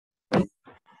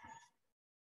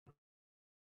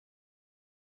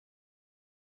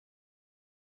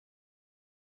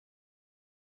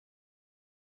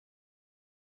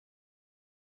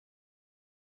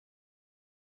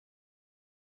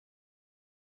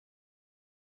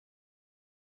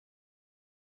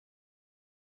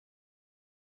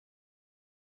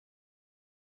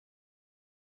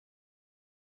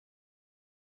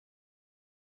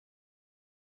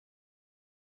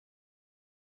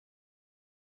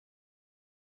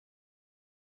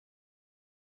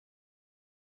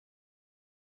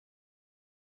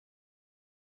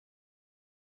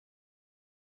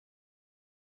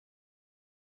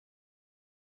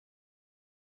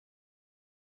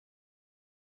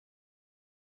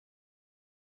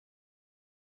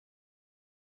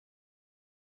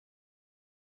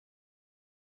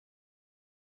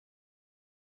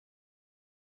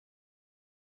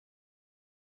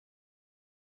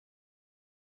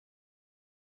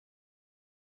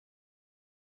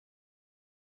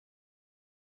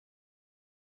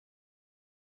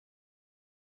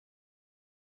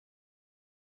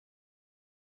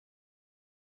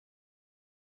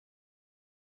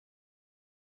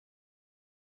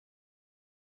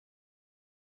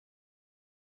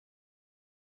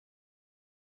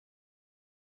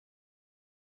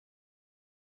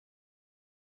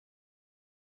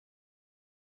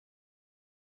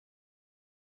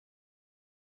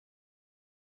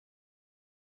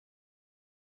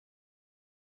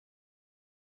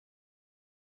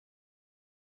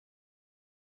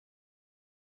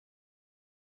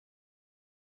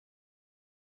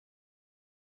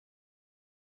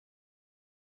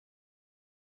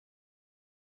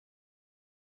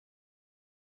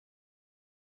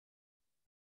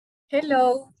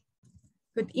Hello,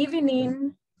 good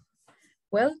evening.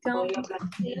 Welcome.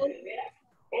 Hey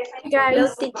guys.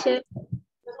 Hello, teacher.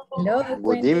 Hello, Good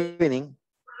Wendy. evening.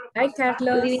 Hi, Good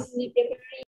Carlos. evening.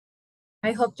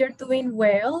 I hope you're doing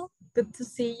well. Good to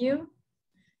see you.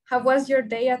 How was your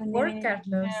day at work,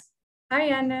 Carlos?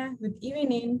 Hi, Anna. Good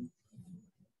evening.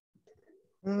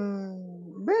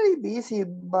 Very busy,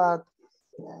 but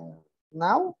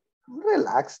now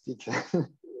relax, teacher.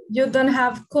 You don't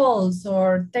have calls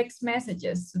or text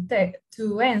messages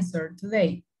to answer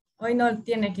today. Hoy no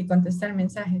tiene que contestar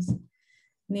mensajes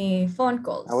ni phone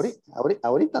calls.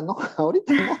 Ahorita no,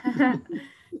 ahorita no.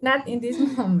 Not in this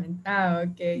moment.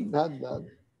 Okay. Not that.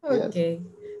 Okay.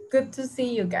 Yes. Good to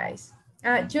see you guys.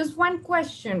 Just one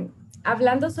question.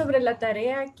 Hablando sobre la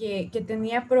tarea que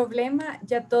tenía problema,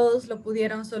 ya todos lo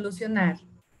pudieron solucionar.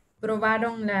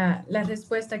 ¿Probaron la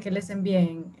respuesta que les envié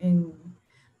en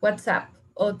WhatsApp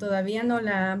o todavía no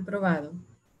la han probado?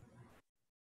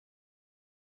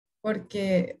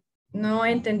 Porque no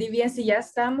entendí bien si ya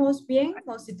estamos bien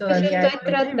o si todavía hay Estoy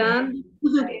problema. tratando.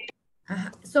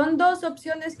 Ajá. Son dos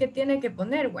opciones que tiene que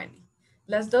poner, Wendy.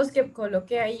 Las dos que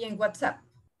coloqué ahí en WhatsApp.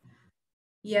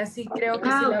 Y así creo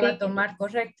que sí la va a tomar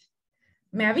correcta.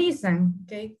 Me avisan,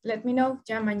 ok? Let me know.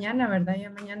 Ya mañana, ¿verdad? Ya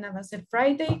mañana va a ser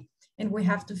Friday and we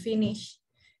have to finish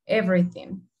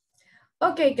everything.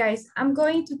 Okay, guys, I'm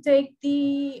going to take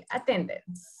the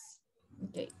attendance.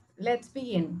 Okay, let's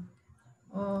begin.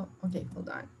 Oh, okay, hold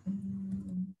on.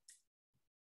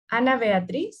 Ana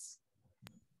Beatriz.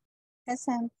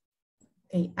 Present.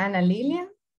 Okay, Ana Lilia.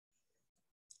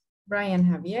 Brian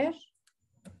Javier.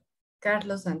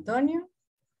 Carlos Antonio.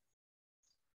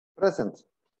 Present.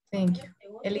 Thank you.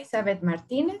 Elizabeth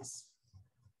Martínez.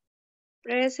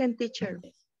 Present, teacher.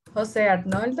 Okay. José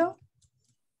Arnoldo.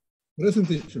 Present,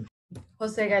 teacher.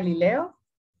 José Galileo.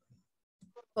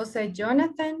 José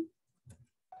Jonathan.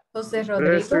 José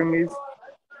Rodrigo.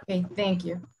 Okay, thank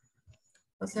you.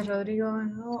 José Rodrigo,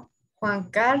 no. Juan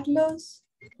Carlos.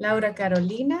 Laura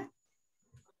Carolina.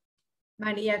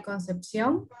 María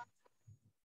Concepción.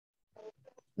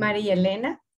 María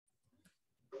Elena.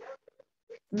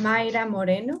 Mayra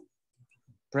Moreno.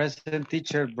 Present,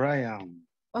 teacher Brian.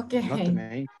 Okay. Not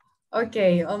me.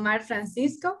 Okay, Omar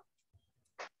Francisco.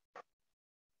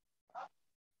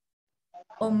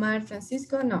 Omar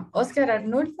Francisco, no. Oscar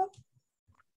Arnulfo.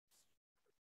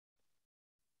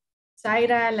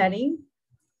 Zaira Larín.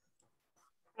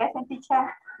 Present,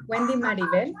 teacher. Wendy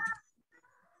Maribel.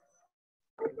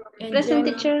 And Present,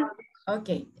 Jenny. teacher.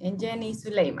 Okay, and Jenny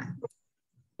Zuleima.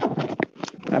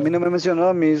 A mí no me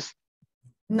mencionó, Miss.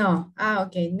 No,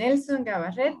 okay. Nelson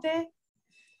Gabarrete,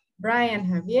 Brian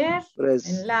Javier,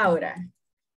 and Laura.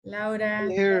 Laura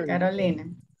Here. Carolina.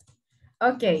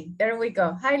 Okay, there we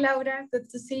go. Hi, Laura. Good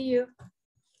to see you.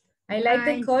 I like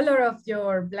the color of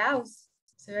your blouse.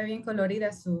 Se ve bien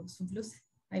colorida su blusa.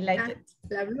 I like it.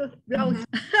 La blouse.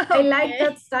 I like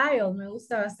that style. Me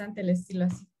gusta bastante el estilo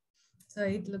así. So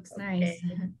it looks nice.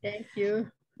 Thank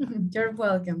you. You're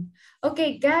welcome.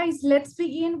 Okay, guys, let's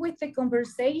begin with the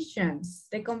conversations.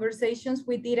 The conversations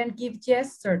we didn't give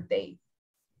yesterday.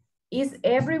 Is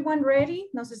everyone ready?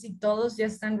 No sé si todos ya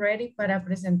están ready para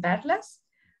presentarlas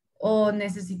o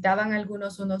necesitaban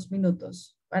unos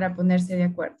minutos para ponerse de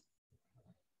acuerdo.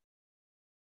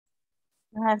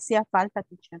 No hacía falta,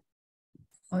 teacher.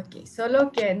 Ok,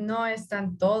 solo que no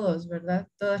están todos, ¿verdad?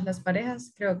 Todas las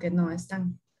parejas creo que no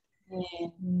están.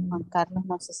 Juan Carlos,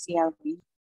 no sé si abrí.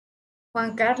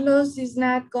 Juan Carlos is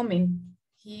not coming.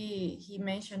 He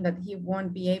mentioned that he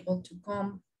won't be able to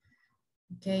come.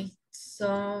 Okay,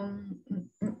 so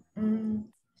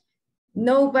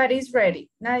nobody's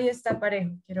ready. Nadie está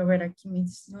parejo. Quiero ver aquí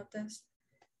mis notas.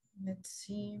 Let's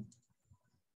see.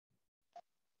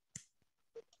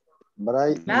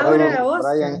 Brian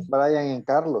and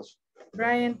Carlos.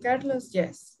 Brian, Carlos,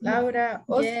 yes. Laura,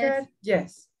 Oscar,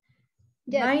 yes.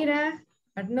 Mayra,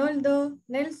 Arnoldo,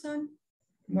 Nelson.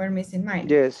 We're missing Mayra.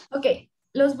 Yes. Okay,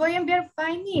 los voy a enviar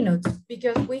 5 minutes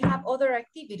because we have other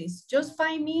activities. Just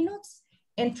 5 minutes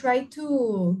and try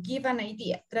to give an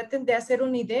idea. Traten de hacer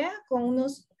una idea con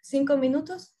unos 5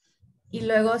 minutos y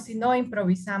luego si no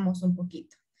improvisamos un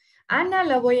poquito. Ana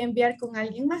la voy a enviar con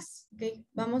alguien más. Okay,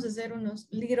 vamos a hacer unos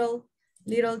little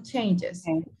changes.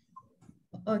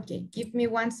 Okay, give me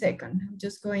 1 second. I'm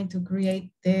just going to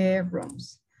create the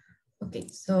rooms. Okay,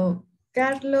 so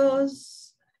Carlos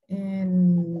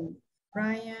and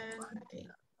Brian, okay.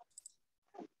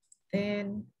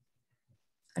 Then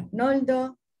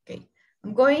Arnoldo, okay.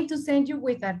 I'm going to send you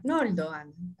with Arnoldo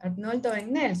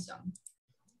and Nelson.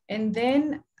 And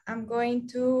then I'm going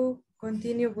to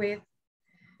continue with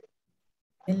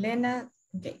Elena,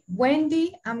 Okay,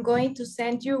 Wendy, I'm going to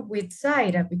send you with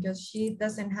Zaira because she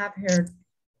doesn't have her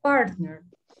partner.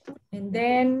 And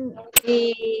then...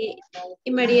 ¿Y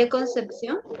María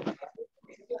Concepción?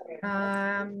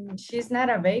 She's not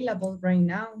available right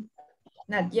now.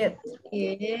 Not yet.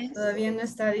 Yes. Todavía no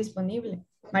está disponible.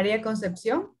 María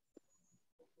Concepción.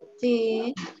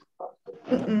 Sí.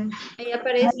 Ahí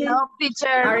aparece. Hello,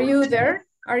 teacher. Are you there?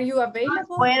 Are you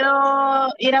available? ¿Puedo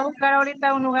ir a buscar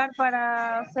ahorita un lugar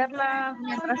para hacerla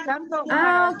mientras tanto?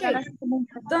 Ok.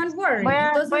 Don't worry. Voy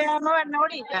Entonces, a moverme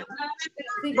ahorita.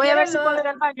 si Voy a ver quiere si puedo ir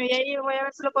al baño y ahí voy a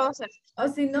ver si lo puedo hacer. O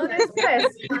si no después.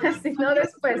 Si no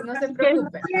después, no se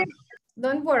preocupe.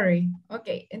 Don't worry.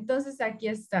 Ok, entonces aquí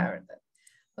está, ¿verdad?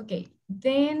 Ok,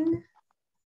 then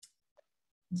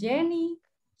Jenny,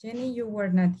 you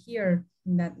were not here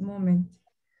in that moment.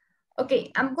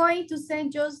 Okay, I'm going to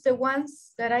send just the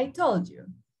ones that I told you.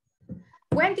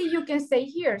 Wendy, you can stay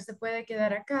here. Se puede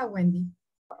quedar acá, Wendy.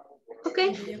 Okay.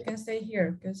 Wendy, you can stay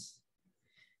here because,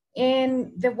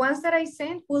 and the ones that I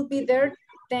sent will be there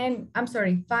 5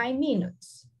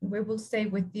 minutes. We will stay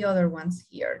with the other ones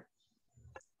here.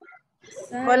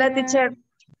 Hola, teacher.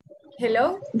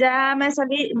 Hello. Ya me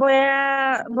salí. Voy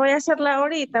a hacerla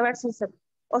ahorita, a ver si se...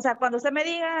 O sea, cuando usted me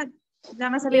diga, ya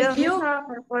me salí de donde estaba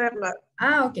para poderla.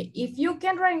 Okay. If you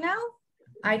can right now,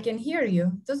 I can hear you.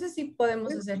 Entonces sí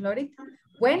podemos hacerlo ahorita.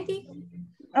 Wendy,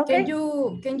 okay.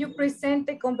 Can you present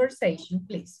the conversation,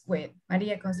 please, with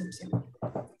María Concepción?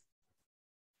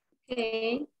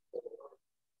 Okay.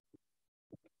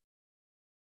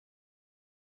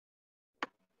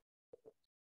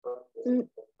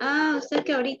 O sea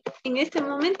que ahorita, en este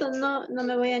momento no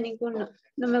me voy a ninguno,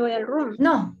 no me voy al room.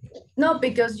 No,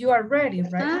 because you are ready,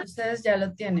 right? Ustedes ya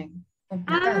lo tienen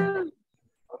completado.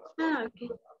 Okay.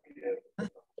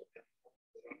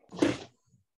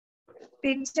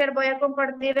 Teacher, voy a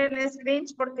compartir el screen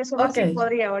porque solo así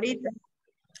podría ahorita.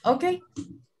 Okay.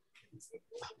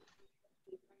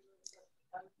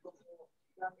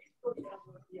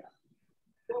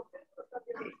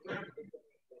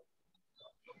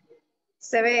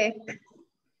 Se ve.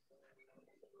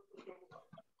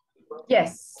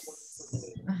 Yes.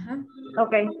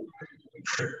 Okay.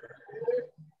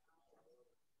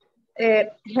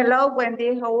 Hello,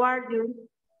 Wendy. How are you?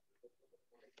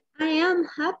 I am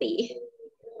happy.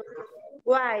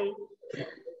 Why?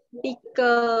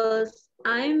 Because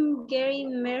I'm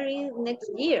getting married next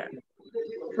year.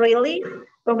 Really?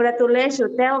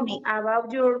 Congratulations. Tell me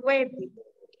about your wedding.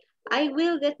 I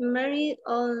will get married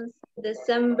on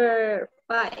December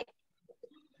 5.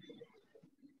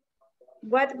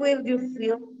 What will you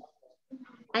feel?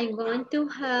 I'm going to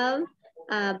have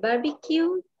a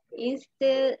barbecue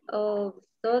instead of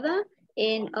soda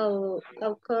and of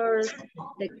course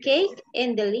the cake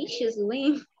and delicious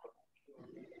wing.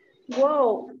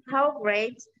 Whoa, how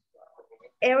great.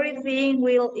 Everything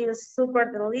is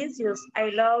super delicious. I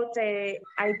love the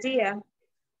idea.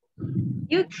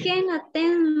 You can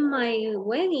attend my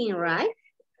wedding, right?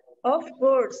 Of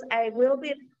course, I will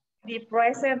be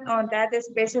present on that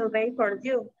special day for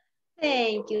you.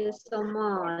 Thank you so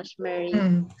much, Mary.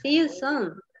 See you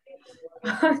soon.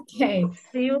 Okay.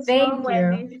 See you Thank soon, you.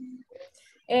 Wendy.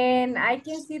 And I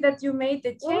can see that you made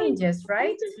the changes,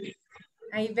 right?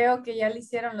 Ahí veo que ya le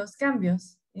hicieron los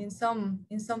cambios in some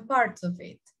parts of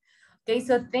it. Okay,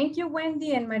 so thank you,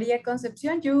 Wendy and María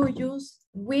Concepción. You use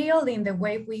will in the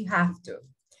way we have to.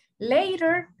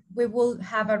 Later, we will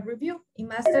have a review. Y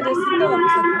más tardecito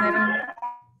vamos a tener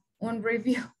un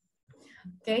review.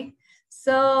 Okay,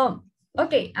 so,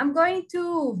 okay, I'm going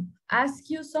to ask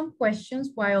you some questions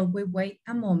while we wait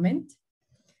a moment.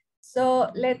 So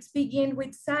let's begin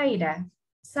with Zaira.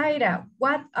 Zaira,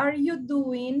 what are you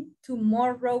doing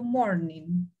tomorrow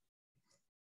morning?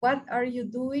 What are you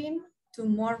doing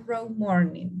tomorrow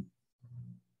morning?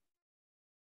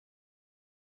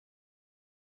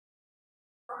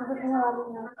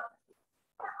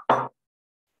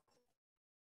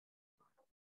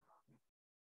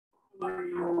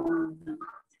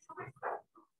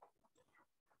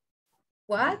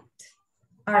 What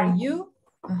are you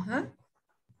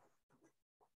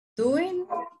doing?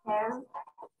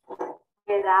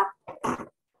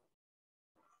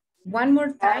 One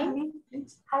more time,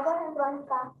 please.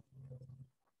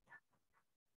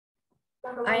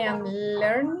 I am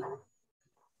learning.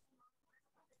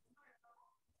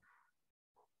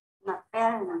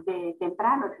 De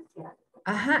temprano.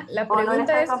 Ajá, la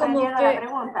pregunta es como que,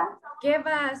 pregunta. ¿qué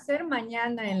va a hacer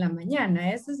mañana en la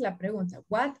mañana? Esa es la pregunta.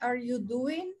 What are you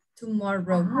doing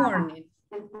tomorrow morning?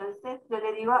 Entonces, yo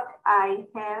le digo, I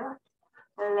have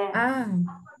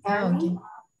Okay.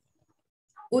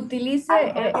 Utilice. I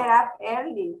have get up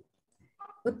early.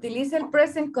 Utiliza el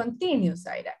present continuous,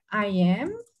 Zaira. I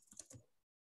am.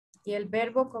 Y el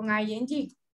verbo con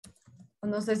ing.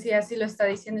 No sé si así lo está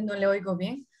diciendo y no le oigo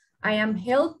bien. I am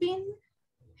helping.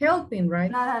 Helping,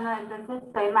 right? No, entonces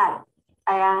estoy mal.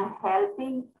 I am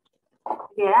helping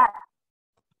get up.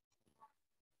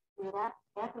 Get up.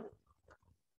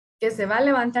 Que se va a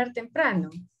levantar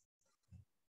temprano.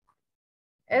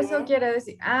 Eso Yes. quiere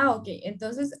decir, ok.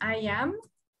 Entonces, I am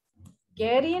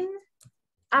getting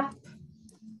up.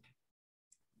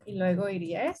 Y luego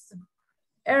iría eso.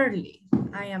 Early.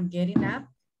 I am getting up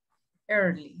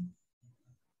early.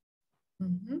 No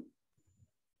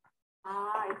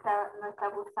está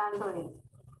buscando el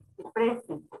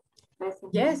present.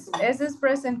 Yes, ese es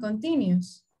present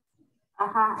continuous.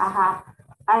 Ajá.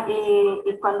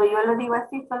 Y cuando yo lo digo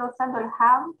así, ¿solo usando el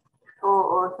have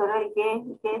o solo el get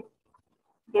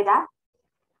up?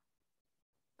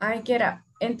 I get up.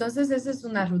 Entonces, esa es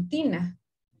una rutina.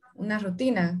 Una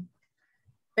rutina.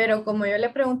 Pero como yo le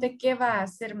pregunté qué va a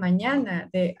hacer mañana,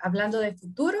 hablando de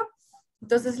futuro,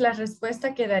 entonces la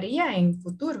respuesta quedaría en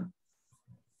futuro.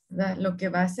 ¿Verdad? Lo que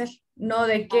va a hacer. No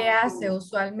de qué hace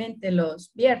usualmente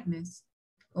los viernes,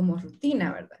 como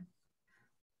rutina, ¿verdad?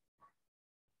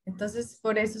 Entonces,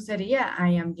 por eso sería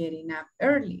I am getting up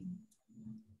early.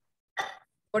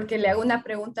 Porque le hago una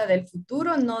pregunta del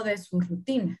futuro, no de su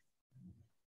rutina.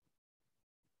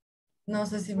 No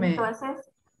sé si me...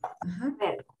 Entonces, Ajá.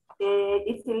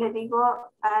 y si le digo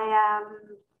I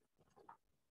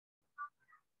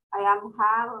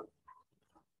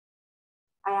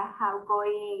have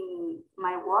going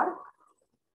my work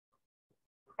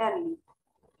early.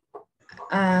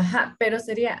 Ajá, pero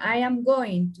sería I am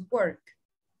going to work.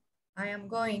 I am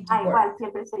going to work. Igual,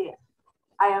 siempre sería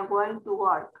I am going to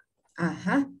work.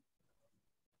 Ajá.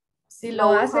 Si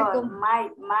lo hace con... My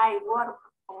work,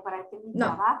 como para decir mi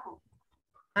trabajo.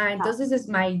 Entonces es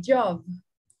my job.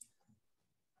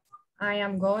 I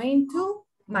am going to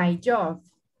my job.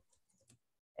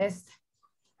 Este.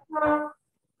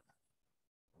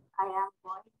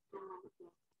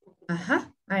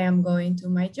 Ajá, I am going to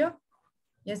my job.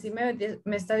 Y así me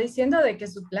está diciendo de que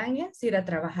su plan es ir a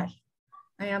trabajar.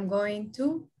 I am going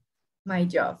to my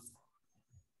job.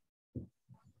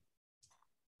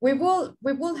 We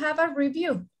will have a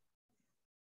review.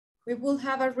 We will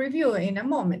have a review in a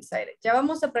moment, Zaire. Ya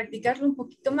vamos a practicarlo un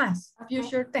poquito más.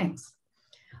 Future tense.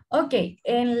 Ok,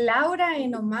 en Laura,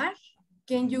 en Omar,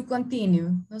 can you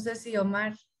continue? No sé si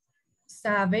Omar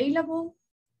está available.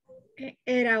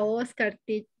 Era Oscar,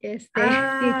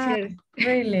 teacher.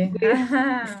 Really?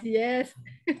 Yes.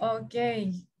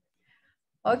 Okay.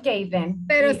 Okay, then.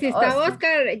 Pero si está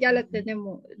Oscar, ya la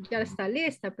tenemos, ya está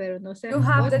lista, pero no sé. You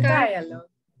have Oscar. the dialogue.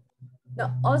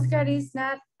 No, Oscar is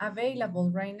not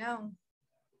available right now.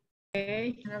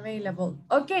 Okay. Not available.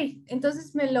 Okay,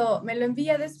 entonces me lo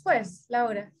envía después,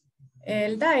 Laura.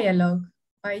 El dialogue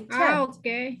by chat.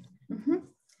 Okay.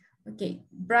 Okay,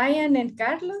 Brian and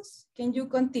Carlos, can you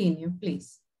continue,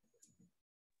 please?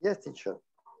 Yes, teacher.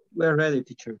 We're ready,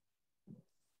 teacher.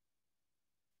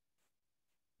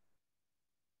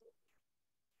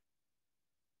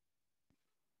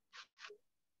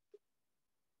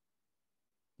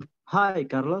 Hi,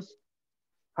 Carlos.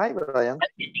 Hi, Brian.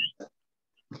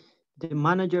 The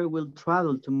manager will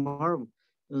travel tomorrow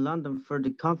in London for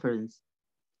the conference.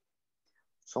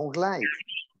 Sounds like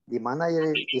the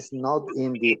manager is not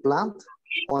in the plant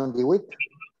on the week.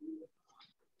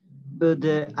 But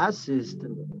the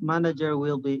assistant manager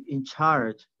will be in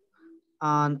charge,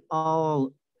 and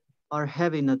all are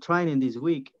having a training this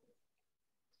week.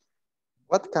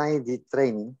 What kind of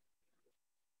training?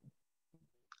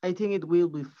 I think it will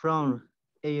be from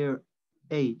year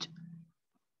 8.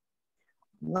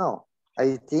 No,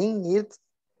 I think it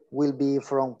will be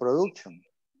from production.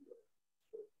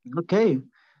 Okay.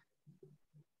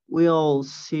 We'll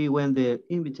see when the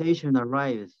invitation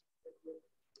arrives.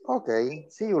 Okay,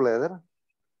 see you later.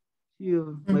 See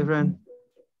you, my friend.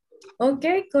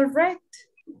 Okay, correct.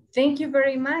 Thank you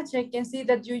very much. I can see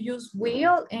that you use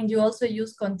will and you also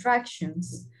use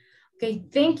contractions. Okay,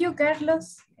 thank you,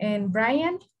 Carlos and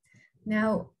Brian.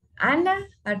 Now, Ana,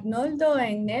 Arnoldo,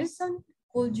 and Nelson,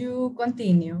 could you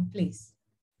continue, please?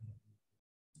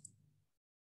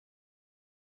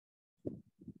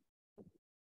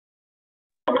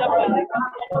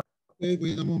 Okay,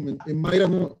 wait a moment. Mayra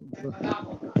no.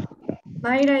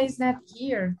 Mayra is not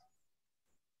here.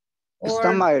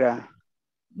 Está Mayra.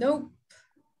 No.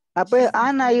 Pues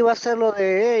Ana iba a hacer lo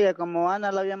de ella, como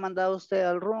Ana la había mandado usted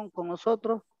al room con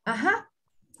nosotros. Ajá.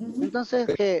 Entonces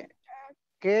que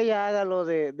ella haga lo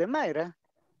de Mayra.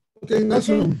 Ok,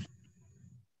 Nelson.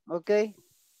 Ok.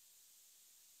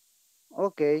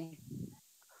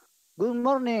 Good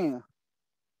morning.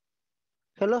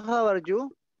 Hello, how are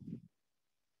you?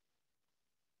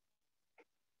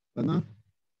 Ana?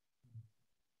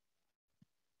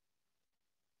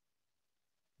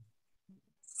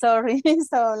 Sorry,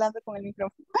 estaba hablando con el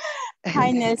micrófono.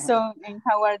 Hi, Nelson, and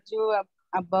how are you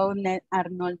about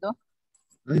Arnoldo?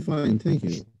 I'm fine, thank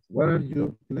you. What are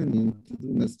you planning to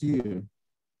do next year?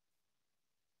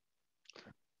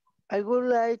 I would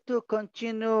like to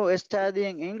continue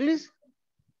studying English.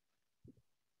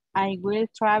 I will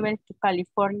travel to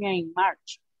California in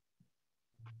March.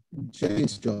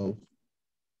 Change job.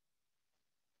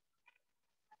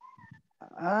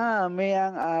 Me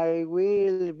and I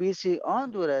will visit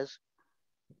Honduras.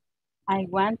 I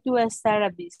want to start a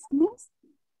business.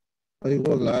 I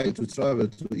would like to travel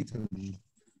to Italy.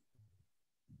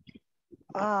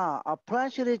 A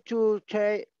pleasure to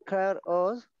take care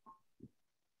of.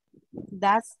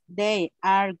 That's they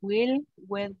are will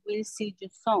when we'll see you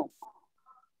soon.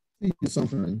 See you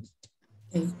soon.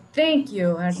 Okay. Thank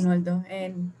you, Arnoldo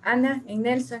and Anna and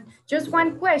Nelson. Just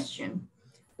one question.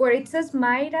 Where it says,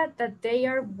 Mayra, that they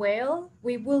are well,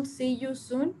 we will see you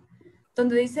soon.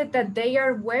 Donde dice that they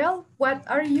are well, what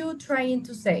are you trying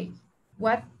to say?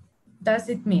 What does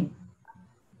it mean?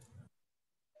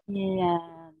 Yeah.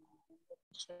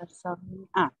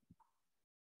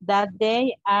 That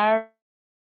they are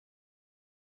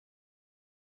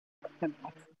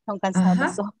son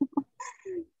cansados.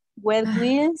 Well,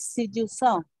 we'll see you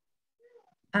soon.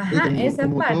 Ajá, esa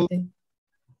parte.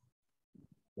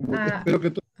 Espero que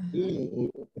todo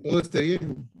esté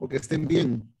bien, o que estén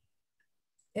bien.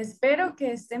 Espero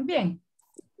que estén bien.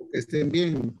 Que estén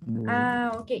bien.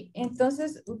 Ok.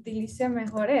 Entonces utilice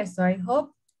mejor eso. I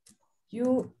hope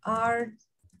you are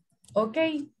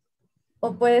okay.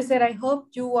 O puede ser I hope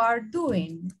you are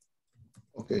doing.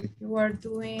 Okay. You are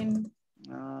doing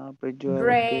Okay.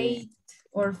 great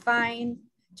or fine.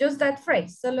 Just that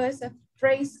phrase. Solo esa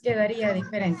phrase quedaría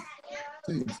diferente.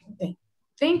 Okay.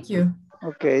 Thank you.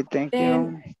 Okay, thank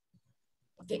you.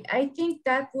 Okay, I think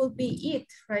that will be it,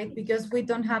 right? Because we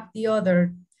don't have the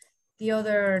other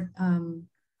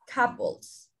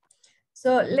couples.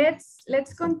 So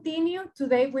let's continue.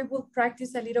 Today we will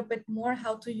practice a little bit more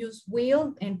how to use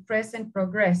will and present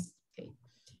progressive. Okay.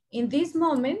 In this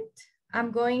moment,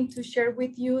 I'm going to share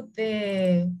with you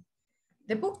the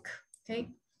book.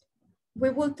 Okay. We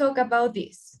will talk about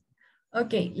this.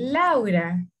 Okay,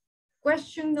 Laura,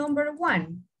 question number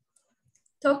 1.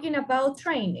 Talking about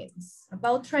trainings,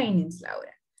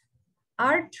 Laura.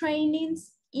 Are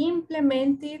trainings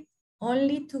implemented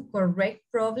only to correct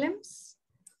problems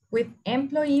with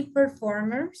employee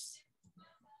performers?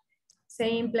 ¿Se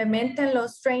implementan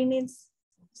los trainings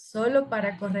solo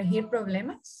para corregir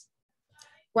problemas?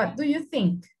 What do you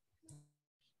think?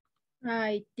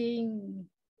 I think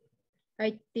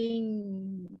I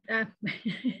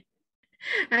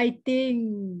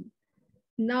think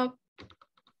not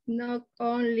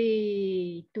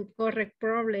only to correct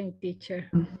problem, teacher.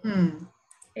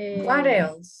 What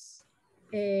else?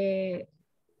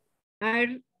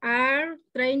 Are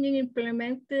training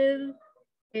implemented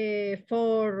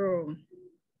for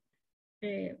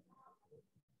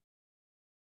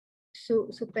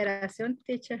superación,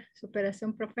 teacher,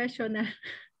 superación professional.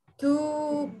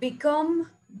 To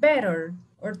become better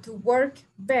or to work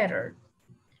better.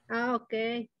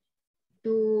 Okay.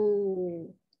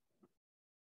 To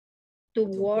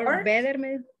work better,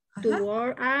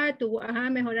 mejorar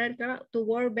el trabajo, to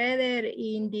work better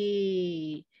in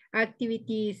the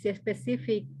activities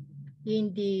specific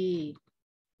in the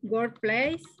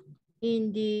workplace,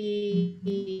 in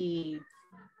the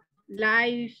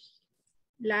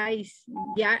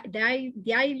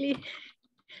daily.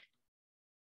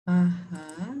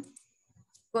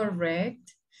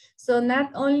 Correct. So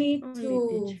not only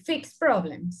to fix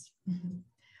problems.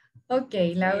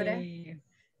 Okay, Laura.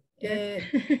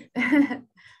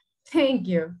 Thank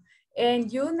you.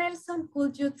 And you, Nelson,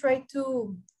 could you try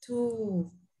to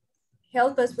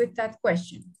help us with that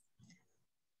question?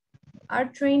 Are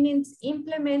trainings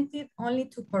implemented only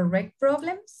to correct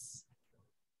problems?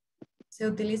 ¿Se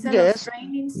utilizan los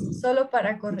trainings solo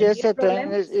para corregir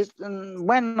problemas?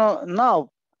 Bueno,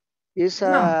 no. Es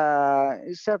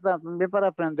también para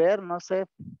aprender, no sé. Ok.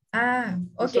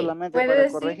 No solamente Puede para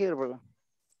decir, corregir, ¿verdad?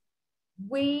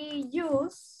 We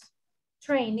use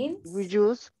trainings. We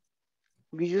use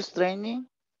training.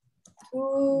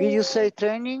 We use say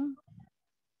training.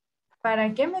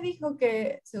 ¿Para qué me dijo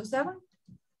que se usaban?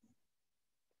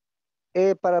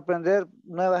 Para aprender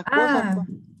nuevas cosas. Pues.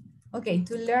 Okay,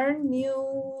 to learn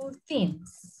new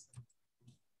things.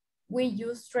 We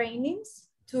use trainings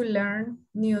to learn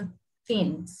new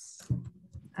things.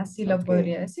 Así lo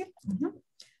podría decir.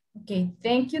 Okay,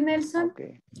 thank you, Nelson.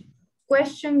 Okay.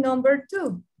 Question number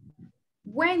 2.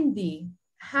 Wendy,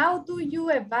 how do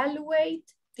you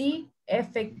evaluate the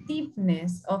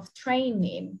effectiveness of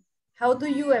training? How do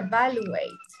you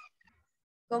evaluate?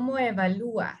 ¿Cómo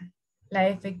evalúa la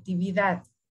efectividad?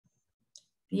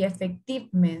 The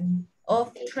effectiveness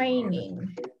of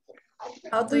training.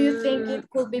 How do you think it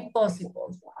could be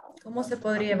possible? ¿Cómo se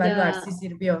podría evaluar si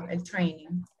sirvió el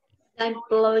training? The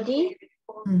employee,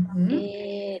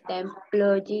 the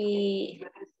employee,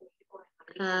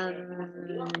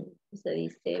 ¿cómo se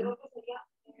dice?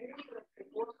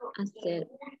 Hacer,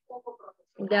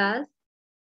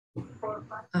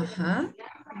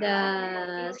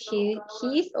 does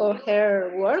his or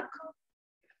her work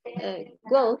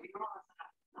well?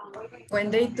 When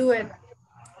they do it.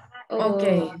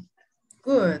 Okay,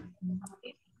 good.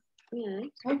 Yeah.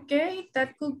 Okay,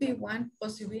 that could be one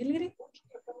possibility.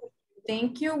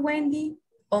 Thank you, Wendy.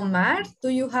 Omar, do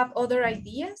you have other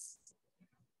ideas?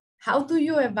 How do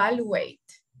you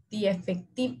evaluate the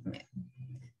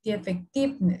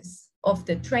effectiveness of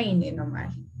the training,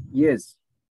 Omar? Yes.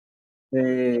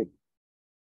 The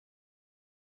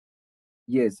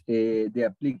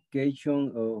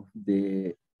application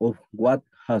of what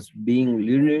has been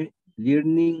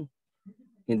learning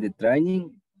in the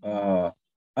training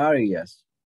areas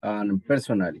and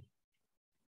personally.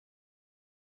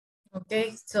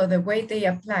 Okay, so the way they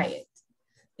apply it,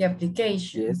 the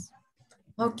application. Yes.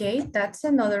 Okay, that's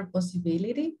another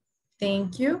possibility.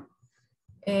 Thank you.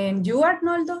 And you,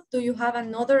 Arnoldo, do you have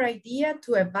another idea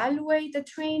to evaluate the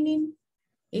training?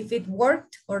 If it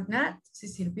worked or not, si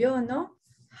sirvió o no?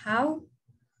 How?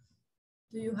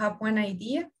 Do you have one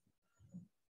idea?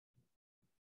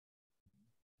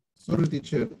 Sorry,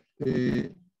 teacher.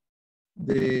 The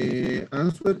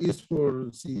answer is for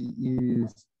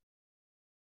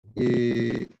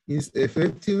is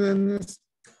effectiveness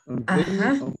on training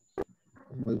on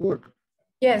my work.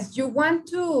 Yes, you want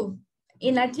to,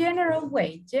 in a general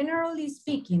way, generally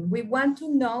speaking, we want to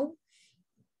know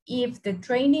if the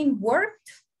training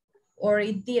worked or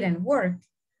it didn't work.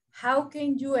 How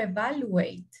can you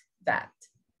evaluate that?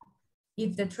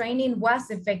 If the training was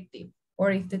effective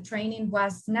or if the training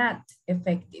was not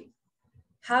effective,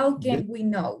 how can we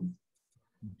know?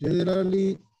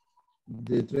 Generally,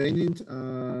 the trainings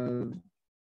are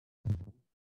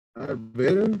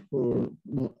better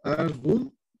are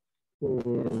good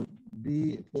for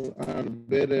our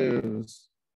better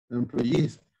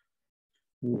employees.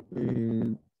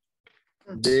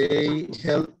 They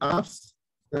help us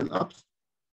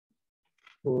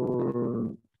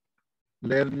for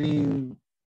learning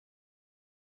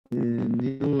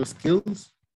new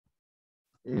skills.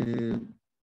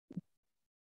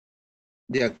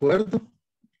 ¿De acuerdo?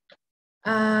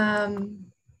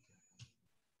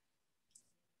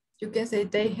 You can say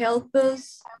they help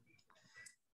us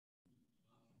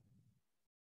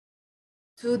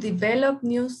to develop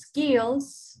new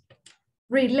skills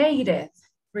related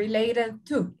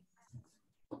to.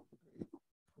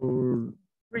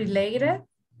 Related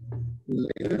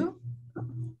to.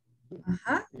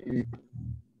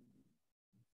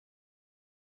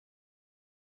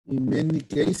 In many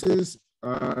cases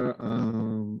are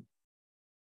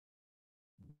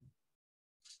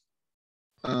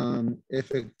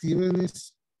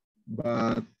effectiveness,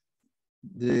 but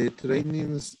the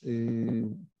trainings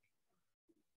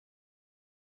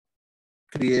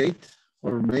create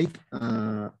or make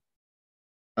a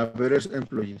better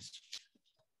employees.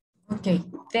 Okay,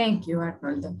 thank you,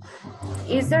 Arnoldo.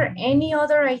 Is there any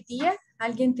other idea?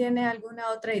 ¿Alguien tiene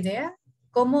alguna otra idea?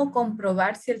 ¿Cómo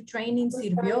comprobar si el training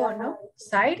sirvió o no?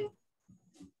 Zaire,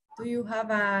 do you have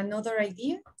another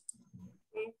idea?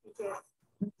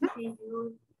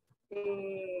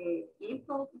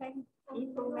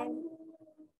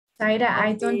 Zaira,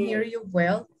 I don't hear you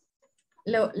well.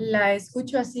 La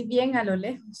escucho así bien a lo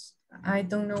lejos. I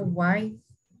don't know why.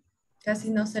 Casi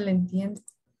no se le entiende.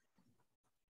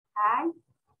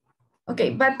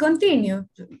 Okay, but continue.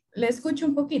 Le escucho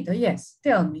un poquito. Yes,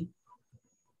 tell me.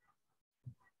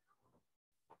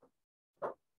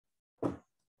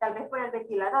 Tal vez por el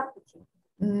ventilador.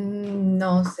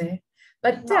 No sé.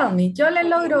 But tell me, yo le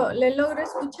logro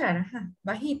escuchar. Ajá,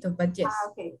 bajito, but yes.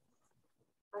 Okay.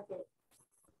 Okay.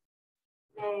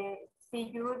 See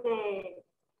you the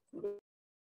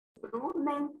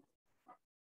improvement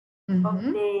of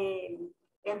the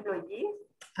employees.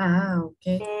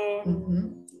 Okay.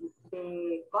 And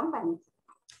the company.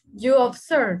 You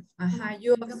observe.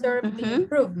 You observe the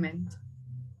improvement.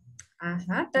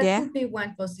 That could be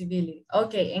one possibility.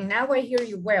 Okay, and now I hear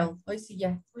you well. Hoy sí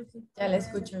ya la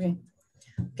escucho bien.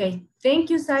 Okay, thank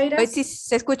you, Zaira. Hoy sí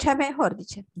se escucha mejor,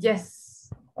 dice. Yes,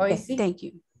 hoy Okay, sí. thank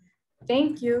you.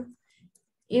 Thank you.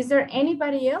 Is there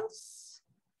anybody else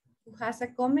who has a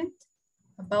comment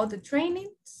about the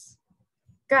trainings?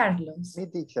 Carlos. Me,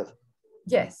 teacher.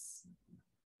 Yes.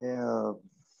 How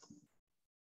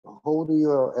do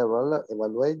you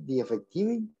evaluate the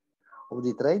effectivity of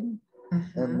the training?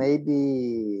 And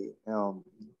maybe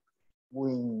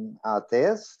win a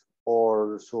test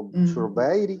or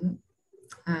survey.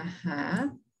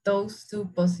 Those two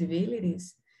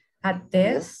possibilities. A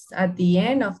test at the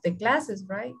end of the classes,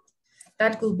 right?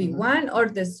 That could be one, or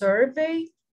the survey,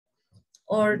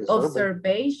 or the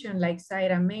observation, like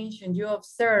Zaira mentioned. You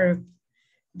observe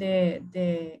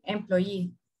the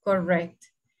employee,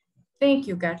 correct. Thank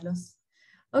you, Carlos.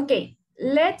 Okay,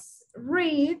 let's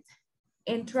read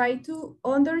and try to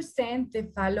understand the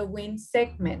following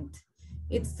segment.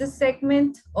 It's the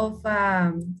segment of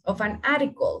an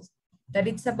article that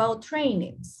it's about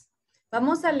trainings.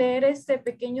 Vamos a leer este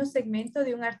pequeño segmento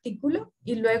de un artículo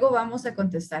y luego vamos a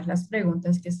contestar las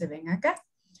preguntas que se ven acá.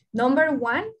 Number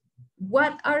one,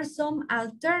 what are some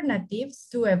alternatives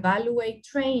to evaluate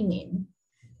training?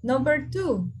 Number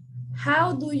two,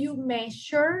 how do you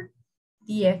measure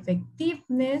the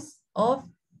effectiveness of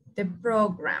the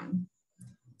program?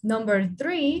 Number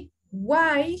three,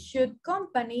 why should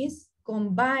companies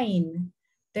combine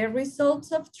the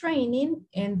results of training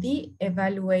and the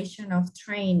evaluation of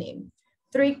training?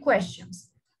 Three questions.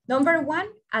 Number one,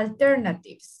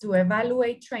 alternatives to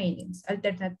evaluate trainings.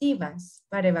 Alternativas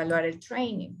para evaluar el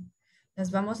training. Las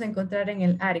vamos a encontrar en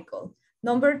el article.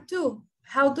 Number two,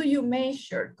 how do you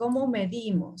measure? ¿Cómo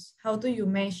medimos? How do you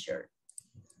measure?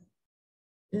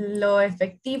 Lo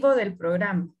efectivo del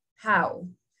programa. How?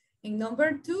 And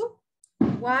number two,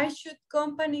 why should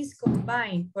companies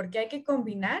combine? ¿Por qué hay que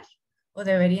combinar o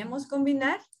deberíamos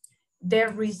combinar the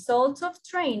results of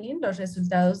training, los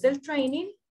resultados del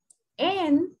training,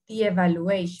 and the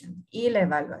evaluation, y la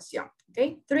evaluación?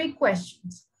 Okay, three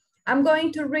questions. I'm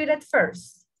going to read it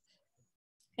first,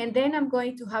 and then I'm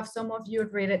going to have some of you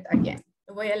read it again.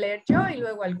 Lo voy a leer yo y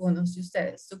luego algunos de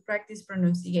ustedes to practice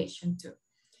pronunciation too.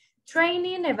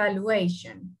 Training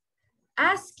evaluation.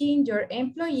 Asking your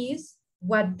employees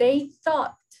what they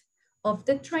thought of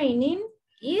the training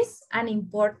is an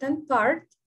important part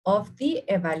of the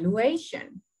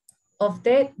evaluation of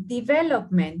the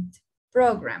development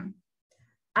program.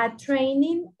 A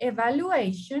training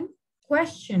evaluation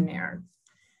questionnaire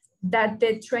that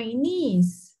the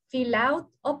trainees fill out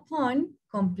upon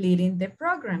completing the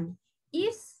program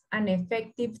is an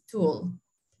effective tool.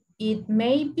 It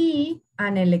may be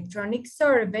an electronic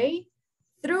survey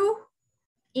through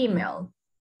email,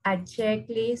 a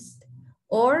checklist,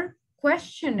 or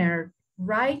questionnaire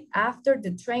right after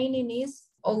the training is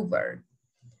over.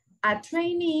 A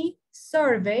trainee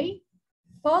survey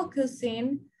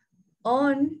focusing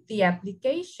on the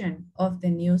application of the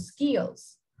new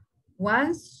skills.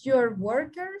 Once your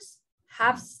workers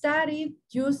have started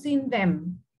using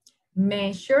them,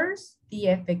 measures the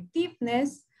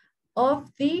effectiveness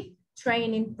of the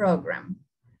training program.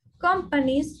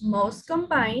 Companies must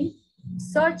combine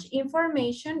such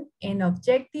information and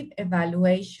objective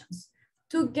evaluations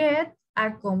to get a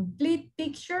complete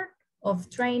picture of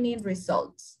training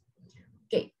results.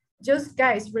 Okay, just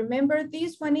guys, remember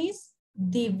this one is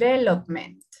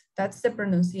development. That's the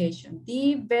pronunciation,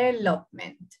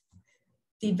 development,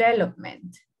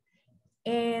 development.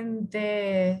 And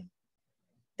the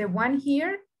one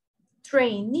here,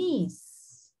 trainees.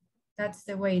 That's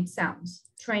the way it sounds,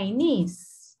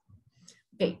 trainees.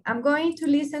 Okay, I'm going to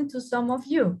listen to some of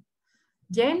you.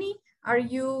 Jenny, are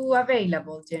you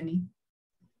available, Jenny?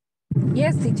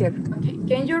 Yes, teacher. Okay,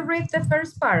 can you read the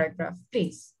first paragraph,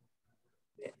 please?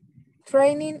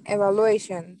 Training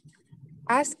evaluation.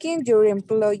 Asking your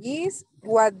employees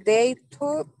what they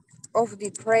thought of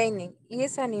the training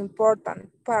is an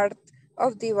important part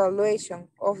of the evaluation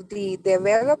of the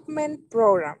development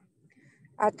program.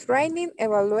 A training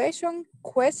evaluation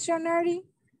questionnaire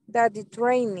that the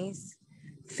trainees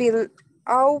fill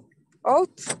out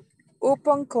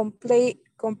upon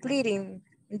completing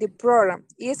the program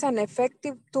is an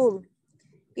effective tool.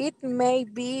 It may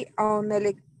be an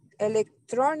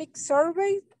electronic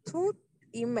survey through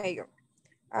email,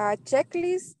 a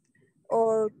checklist,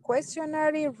 or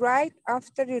questionnaire right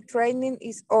after the training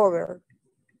is over.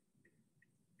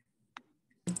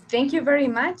 Thank you very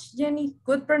much, Jenny.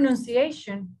 Good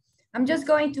pronunciation. I'm just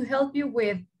going to help you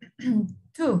with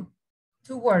two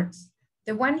words.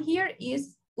 The one here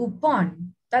is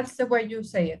upon. That's the way you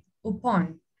say it,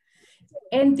 upon.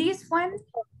 And this one,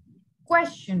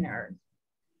 questionnaire.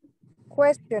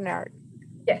 Questionnaire.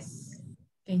 Yes.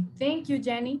 Okay, thank you,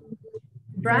 Jenny.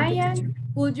 Brian,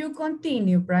 could you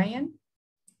continue, Brian?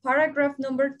 Paragraph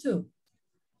number 2.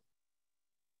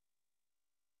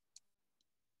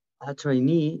 A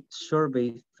trainee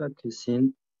survey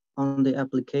focusing on the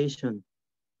application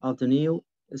of the new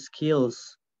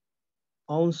skills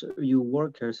once your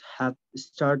workers have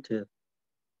started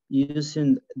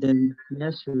using the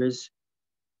measures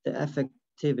the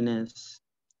effectiveness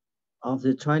of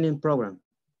the training program.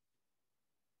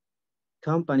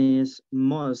 Companies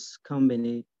must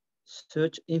combine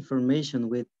such information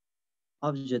with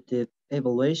objective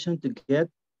evaluation to get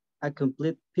a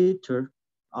complete picture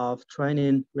of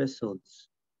training results.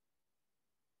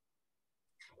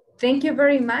 Thank you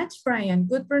very much, Brian.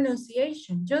 Good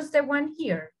pronunciation. Just the one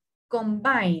here,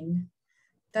 combine.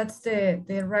 That's the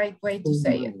right way to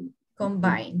say it,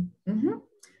 combine.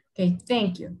 Okay,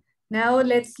 thank you. Now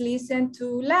let's listen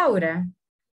to Laura.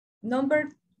 Number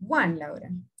 1,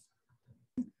 Laura.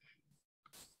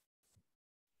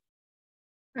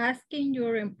 Asking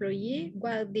your employee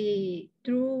what the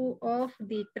truth of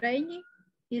the training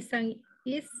is an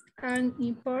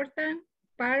important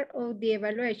part of the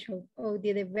evaluation of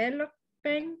the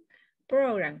development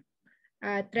program.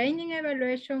 A training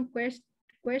evaluation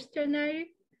questionnaire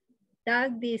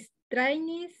that these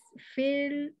trainees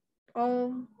fill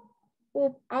upon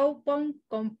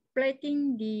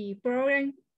completing the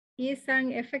program is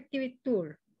an effective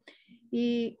tool.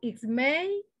 It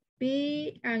may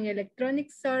be an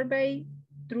electronic survey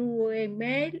through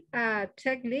email, a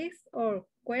checklist, or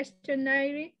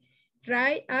questionnaire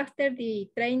right after the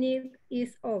training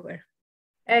is over.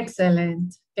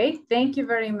 Excellent. Okay, thank you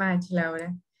very much,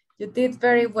 Laura. You did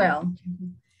very well.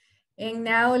 And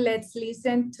now let's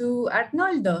listen to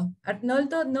Arnoldo.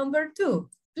 Arnoldo, number 2,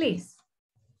 please.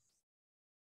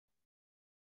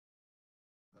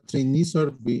 Trainee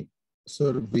survey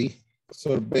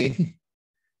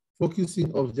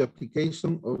focusing on the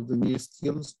application of the new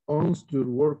skills once your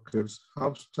workers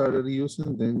have started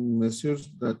using the measures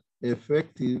that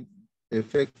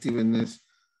effectiveness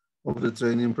of the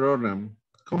training program.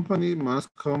 Company must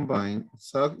combine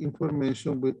such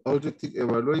information with objective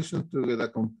evaluation to get a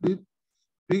complete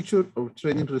picture of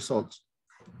training results.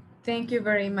 Thank you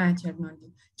very much,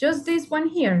 Arnoldo. Just this one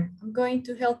here, I'm going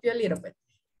to help you a little bit.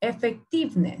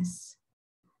 Effectiveness.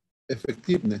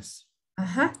 Effectiveness.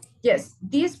 Ajá. Yes,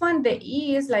 this one, the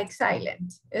E is like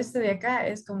silent. Este de acá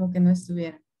es como que no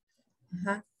estuviera.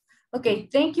 Ajá. Okay,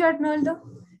 thank you, Arnoldo.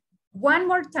 One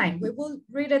more time. We will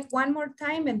read it one more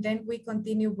time and then we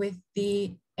continue with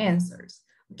the answers.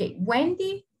 Okay,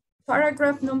 Wendy,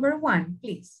 paragraph number 1,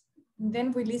 please. And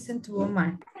then we listen to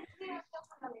Omar.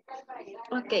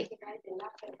 Okay.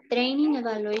 Training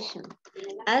evaluation.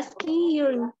 Asking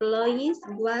your employees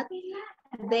what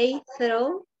they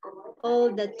throw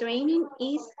all the training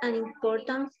is an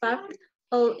important part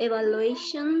of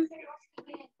evaluation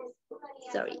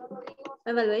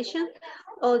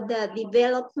of the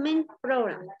development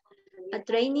program. A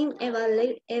training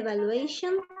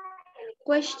evaluation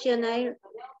questionnaire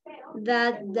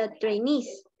that the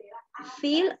trainees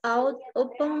fill out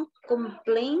upon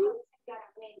completing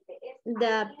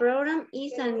the program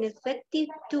is an effective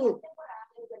tool.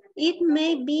 It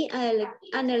may be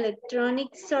an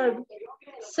electronic survey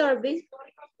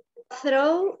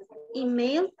through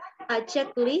email, a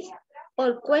checklist,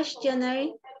 or questionnaire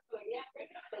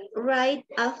right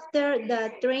after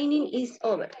the training is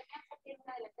over.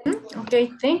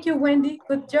 Okay, thank you, Wendy.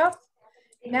 Good job.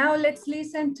 Now let's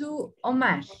listen to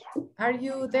Omar. Are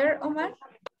you there, Omar?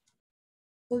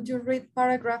 Could you read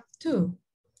paragraph 2?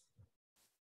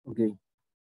 Okay.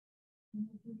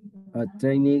 A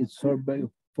training survey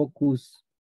focus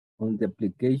on the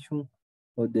application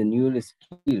of the new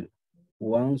skill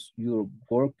once your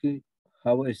worker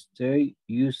have started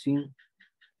using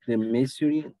the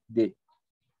measuring the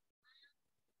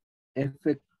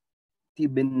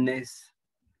effectiveness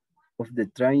of the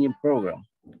training program.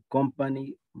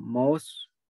 Company must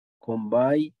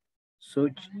combine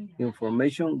such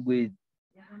information with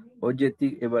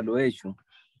objective evaluation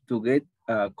to get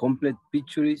a complete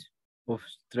picture of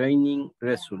training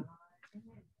result.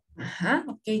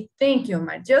 Okay, thank you,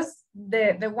 Omar. Just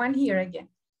the one here again.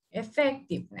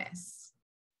 Effectiveness.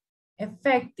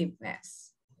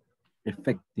 Effectiveness.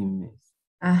 Effectiveness.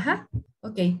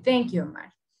 Okay, thank you,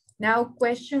 Omar. Now,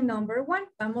 question number 1.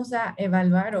 Vamos a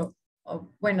evaluar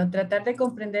bueno, tratar de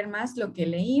comprender más lo que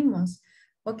leímos.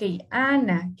 Okay,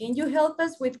 Ana, can you help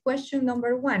us with question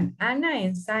number 1? Ana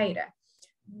and Zaira.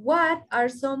 What are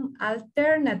some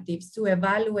alternatives to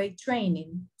evaluate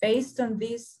training based on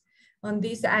this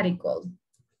article?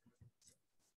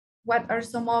 What are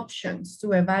some options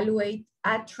to evaluate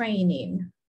a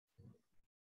training?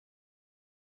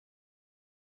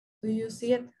 Do you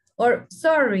see it? Or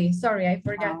sorry, I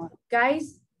forgot.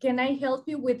 Guys, can I help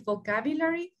you with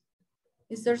vocabulary?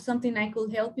 Is there something I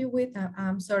could help you with?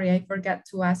 I'm sorry, I forgot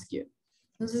to ask you.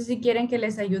 No sé si quieren que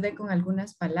les ayude con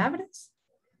algunas palabras.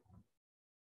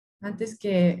 Antes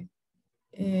que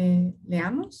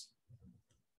leamos.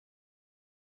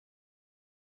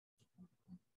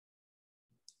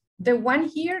 The one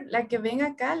here, la que ven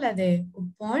acá, la de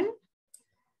upon,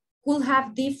 could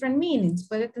have different meanings.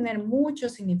 Puede tener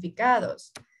muchos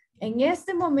significados. En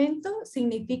este momento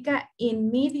significa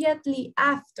immediately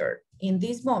after, in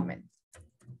this moment.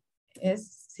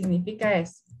 Significa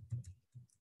eso.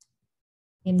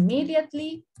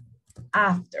 Immediately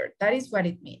after, that is what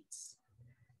it means.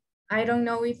 I don't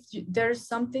know if there's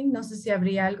something, no sé si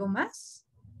habría algo más.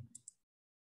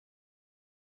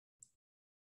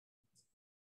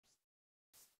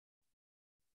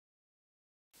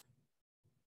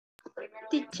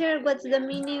 Teacher, what's the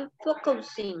meaning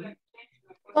focusing?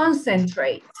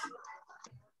 Concentrate.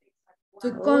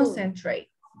 To concentrate,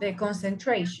 the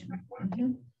concentration.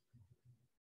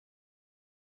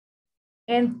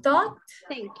 And thought,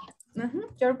 thank you.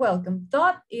 You're welcome.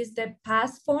 Thought is the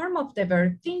past form of the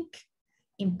verb think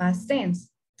in past tense.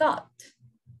 Thought.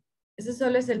 Ese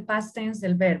solo es el past tense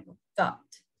del verbo.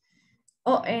 Thought.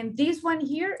 Oh, and this one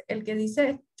here, el que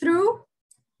dice through,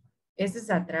 ese es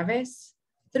a través.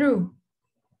 Through.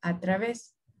 A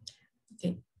través.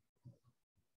 Okay.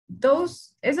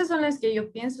 Esas son las que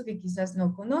yo pienso que quizás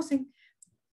no conocen.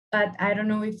 But I don't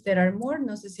know if there are more.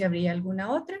 No sé si habría alguna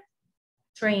otra.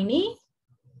 Trainee.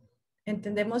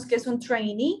 ¿Entendemos que es un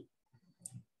trainee?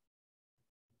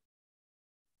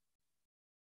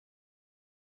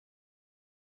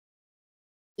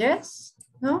 Yes?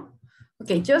 No?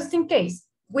 Okay, just in case.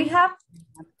 We have,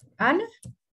 Ana,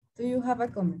 do you have a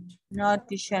comment? No,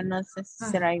 teacher, no sé si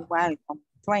será igual como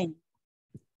train.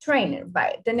 Trainer,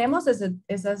 vale. Tenemos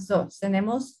esas dos.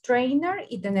 Tenemos trainer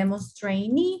y tenemos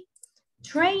trainee.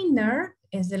 Trainer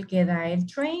es el que da el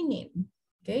training,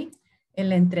 ¿ok?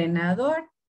 El entrenador.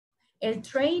 El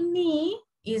trainee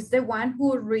is the one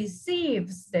who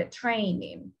receives the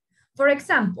training. For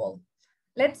example,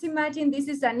 let's imagine this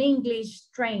is an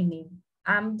English training.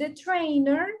 I'm the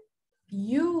trainer.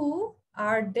 You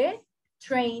are the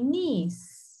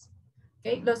trainees.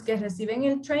 Okay? Los que reciben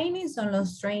el training son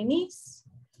los trainees.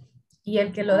 Y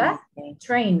el que lo da,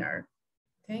 trainer.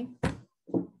 Okay?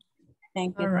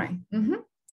 Thank you. All right.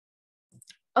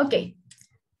 Okay.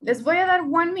 Les voy a dar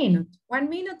 1 minute. 1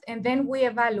 minute and then we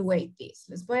evaluate this.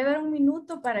 Les voy a dar 1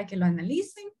 minuto para que lo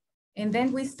analicen. And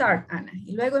then we start, Ana.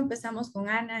 Y luego empezamos con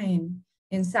Ana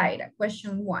en Zaira.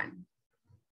 Question 1.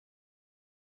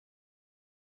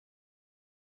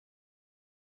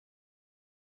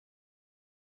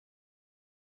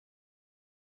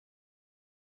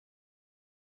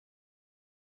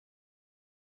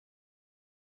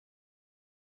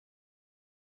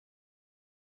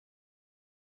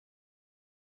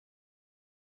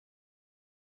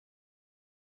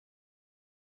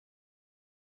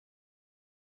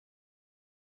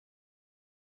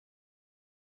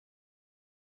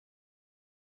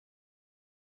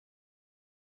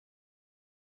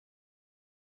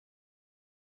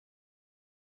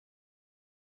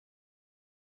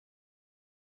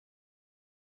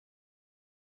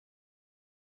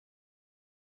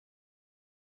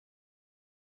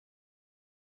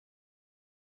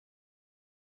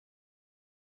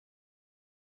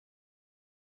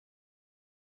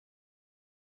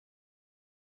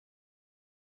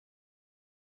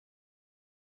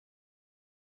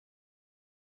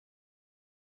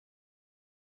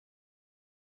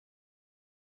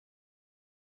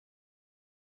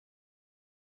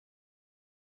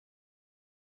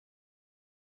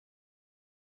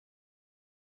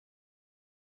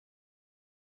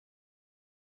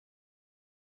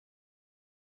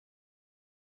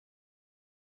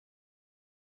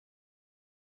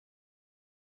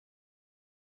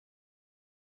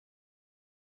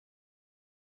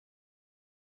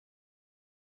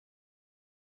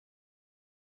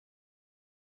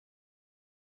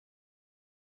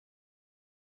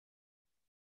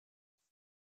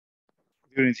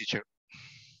 Good teacher.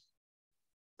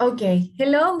 Okay.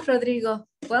 Hello, Rodrigo.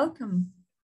 Welcome.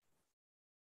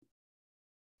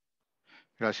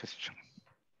 Gracias, teacher.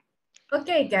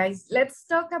 Okay, guys, let's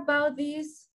talk about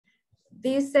this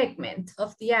segment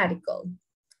of the article.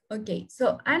 Okay,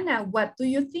 so Anna, what do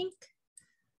you think?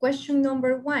 Question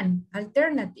number 1,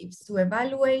 alternatives to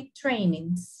evaluate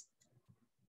trainings.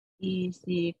 Is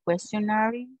the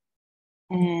questionnaire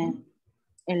and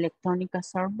electronic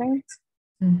surveys,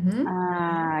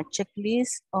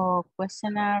 checklist or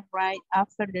questionnaire right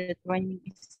after the training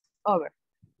is over.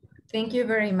 Thank you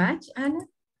very much, Anna.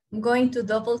 I'm going to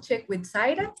double check with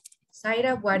Zaira.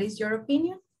 Zaira, what is your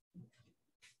opinion?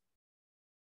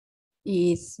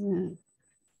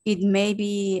 It may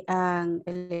be an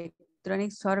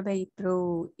electronic survey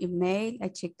through email, a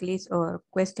checklist or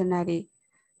questionnaire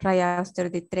right after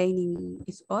the training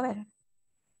is over.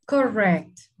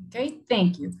 Correct. Okay,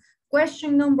 thank you.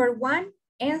 Question number 1,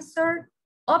 answer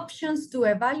options to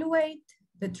evaluate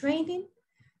the training,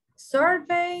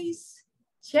 surveys,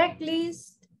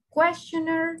 checklist,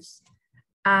 questionnaires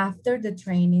after the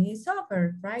training is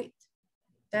over, right?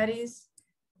 That is,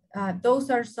 those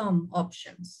are some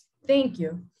options. Thank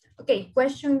you. Okay,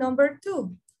 question number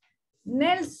 2.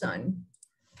 Nelson,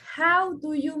 how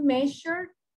do you measure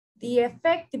the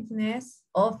effectiveness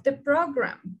of the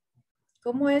program?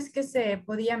 ¿Cómo es que se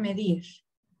podía medir?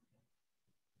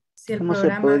 Si el ¿Cómo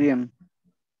programa... se podrían?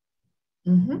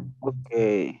 Ok.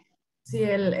 Si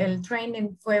el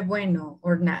training fue bueno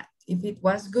or not. If it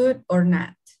was good or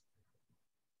not.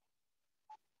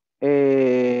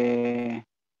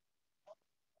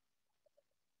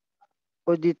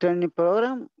 For the training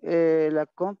program, la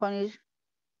company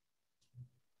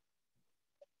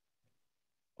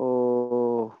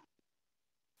o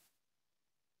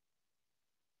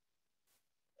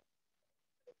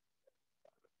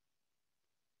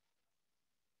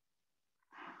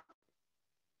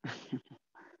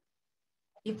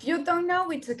If you don't know,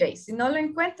 it's okay. Si no lo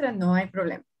encuentran, no hay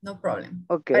problema. No problem.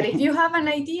 Okay. But if you have an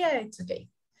idea, it's okay.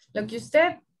 Lo que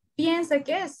usted piensa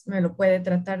que es, me lo puede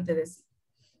tratar de decir.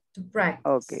 To practice.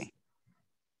 Okay.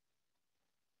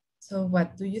 So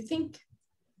what do you think?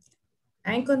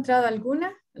 ¿Ha encontrado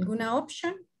alguna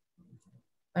option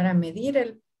para medir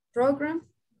el program?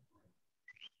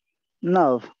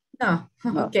 No. No.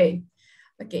 Okay.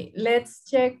 Okay, let's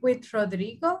check with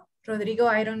Rodrigo. Rodrigo,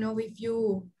 I don't know if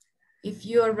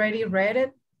you already read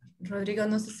it. Rodrigo,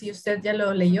 no sé si usted ya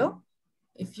lo leyó.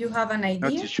 If you have an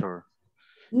idea. Not sure.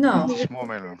 No. This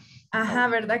moment. Ajá,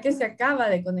 ¿verdad que se acaba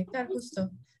de conectar justo?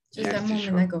 Just Yes, a moment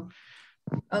sure. ago.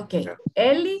 Okay. Yeah.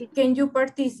 Ellie, can you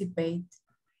participate?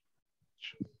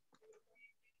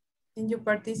 Can you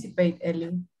participate,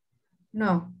 Ellie?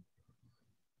 No.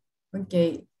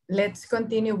 Okay, let's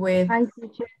continue with... Hi,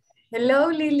 teacher. Hello,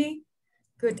 Lily.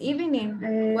 Good evening.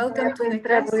 Welcome to the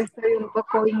class. Estoy un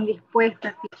poco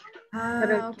indispuesta, teacher.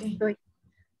 Pero Okay. estoy.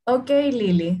 Okay,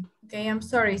 Lily. Okay, I'm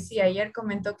sorry. Sí, ayer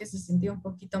comentó que se sintió un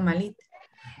poquito malita.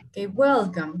 Okay,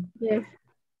 welcome. Yes.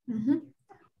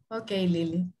 Okay,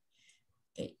 Lily.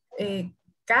 Okay.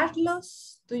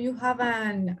 Carlos, do you have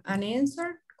an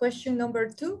answer? Question number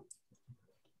 2.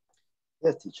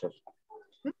 Yes, teacher.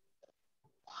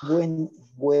 When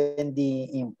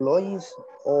the employees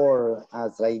or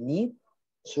as I need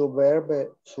should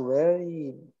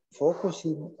very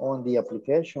focusing on the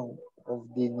application of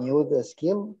the new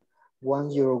skill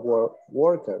once your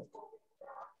worker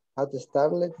had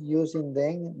started using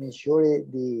them, measure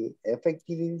the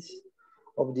effectiveness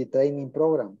of the training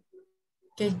program.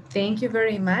 Okay, thank you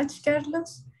very much,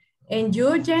 Carlos. And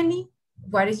you, Jenny,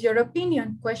 what is your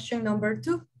opinion? Question number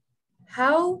 2.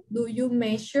 How do you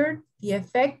measure the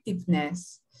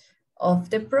effectiveness of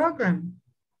the program?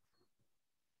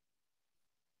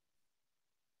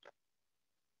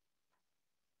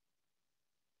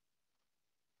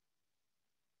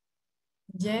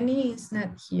 Jenny is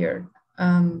not here.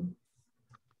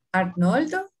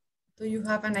 Arnoldo, do you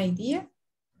have an idea?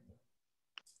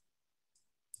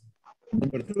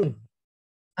 Number 2.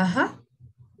 Uh-huh.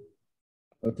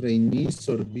 A trainee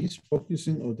service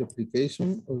focusing on the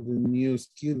application of the new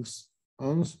skills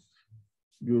once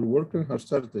your worker has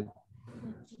started.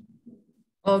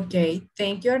 Okay,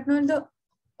 thank you, Arnoldo.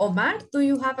 Omar, do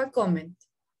you have a comment?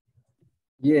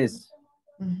 Yes,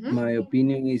 my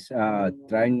opinion is a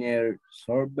trainer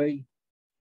survey.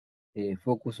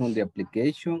 Focus on the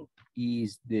application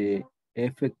is the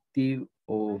effective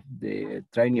of the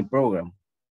training program.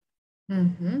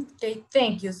 Okay,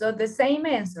 thank you. So the same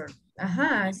answer.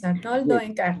 It's Arnoldo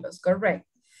and Carlos, correct.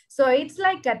 So it's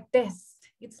like a test.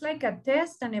 It's like a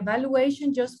test and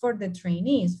evaluation just for the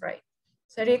trainees, right?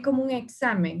 Sería como un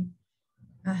examen.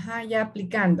 Ya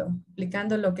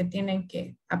aplicando lo que tienen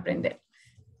que aprender.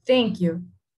 Thank you.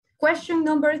 Question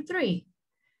number 3.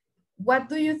 What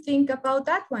do you think about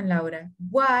that one, Laura?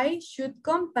 Why should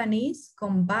companies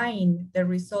combine the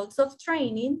results of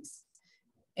trainings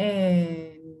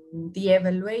and the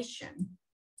evaluation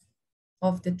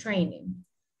of the training?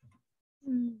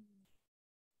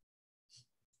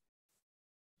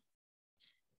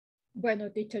 Bueno,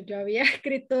 teacher, yo había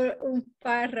escrito un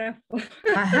párrafo.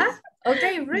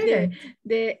 Okay, read it.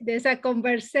 De esa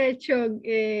conversation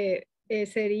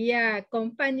sería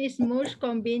companies must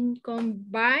combine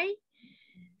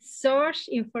Source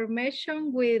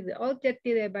information with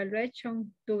objective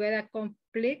evaluation to get a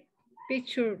complete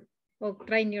picture of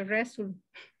training result.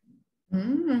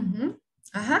 Mm-hmm.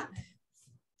 Uh-huh.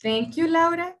 Thank you,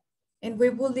 Laura. And we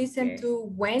will listen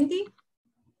to Wendy.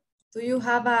 Do you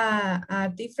have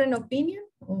a different opinion,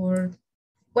 or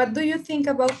what do you think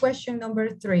about question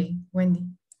number 3, Wendy?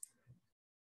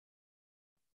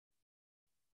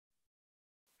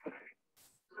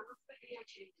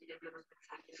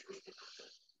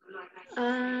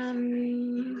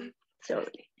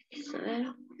 Sorry.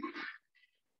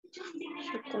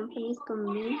 Should companies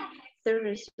combine the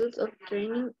results of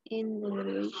training and the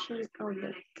evaluation of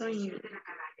the training?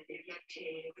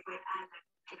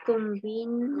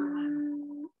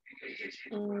 Combine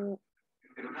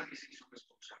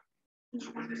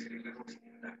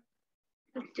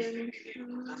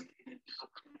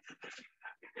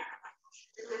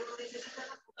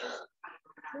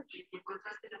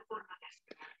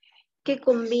que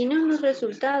combinan los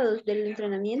resultados del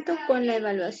entrenamiento con la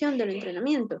evaluación del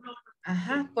entrenamiento.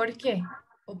 Ajá, ¿por qué?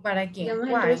 ¿O para qué? Digamos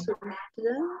Why? el resultado.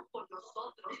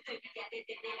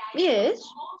 Yes.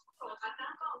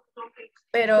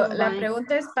 Pero la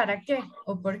pregunta es ¿para qué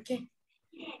o por qué?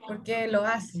 ¿Por qué lo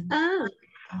hacen? Ah.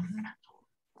 Ajá.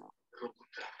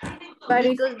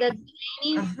 Because the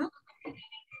training,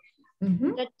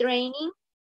 Mm-hmm. the training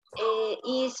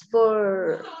is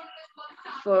for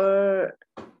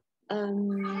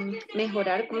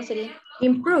mejorar, ¿cómo sería?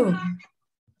 Improve.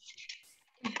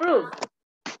 Improve.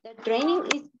 The training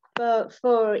is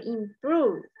for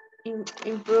improve in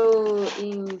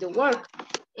the work.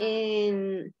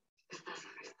 And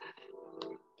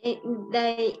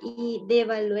the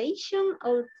evaluation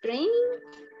of training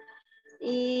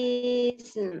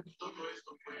is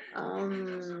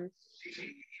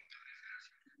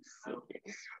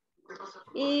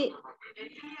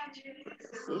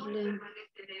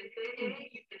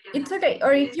It's okay.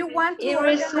 Or if you want to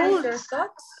organize your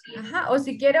thoughts, ajá, o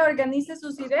si quiere organice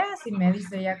sus ideas y me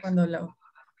dice ya cuando lo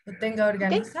tenga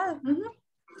organizado.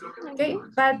 Okay,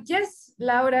 but yes,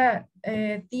 Laura,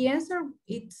 the answer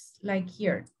it's like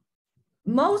here.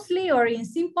 Mostly or in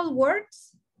simple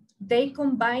words, they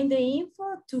combine the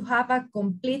info to have a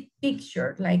complete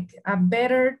picture, like a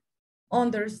better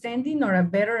understanding or a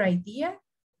better idea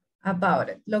about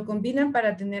it. Lo combinan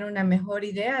para tener una mejor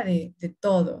idea de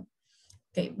todo.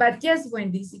 Okay, but yes,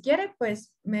 Wendy, si quiere,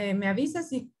 pues me avisa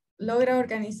si logra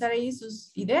organizar ahí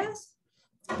sus ideas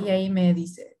y ahí me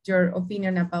dice your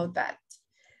opinion about that.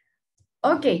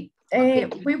 Okay,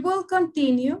 we will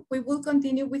continue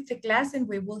with the class and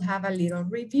we will have a little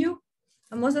review.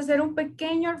 Vamos a hacer un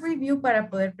pequeño review para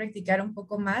poder practicar un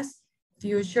poco más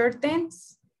future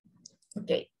tense.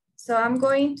 Okay, so I'm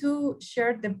going to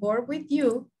share the board with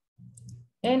you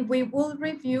and we will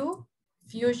review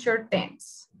future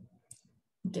tense.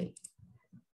 Okay,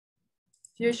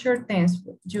 future tense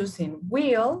using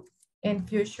will and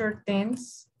future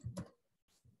tense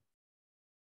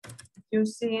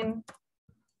using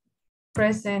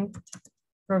present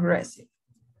progressive.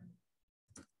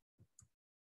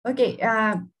 Okay,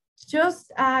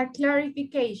 just a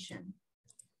clarification.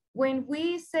 When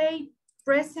we say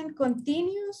present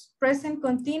continuous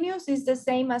is the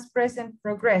same as present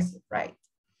progressive, right?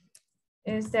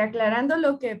 Aclarando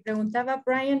lo que preguntaba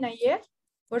Brian ayer,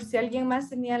 por si alguien más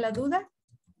tenía la duda,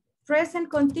 present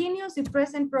continuous y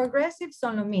present progressive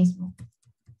son lo mismo.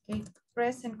 Okay.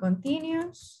 Present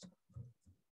continuous,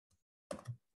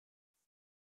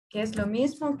 que es lo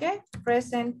mismo que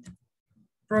present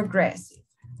progressive.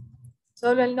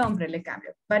 Solo el nombre le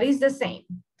cambia, but it's the same.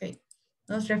 Okay.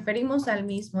 Nos referimos al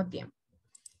mismo tiempo.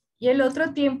 Y el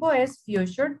otro tiempo es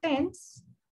future tense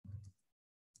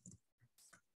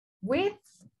with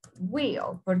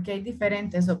will, porque hay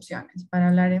diferentes opciones para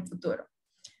hablar en futuro.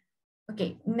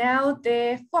 Ok, now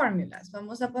the formulas.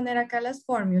 Vamos a poner acá las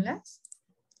fórmulas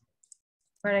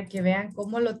para que vean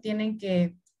cómo lo tienen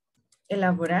que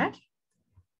elaborar.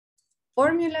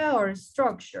 Formula or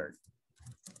structure.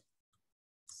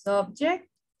 Subject.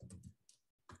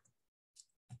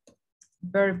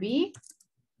 Verb be.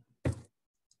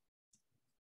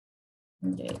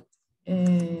 Okay.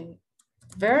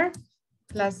 Verb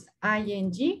plus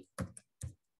ing.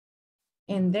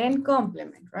 And then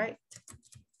complement, right?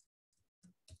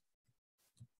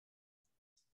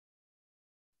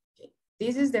 Okay.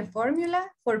 This is the formula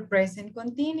for present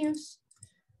continuous.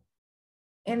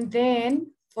 And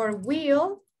then for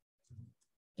will,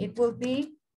 it will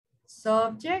be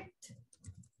subject,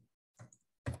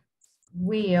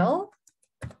 will,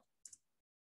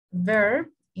 verb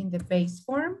in the base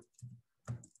form,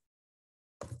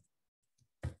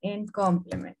 and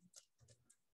complement.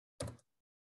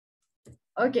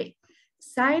 Okay.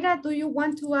 Zaira, do you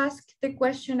want to ask the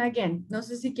question again? No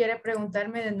sé si quiere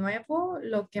preguntarme de nuevo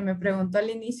lo que me preguntó al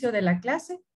inicio de la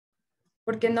clase,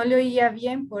 porque no le oía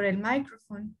bien por el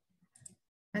micrófono.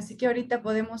 Así que ahorita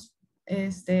podemos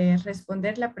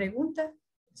responder la pregunta,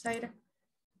 Zaira.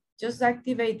 Just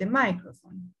activate the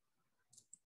microphone.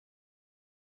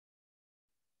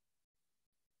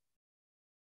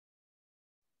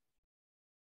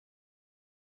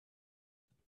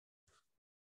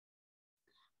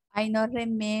 I don't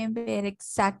remember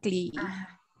exactly.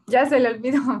 Ya se le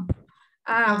olvidó.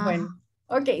 Bueno.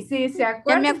 Ok, si se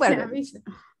acuerda, ya me acuerdo. avisa.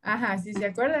 Ajá, si se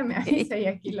acuerda, me avisa y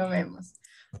aquí lo vemos.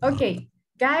 Ok,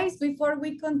 guys, before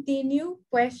we continue,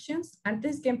 questions.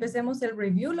 Antes que empecemos el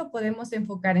review, lo podemos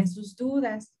enfocar en sus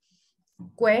dudas.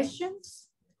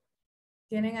 Questions.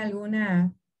 ¿Tienen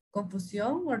alguna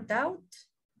confusión o doubt?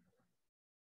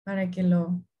 Para que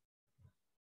lo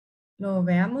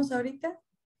veamos ahorita.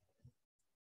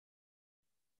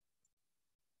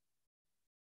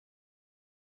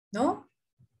 ¿No?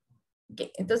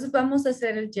 Ok, entonces vamos a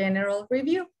hacer el general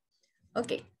review.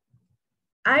 Ok.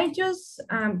 I just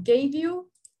gave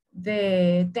you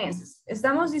the tenses.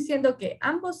 Estamos diciendo que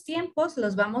ambos tiempos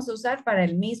los vamos a usar para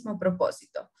el mismo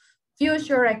propósito.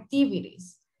 Future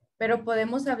activities. Pero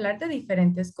podemos hablar de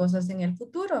diferentes cosas en el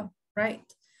futuro, right?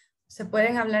 Se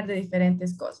pueden hablar de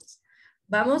diferentes cosas.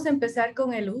 Vamos a empezar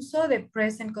con el uso de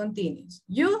present continuous.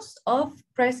 Use of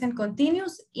present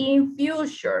continuous in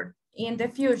future. In the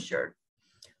future.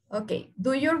 Okay,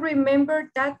 do you remember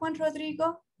that one,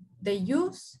 Rodrigo? The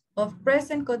use of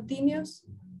present continuous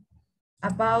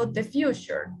about the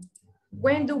future.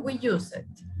 When do we use it?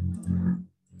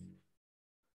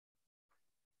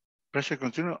 Present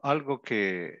continuo, algo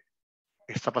que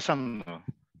está pasando.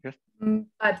 Yes.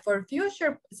 But for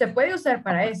future, se puede usar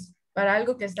para eso, para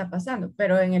algo que está pasando,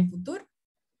 pero en el futuro.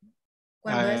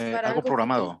 Cuando es para algo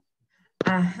programado.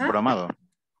 Futuro. Ajá. Programado.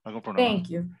 Algo programado. Thank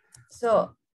you.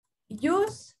 So,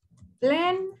 use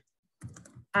plan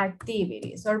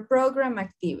activities or program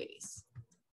activities.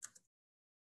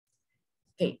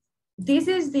 Okay, this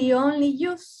is the only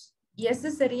use. Y este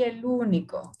sería el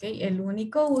único, okay? El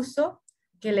único uso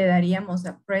que le daríamos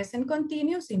a present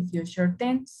continuous in future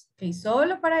tense. Okay,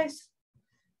 solo para eso.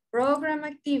 Program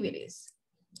activities.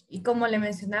 Y como le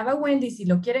mencionaba Wendy, si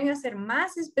lo quieren hacer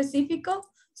más específico,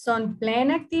 son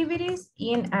plan activities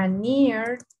in a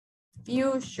near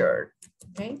future.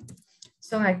 Okay.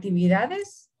 Son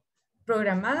actividades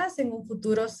programadas en un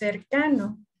futuro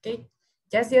cercano. Okay.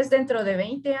 Ya si es dentro de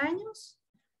 20 años,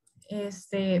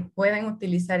 pueden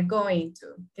utilizar going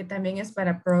to, que también es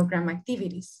para program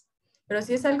activities. Pero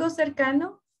si es algo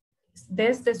cercano,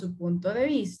 desde su punto de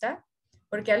vista,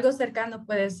 porque algo cercano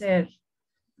puede ser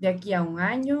de aquí a un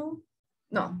año,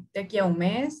 no, de aquí a un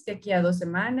mes, de aquí a 2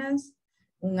 semanas,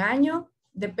 un año,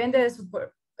 depende de su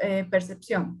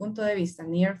percepción, punto de vista,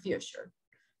 near future.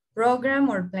 Program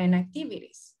or plan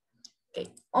activities. Okay.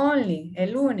 Only,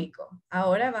 el único.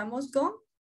 Ahora vamos con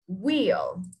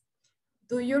will.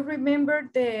 Do you remember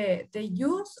the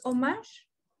use, Omar?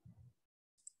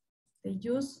 The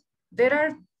use, there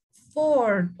are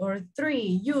 4 or 3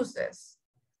 uses.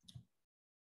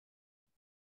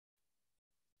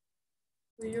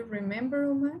 Do you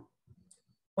remember, Omar?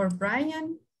 Or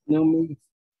Brian? No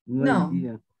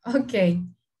idea. Okay.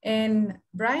 And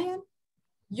Brian,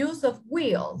 use of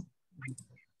will.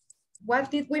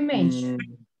 What did we mention?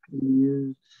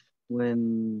 Use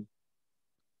when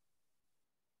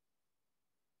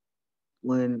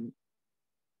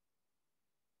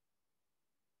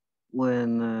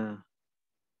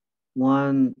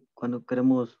cuando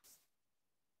queremos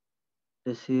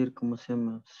decir, ¿cómo se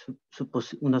llama?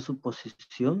 Una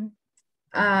suposición.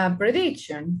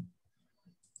 Prediction.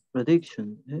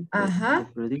 Prediction.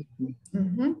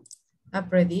 Prediction. A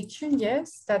prediction,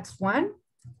 yes, that's one.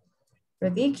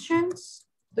 Predictions.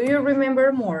 Do you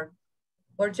remember more?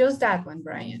 Or just that one,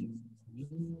 Brian?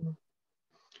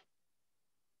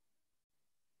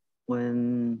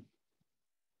 When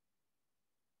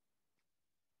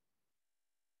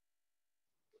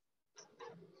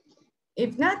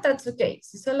if not, that's okay.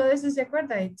 Si solo de eso se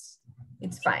acuerda,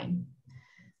 it's fine.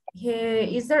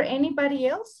 Is there anybody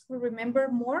else who remember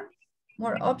more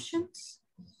options?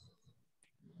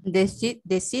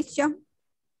 Decision.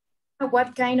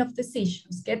 What kind of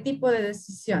decisions? ¿Qué tipo de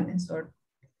decisiones? Or...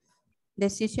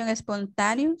 Decision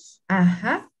espontáneos.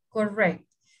 Ajá, correct.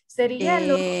 Sería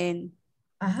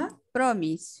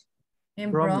promise.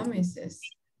 And promises.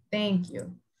 Thank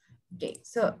you. Okay,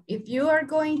 so if you are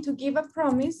going to give a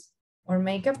promise or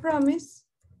make a promise,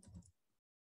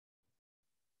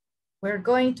 we're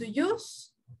going to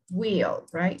use will,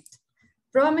 right?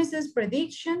 Promises,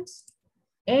 predictions,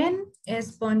 en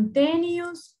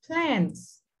spontaneous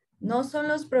plans. No son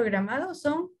los programados,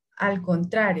 son al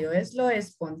contrario, es lo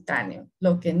espontáneo,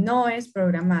 lo que no es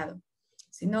programado,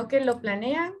 sino que lo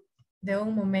planean de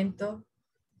un momento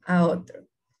a otro.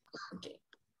 Okay.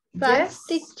 Facts,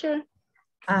 Yes. teacher.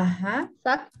 Ajá.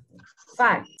 Facts.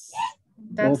 Facts.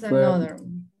 That's Offer, another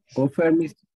one.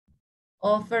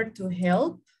 Offer to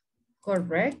help.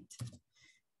 Correct.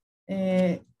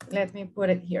 Let me put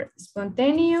it here.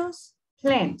 Spontaneous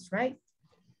plans, right?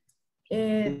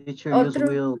 Teacher, use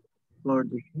will for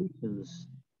decisions.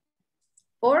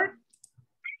 For?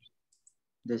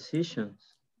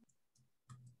 Decisions.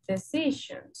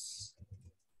 Decisions.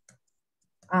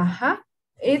 Ajá.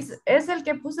 Es el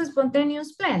que puse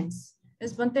spontaneous plans.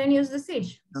 Spontaneous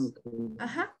decisions. Okay.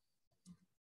 Ajá.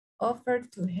 Offer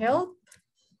to help.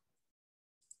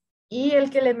 Y el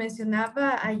que le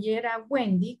mencionaba ayer a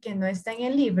Wendy, que no está en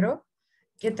el libro,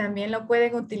 que también lo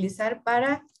pueden utilizar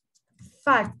para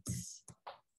facts.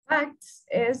 Facts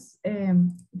es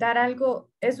dar algo,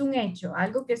 es un hecho,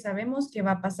 algo que sabemos que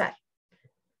va a pasar,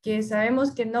 que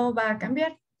sabemos que no va a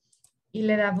cambiar. Y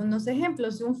le daba unos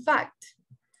ejemplos, un fact.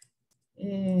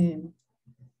 The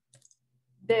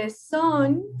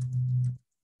sun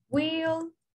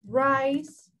will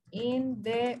rise in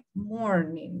the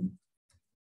morning.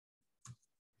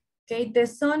 Okay, the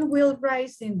sun will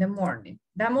rise in the morning.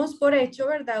 Damos por hecho,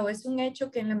 ¿verdad? O es un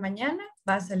hecho que en la mañana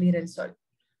va a salir el sol.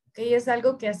 Okay, es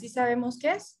algo que así sabemos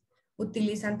que es.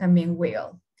 Utilizan también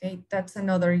will. Okay, that's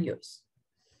another use.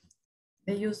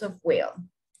 The use of will.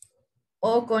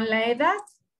 O con la edad.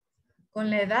 Con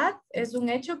la edad es un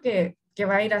hecho que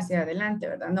va a ir hacia adelante,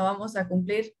 ¿verdad? No vamos a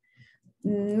cumplir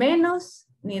menos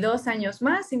ni 2 años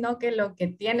más, sino que lo que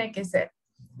tiene que ser.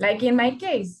 Like in my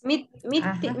case. Me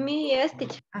yes,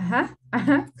 teacher. Ajá,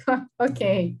 ajá.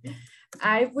 Okay.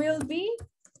 I will be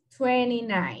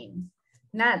 29.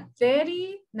 Not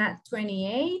 30, not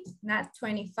 28, not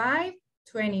 25,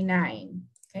 29.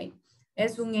 Okay.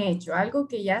 Es un hecho, algo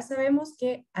que ya sabemos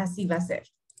que así va a ser.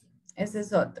 Ese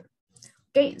es otro.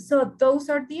 Okay, so those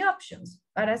are the options.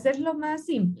 Para hacerlo más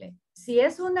simple, si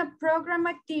es una program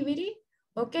activity,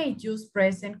 okay, use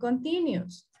present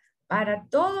continuous. Para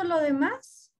todo lo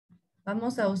demás,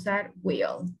 vamos a usar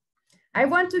will. I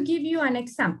want to give you an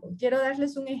example. Quiero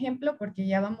darles un ejemplo porque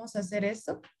ya vamos a hacer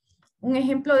eso. Un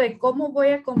ejemplo de cómo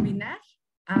voy a combinar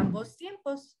ambos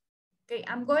tiempos. Okay,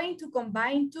 I'm going to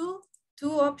combine two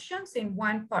options in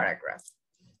one paragraph.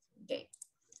 Okay,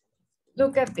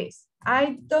 look at this.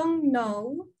 I don't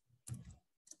know.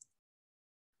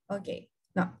 Okay,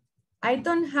 no. I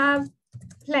don't have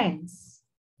plans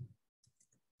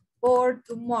for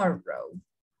tomorrow.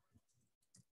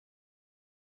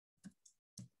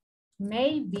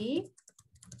 Maybe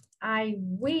I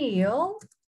will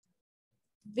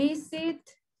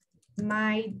visit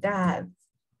my dad.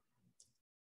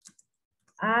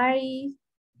 I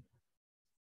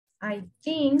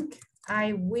think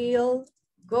I will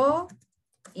go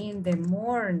in the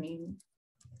morning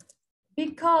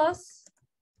because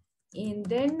in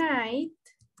the night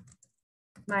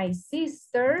my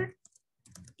sister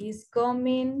is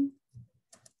coming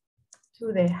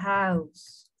to the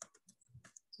house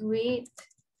to eat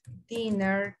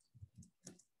dinner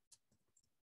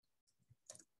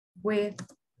with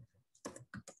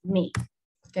me.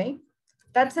 Okay,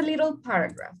 that's a little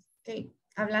paragraph. Okay,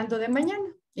 hablando de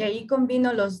mañana y ahí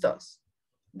combino los dos.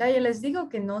 Ya les digo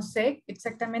que no sé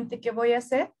exactamente qué voy a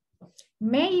hacer.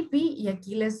 Maybe, y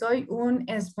aquí les doy un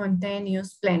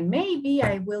spontaneous plan. Maybe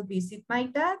I will visit my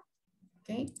dad.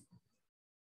 Okay.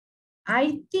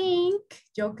 I think,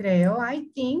 yo creo, I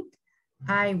think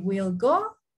I will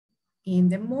go in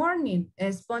the morning.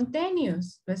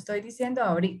 Spontaneous. Lo estoy diciendo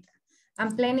ahorita.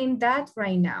 I'm planning that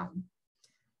right now.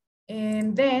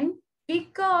 And then,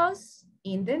 because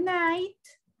in the night,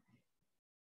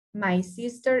 my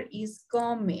sister is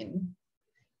coming.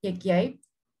 Y aquí hay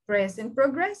present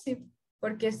progressive,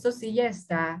 porque esto sí ya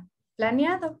está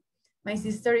planeado. My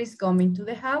sister is coming to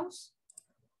the house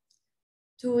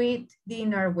to eat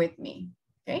dinner with me.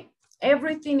 Okay?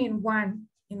 Everything in one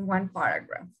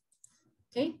paragraph.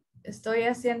 Okay? Estoy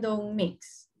haciendo un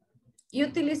mix y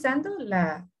utilizando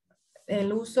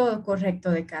el uso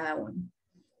correcto de cada uno.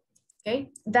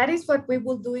 Okay? That is what we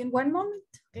will do in one moment.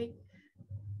 Okay?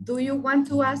 Do you want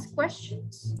to ask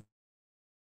questions?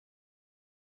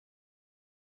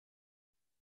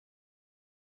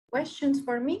 Questions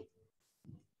for me?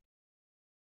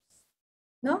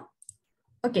 No?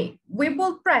 Okay, we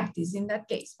will practice in that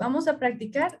case. Vamos a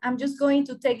practicar. I'm just going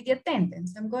to take the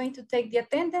attendance. I'm going to take the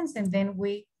attendance and then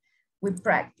we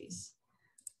practice.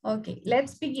 Okay,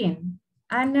 let's begin.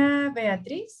 Ana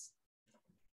Beatriz.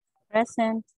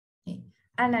 Present. Okay.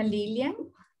 Ana Lilian.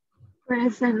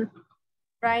 Present.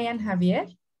 Brian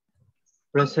Javier.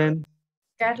 Present.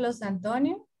 Carlos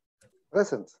Antonio.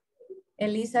 Present.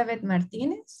 Elizabeth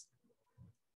Martínez.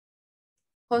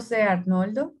 José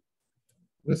Arnoldo.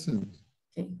 Present.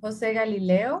 Okay. José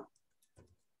Galileo.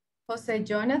 José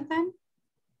Jonathan.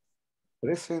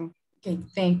 Present. Okay,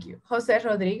 thank you. José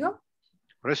Rodrigo.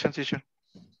 Present, teacher.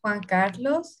 Juan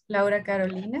Carlos. Laura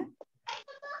Carolina.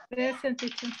 Present,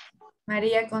 teacher.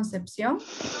 María Concepción.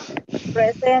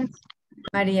 Present.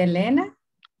 María Elena.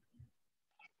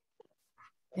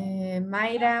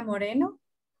 Mayra Moreno.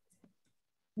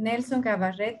 Nelson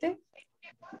Cabarrete.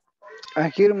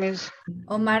 Here, miss.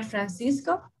 Omar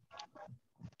Francisco.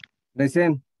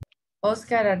 Present.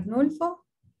 Oscar Arnulfo.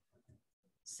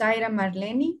 Zaira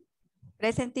Marleni.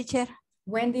 Present, teacher.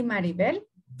 Wendy Maribel.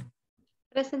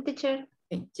 Present, teacher.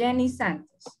 Okay, Jenny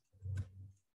Santos.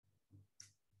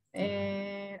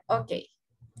 Okay.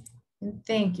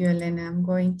 Thank you, Elena. I'm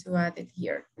going to add it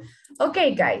here.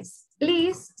 Okay, guys,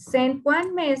 please send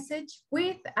one message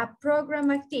with a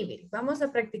program activity. Vamos a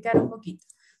practicar un poquito.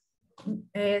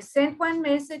 Send one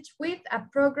message with a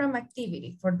program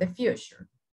activity for the future.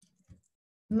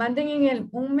 Manden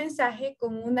un mensaje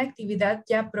con una actividad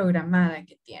ya programada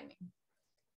que tienen.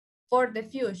 For the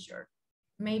future.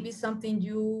 Maybe something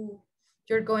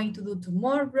you're going to do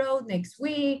tomorrow, next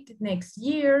week, next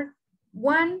year.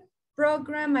 One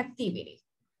program activity.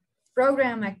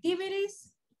 Program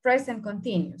activities, present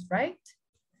continuous, right?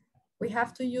 We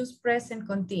have to use present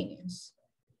continuous.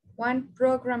 One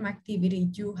program activity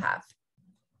you have.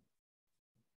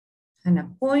 An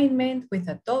appointment with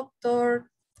a doctor,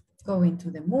 going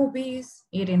to the movies,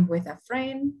 eating with a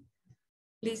friend.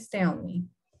 Please tell me.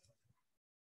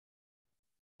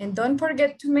 And don't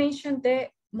forget to mention the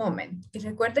moment. Y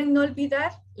recuerden no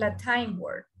olvidar la time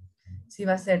word. Si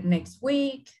va a ser next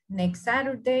week, next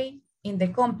Saturday, in the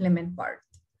complement part.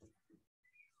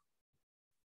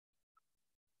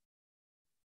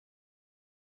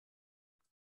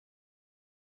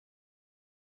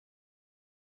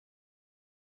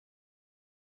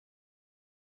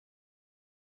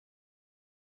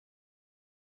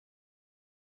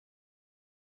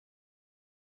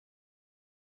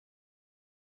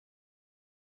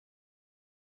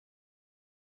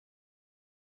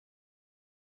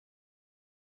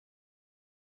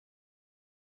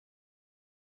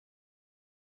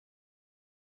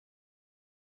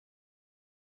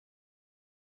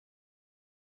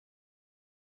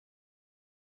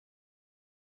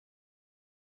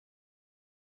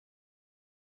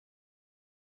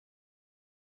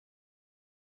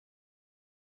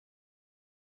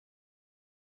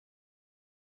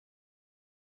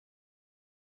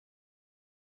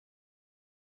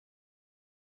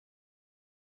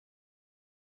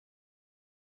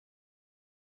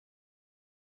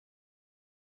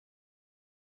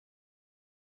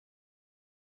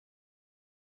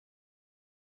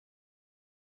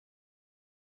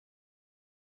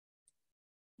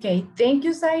 Ok, thank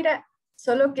you, Zaira.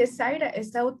 Solo que Zaira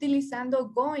está utilizando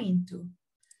going to.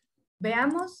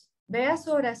 Veamos, vea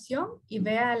su oración y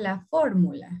vea la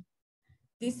fórmula.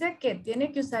 Dice que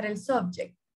tiene que usar el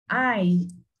subject. I.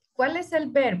 ¿Cuál es el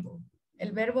verbo?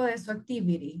 El verbo de su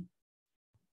activity.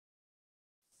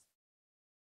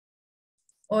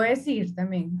 O es ir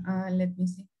también. Let me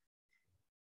see.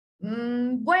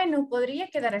 Bueno, podría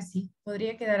quedar así.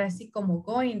 Podría quedar así como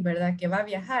going, ¿verdad? Que va a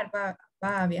viajar,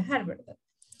 va a viajar, ¿verdad?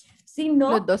 Si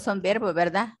no, los dos son verbos,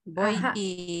 ¿verdad? Voy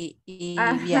y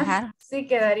viajar. Sí,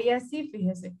 quedaría así,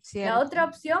 fíjese. Cierto. La otra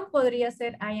opción podría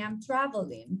ser I am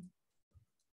traveling.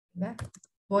 ¿Verdad?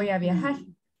 Voy a viajar.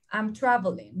 I'm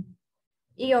traveling.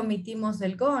 Y omitimos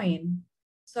el going.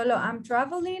 Solo I'm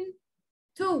traveling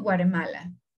to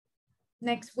Guatemala.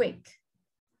 Next week.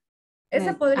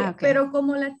 Esa podría, okay. pero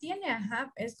como la tiene,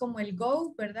 es como el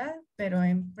go, ¿verdad? Pero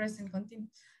en present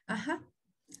continuous.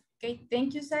 Okay,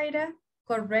 thank you, Zaira.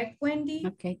 Correct, Wendy.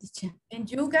 Okay, teacher. And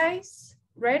you guys,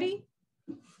 ready?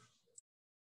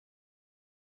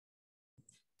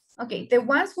 Okay, the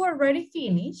ones who are already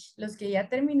finished, los que ya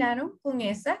terminaron con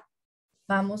esa,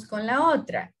 vamos con la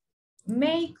otra.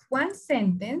 Make one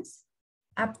sentence,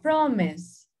 a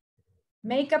promise.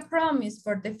 Make a promise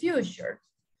for the future.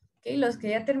 Okay, los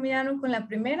que ya terminaron con la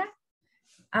primera,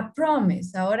 a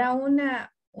promise. Ahora una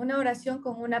oración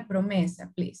con una promesa,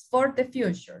 please, for the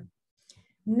future.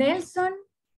 Nelson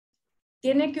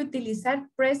tiene que utilizar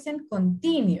present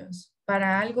continuous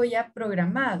para algo ya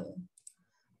programado.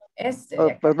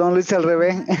 Perdón, lo hice al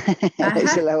revés.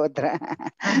 Hice la otra.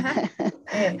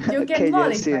 You can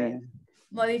modify.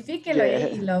 Modifíquelo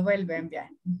y lo vuelve a enviar.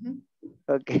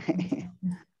 Ok.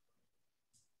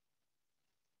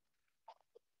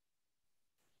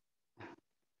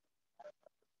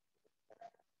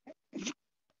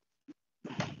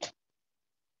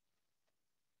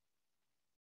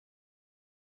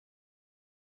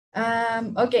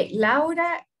 Ok,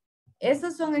 Laura,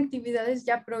 esas son actividades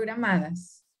ya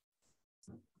programadas.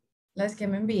 Las que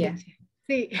me envía.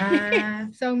 Sí,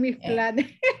 son mis planes.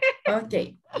 Ok,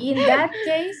 in that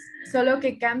case, solo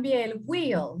que cambie el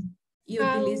will y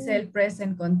utilice el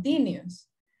present continuous.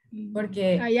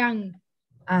 Porque I am.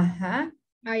 Ajá.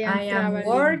 I am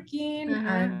working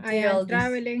until I am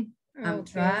traveling. I'm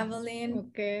traveling.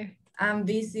 Okay. I'm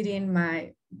visiting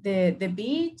the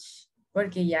beach.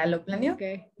 Porque ya lo planeó.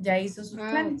 Okay. Ya hizo sus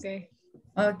planes. Okay.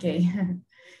 Okay.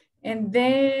 And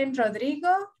then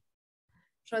Rodrigo.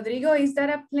 Rodrigo, is that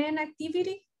a planned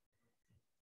activity?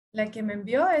 La que me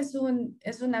envió es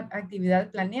una actividad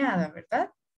planeada,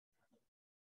 ¿verdad?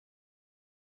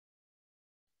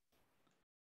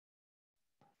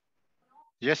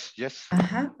 Yes, yes.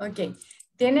 Ajá, ok.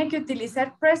 Tiene que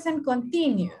utilizar present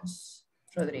continuous,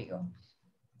 Rodrigo.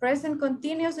 Present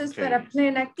continuous es para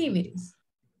planned activities,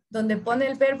 donde pone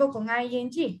el verbo con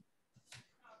ing.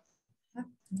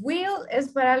 Will es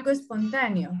para algo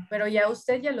espontáneo, pero ya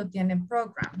usted ya lo tiene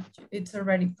programmed. It's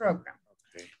already programmed.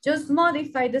 Just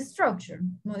modify the structure.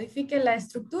 Modifique la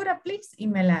estructura, please, y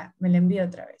me la envío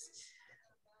otra vez.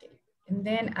 Okay. And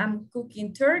then I'm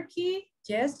cooking turkey.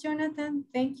 Yes, Jonathan,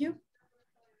 thank you.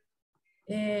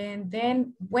 And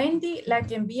then Wendy, la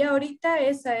que envía ahorita,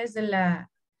 esa es de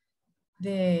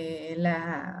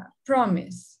la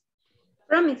promise.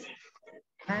 Promise.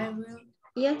 I will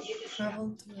yes.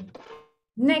 travel to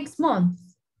next month.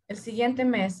 El siguiente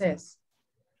mes es.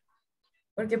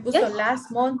 Porque puso last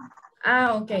month.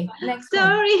 Ah, okay. Next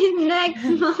Sorry, month. next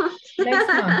month. Next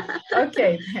month.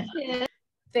 Okay. Yeah.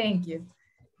 Thank you.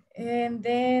 And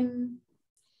then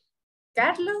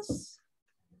Carlos,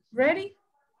 ready?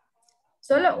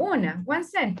 Solo one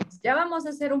sentence. Ya vamos a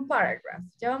hacer un paragraph.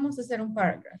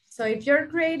 So if you're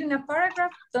creating a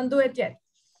paragraph, don't do it yet.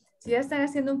 Si ya están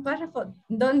haciendo un párrafo,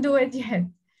 don't do it yet.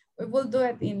 We will do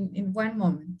it in one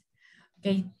moment.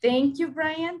 Okay, thank you,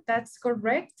 Brian. That's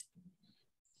correct.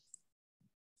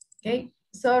 Okay,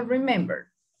 so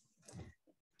remember.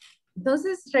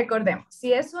 Entonces, recordemos,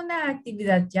 si es una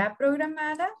actividad ya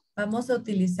programada, vamos a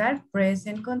utilizar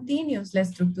present continuous, la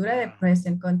estructura de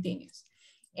present continuous.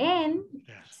 And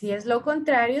si es lo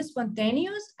contrario,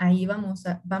 spontaneous, ahí vamos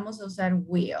a usar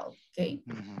will, okay?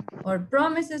 Or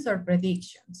promises or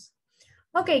predictions.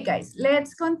 Okay, guys,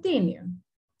 let's continue.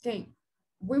 Okay,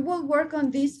 we will work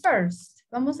on this first.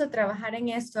 Vamos a trabajar en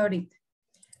esto ahorita.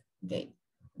 Okay,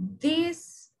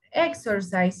 this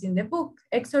exercise in the book,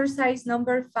 exercise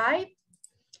number 5,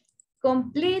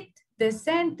 complete the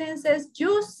sentences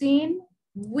using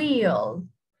will.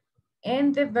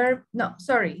 And the verb, no,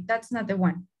 sorry, that's not the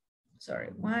one. Sorry,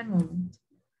 one moment.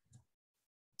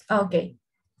 Okay,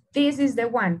 this is the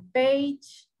one,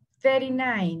 page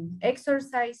 39,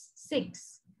 exercise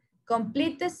 6.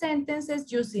 Complete the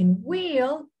sentences using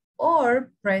will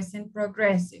or present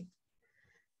progressive.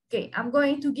 Okay, I'm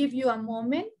going to give you a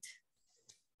moment,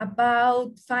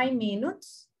 about 5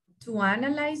 minutes, to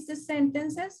analyze the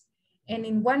sentences, and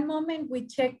in one moment we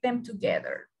check them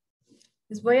together.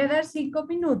 Les voy a dar 5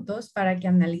 minutos para que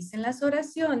analicen las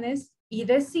oraciones y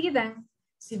decidan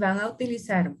si van a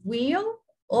utilizar will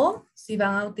o si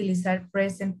van a utilizar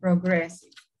present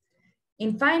progressive.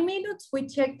 In 5 minutes, we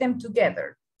check them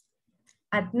together.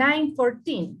 At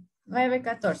 9:14,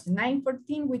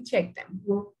 9:14, we check them.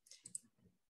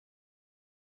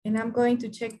 And I'm going to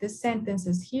check the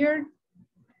sentences here.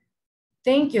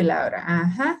 Thank you, Laura.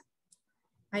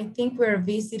 I think we're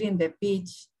visiting the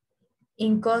beach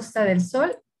en Costa del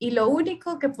Sol, y lo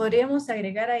único que podríamos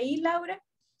agregar ahí, Laura,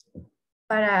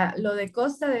 para lo de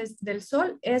Costa del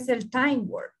Sol es el time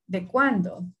word, de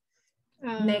cuándo.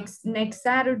 Next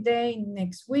Saturday,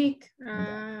 next week.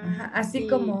 Así sí,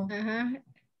 como.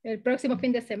 El próximo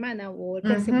fin de semana o el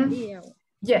próximo día.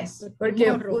 Yes,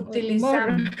 porque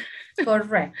utilizamos.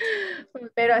 Correcto.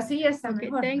 Pero así ya está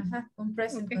mejor. Con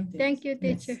present continuous. Thank you,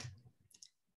 teacher. Yes.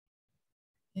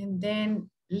 And then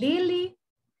Lily.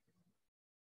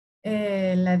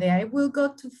 La de I will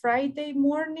go to Friday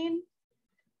morning.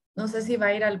 No sé si va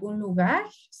a ir a algún lugar.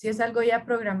 Si es algo ya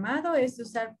programado, es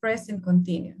usar present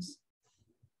continuous.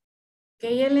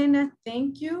 Okay, Elena,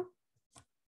 thank you.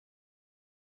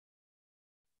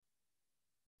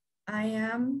 I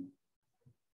am.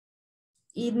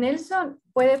 Y Nelson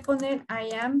puede poner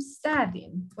I am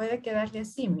studying. Puede quedarle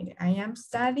así, mire. I am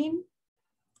studying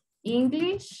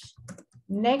English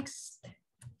next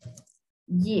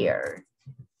year.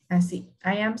 Así,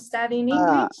 I am studying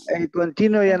English. El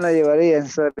continuo ya no llevaría,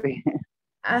 sorry.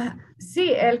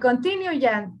 Sí, el continuo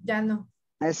ya no.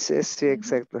 Sí,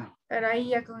 exacto. Pero ahí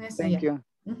ya con eso Thank you.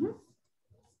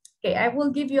 Okay, I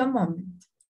will give you a moment.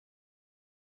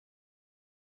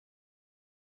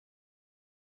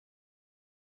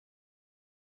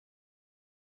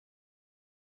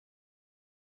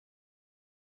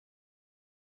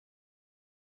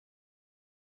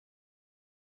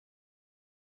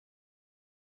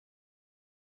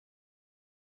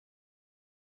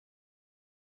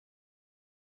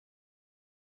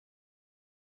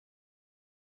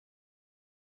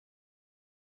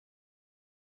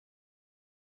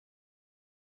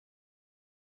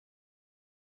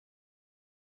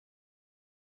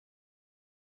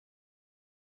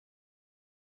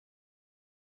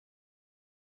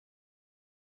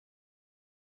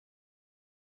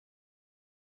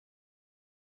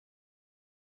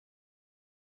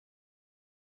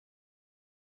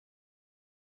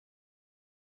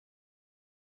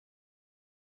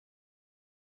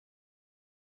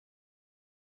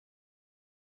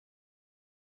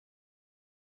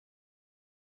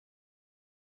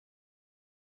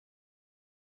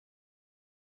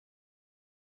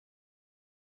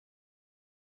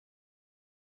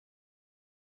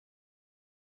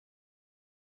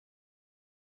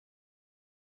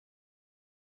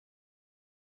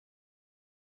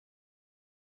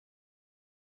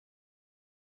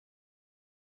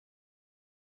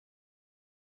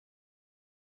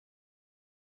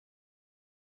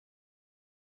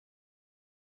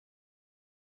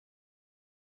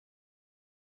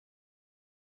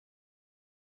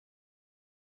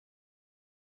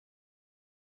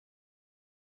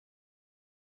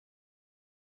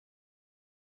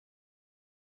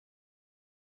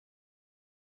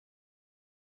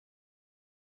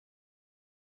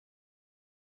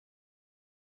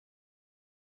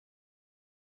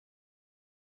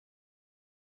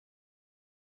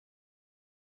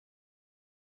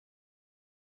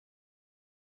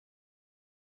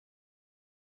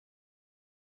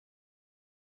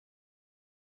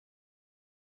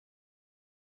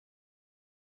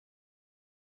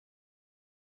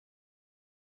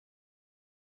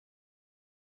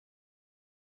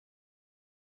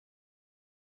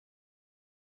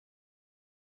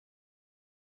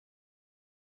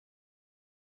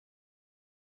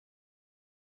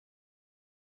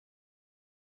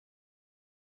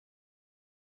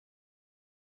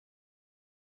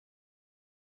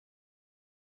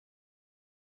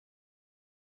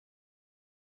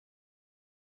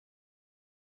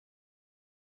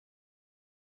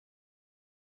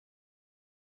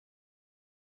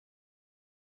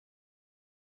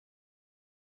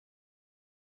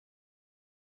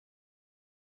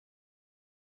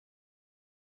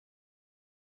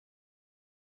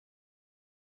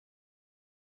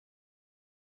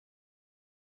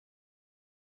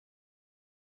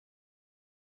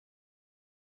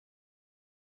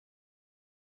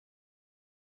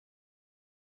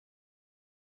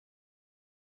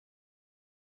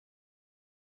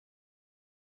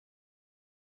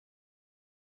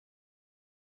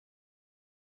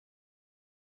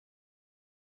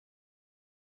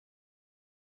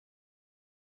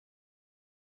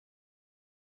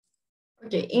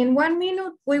 Okay, in 1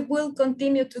 minute, we will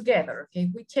continue together, okay?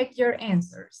 We check your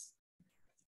answers.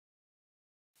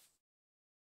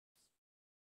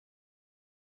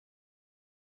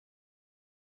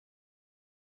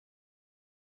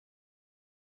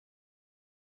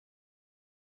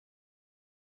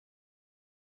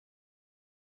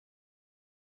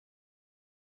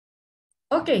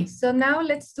 Okay, so now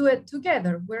let's do it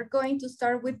together. We're going to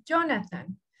start with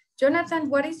Jonathan. Jonathan,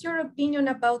 what is your opinion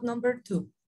about number 2?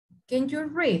 Can you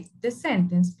read the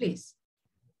sentence, please?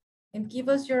 And give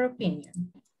us your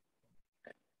opinion.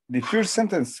 The first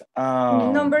sentence.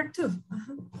 Number 2.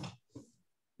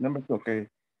 Number 2, okay.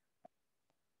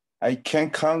 I can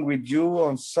come with you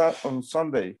on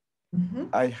Sunday.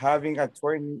 I having a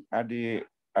training at a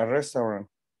restaurant.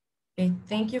 Okay,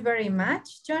 thank you very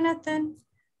much, Jonathan.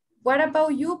 What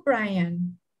about you,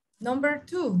 Brian? Number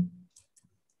 2.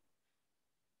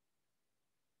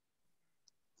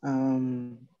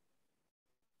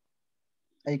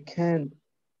 I can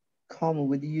come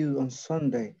with you on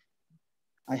Sunday.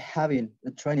 I having a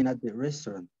training at the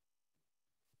restaurant.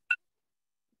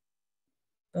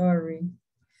 Sorry.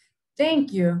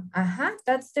 Thank you.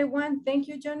 That's the one. Thank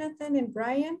you, Jonathan and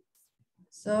Brian.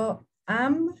 So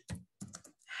I'm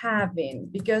having,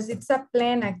 because it's a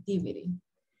planned activity.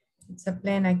 It's a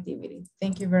planned activity.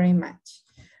 Thank you very much.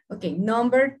 Okay,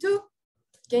 number 2.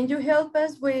 Can you help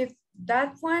us with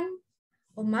that one,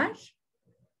 Omar?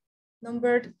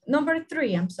 Number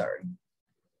 3, I'm sorry.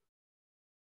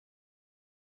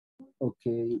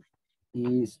 Okay,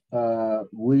 is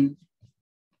will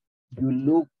you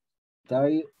look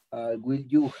tired? Will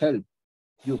you help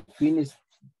you finish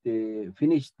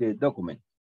the document?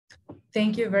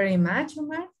 Thank you very much,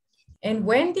 Omar. And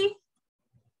Wendy,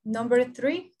 number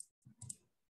 3.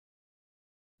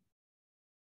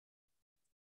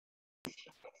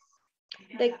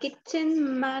 The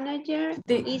kitchen manager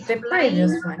is the flying.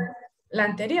 previous one, la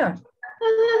anterior.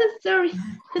 Sorry.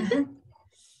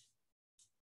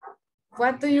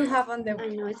 What do you have on the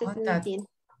no, esa on sí that? no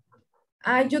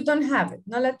tiene. You don't have it.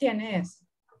 No la tienes.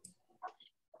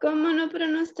 ¿Cómo no? Pero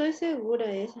no estoy segura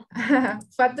de esa.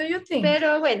 What do you think?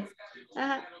 Pero bueno.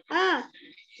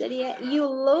 Sería you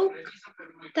look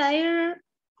tired.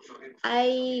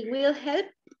 I will help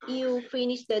you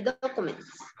finish the documents.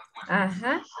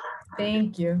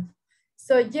 Thank you.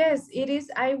 So yes, it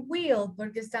is I will,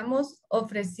 porque estamos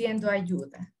ofreciendo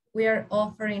ayuda. We are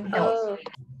offering help.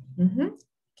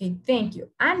 Okay, thank you.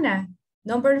 Anna,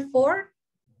 number 4,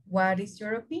 what is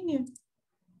your opinion?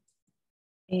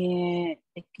 The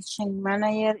kitchen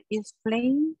manager is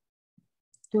flying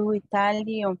to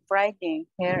Italy on Friday.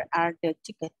 Here are the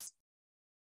tickets.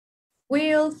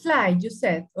 Will fly, you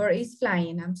said, or is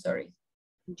flying, I'm sorry.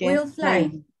 Yes, Will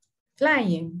fly.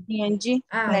 Flying. ING.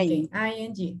 Okay,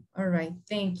 ING. All right,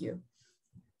 thank you.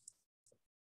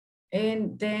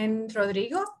 And then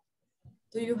Rodrigo,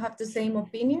 do you have the same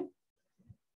opinion?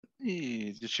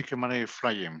 The chicken money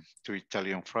flying to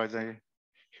Italy on Friday.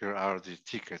 Here are the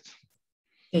tickets.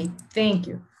 Okay, thank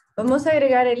you. Vamos a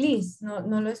agregar el is. No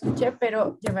lo escuché,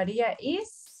 pero llevaría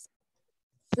is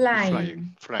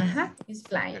flying. Flying. Is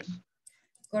flying. Yes.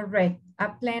 Correct. A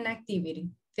planned activity.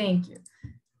 Thank you.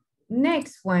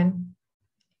 Next one.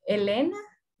 Elena,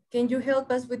 can you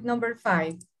help us with number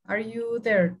 5? Are you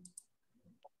there?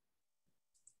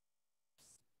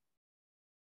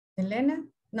 Elena?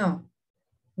 No.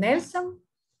 Nelson?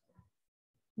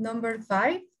 Number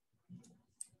 5?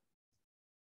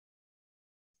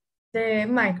 The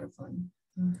microphone.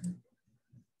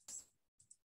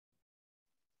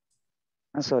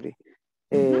 I'm sorry.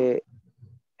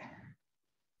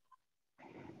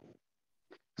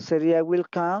 Sería will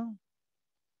come.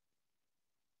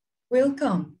 Will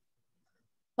come.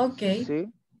 Okay.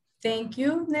 Sí. Thank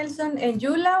you, Nelson. And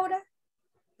you, Laura?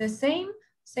 The same?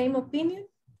 Same opinion?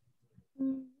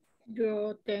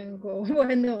 Yo tengo,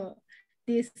 bueno,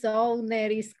 this owner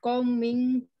is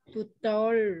coming to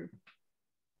tell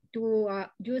to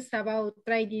use about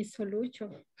training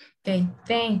solution. Okay,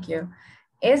 thank you.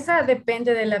 Esa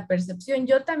depende de la percepción.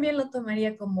 Yo también lo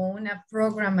tomaría como una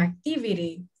program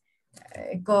activity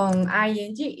con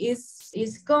ing.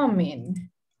 Is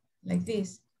coming. Like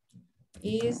this.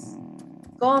 Is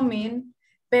coming.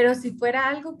 Pero si fuera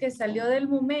algo que salió del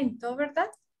momento, ¿verdad?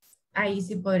 Ahí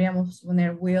sí podríamos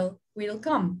poner will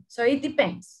come. So it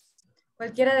depends.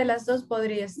 Cualquiera de las dos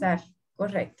podría estar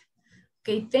correcta.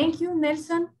 Okay, thank you,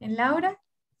 Nelson and Laura.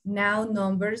 Now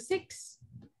number 6.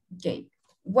 Okay,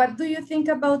 what do you think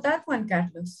about that one,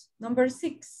 Carlos? Number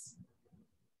 6.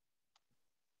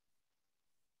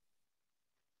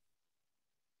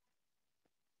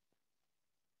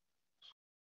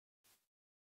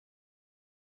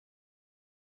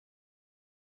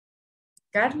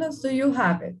 Carlos, do you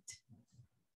have it?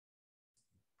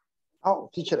 Oh,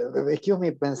 teacher, excuse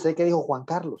me, pensé que dijo Juan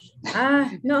Carlos.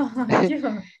 Ah, no,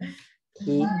 yo.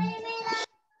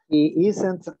 He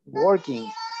isn't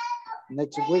working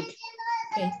next week.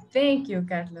 Okay, thank you,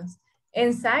 Carlos.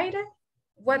 And Zaira,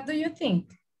 what do you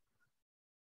think?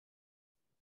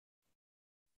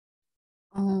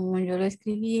 Yo lo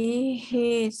escribí,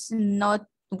 he's not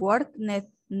work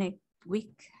next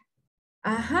week.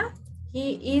 Ajá,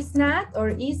 he is not or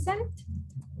isn't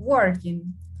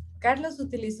working. Carlos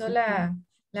utilizó la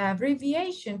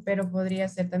abbreviation, pero podría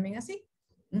ser también así.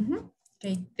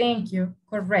 Okay, thank you.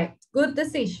 Correct. Good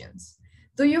decisions.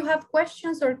 Do you have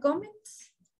questions or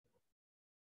comments?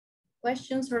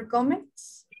 Questions or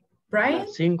comments? Brian?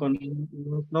 Las 5,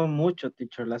 no mucho,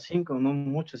 teacher. Las 5, no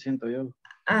mucho, siento yo.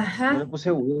 Ajá. Yo le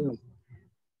puse will.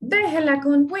 Déjela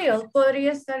con will,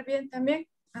 podría estar bien también.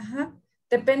 Ajá.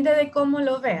 Depende de cómo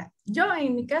lo vea. Yo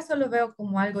en mi caso lo veo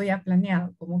como algo ya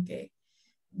planeado, como que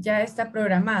ya está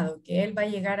programado, que él va a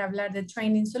llegar a hablar de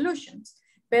training solutions.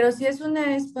 Pero si es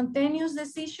una spontaneous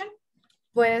decision,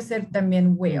 puede ser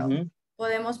también will.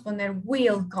 Podemos poner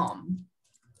will come.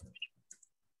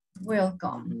 Will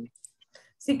come.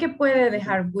 Sí que puede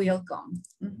dejar will come.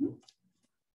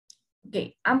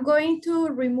 Okay, I'm going to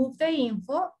remove the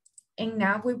info and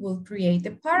now we will create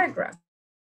the paragraph.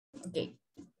 Okay,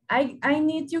 I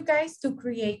need you guys to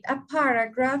create a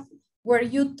paragraph where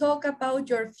you talk about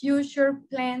your future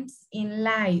plans in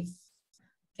life.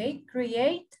 Okay,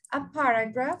 create a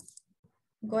paragraph.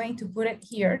 I'm going to put it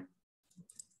here.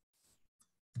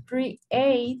 Create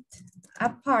a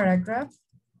paragraph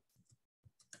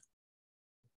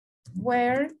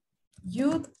where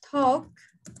you talk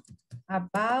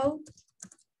about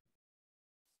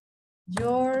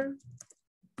your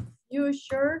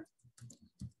future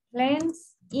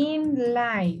plans in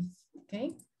life.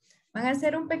 Okay. Van a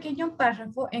hacer un pequeño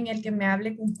párrafo en el que me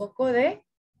hable un poco de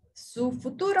su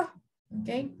futuro.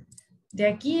 Okay. De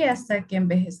aquí hasta que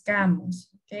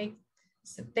envejezcamos. Okay.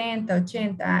 70,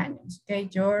 80 años. Okay.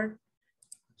 Your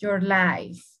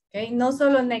life. Okay. No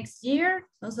solo next year,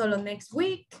 no solo next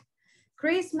week,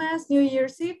 Christmas, New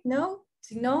Year's Eve, no,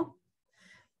 sino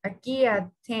aquí a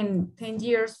 10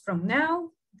 years from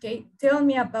now. Okay. Tell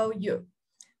me about you.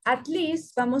 At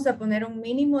least, vamos a poner un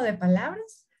mínimo de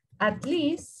palabras. At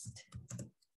least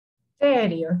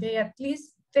 30, okay? At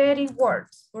least 30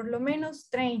 words. Por lo menos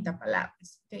 30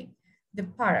 palabras, okay? The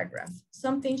paragraph,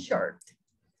 something short.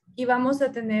 Y vamos a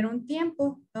tener un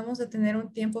tiempo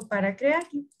para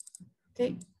crearlo,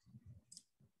 okay?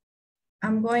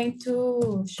 I'm going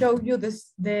to show you the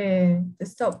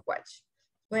stopwatch.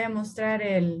 Voy a mostrar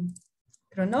el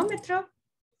cronómetro.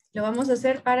 Lo vamos a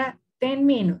hacer para 10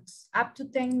 minutes, up to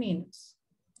 10 minutes.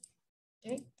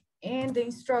 Okay, and the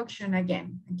instruction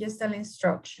again. Aquí está la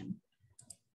instruction.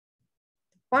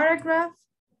 Paragraph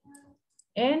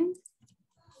and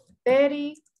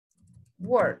 30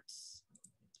 words.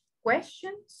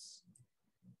 Questions?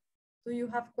 Do you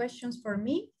have questions for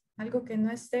me? Algo que no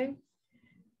esté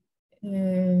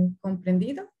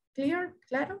comprendido? Clear?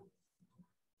 Claro?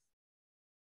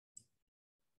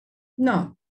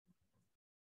 No.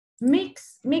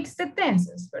 Mix the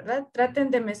tenses, ¿verdad? Traten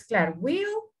de mezclar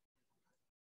will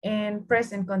and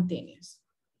present continuous.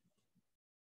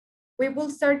 We will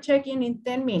start checking in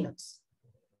 10 minutes.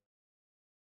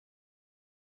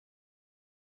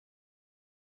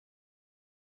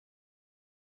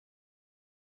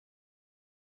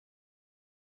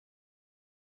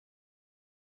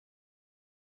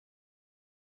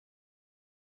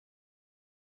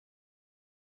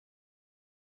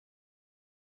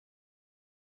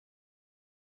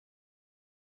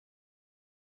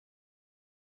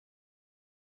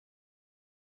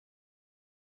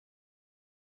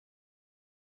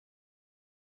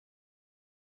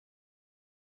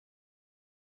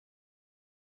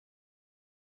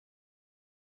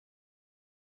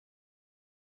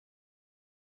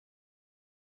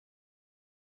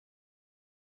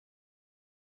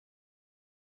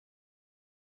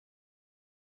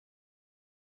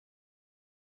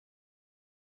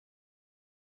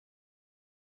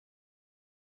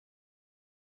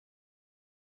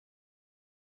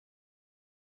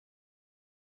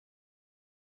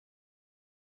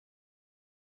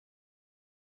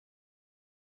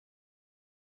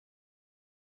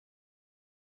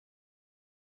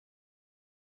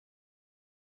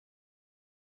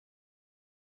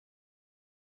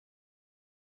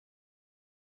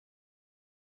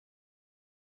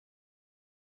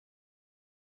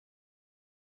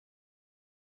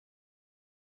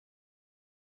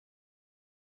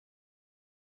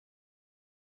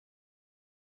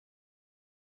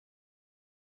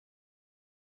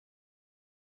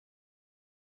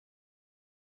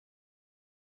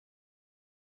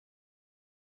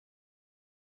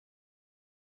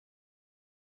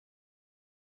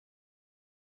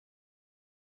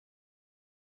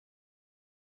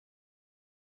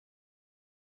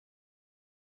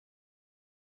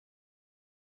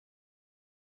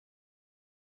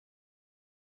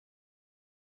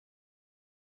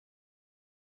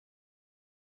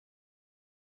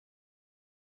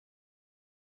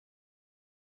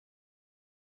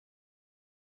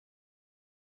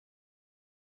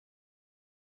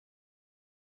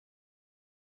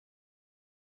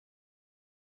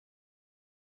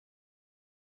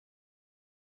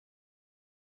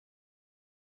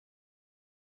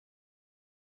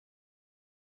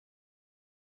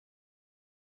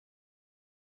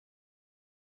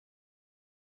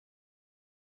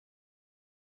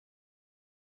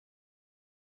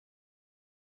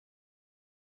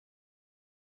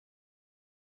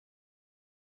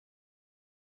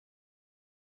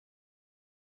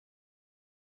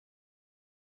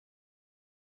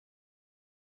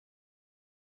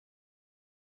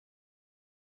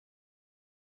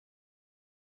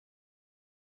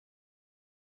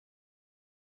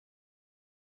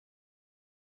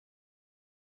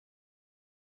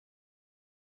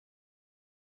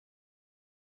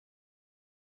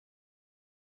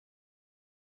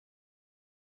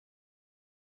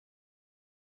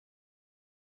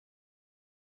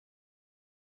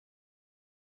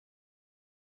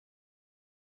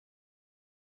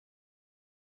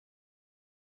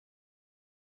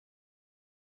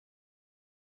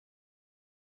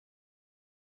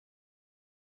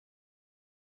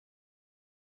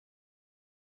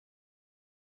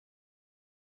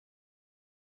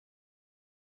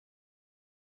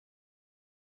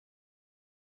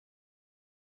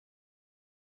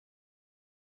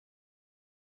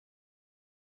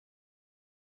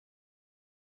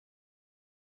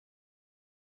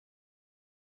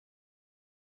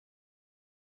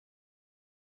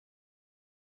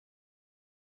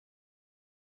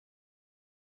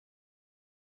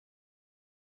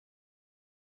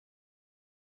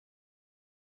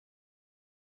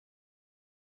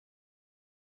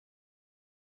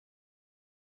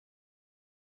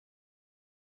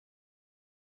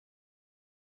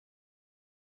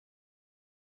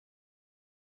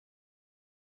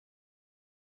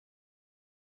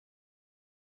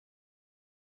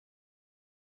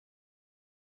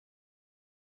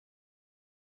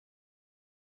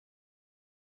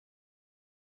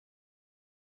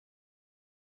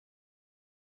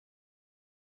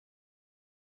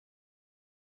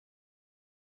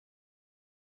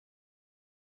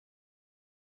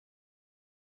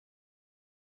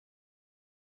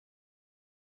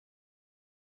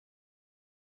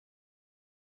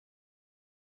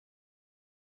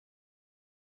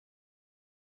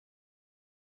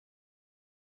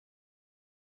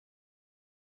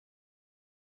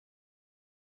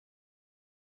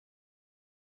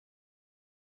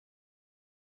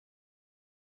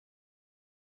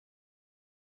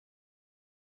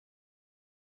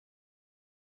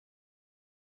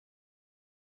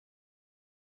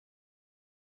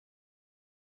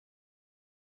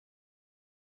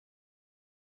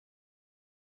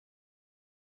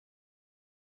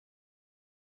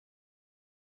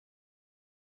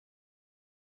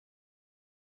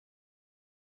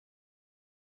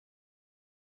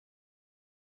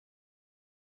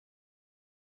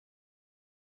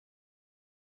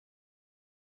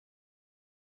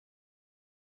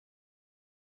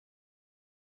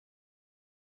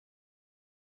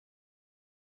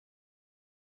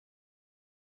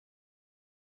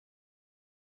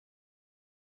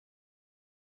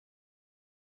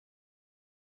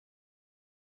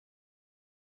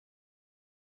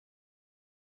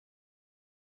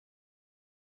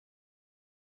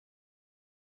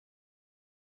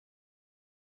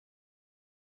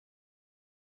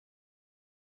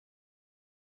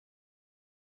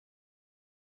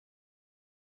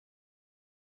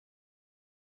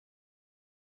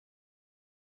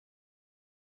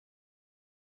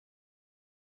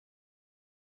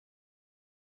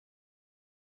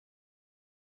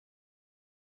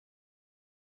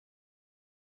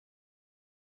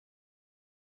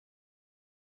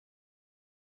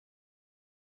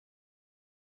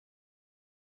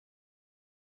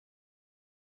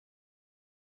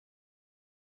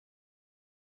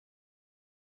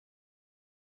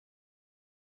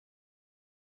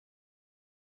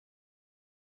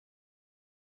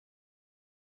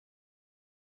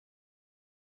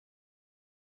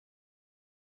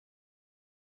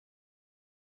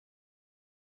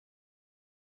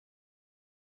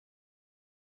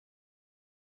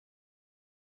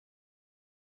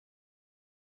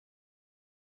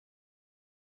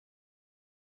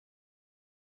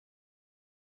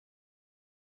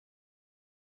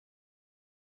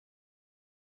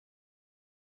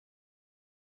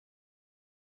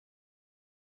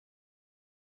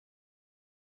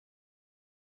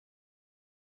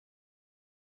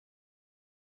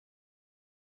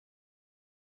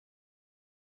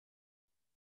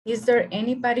 Is there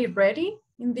anybody ready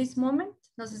in this moment?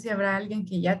 No sé si habrá alguien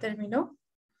que ya terminó.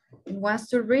 Wants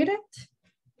to read it?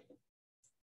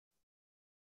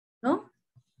 No?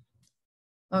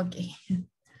 Okay.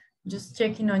 Just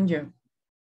checking on you.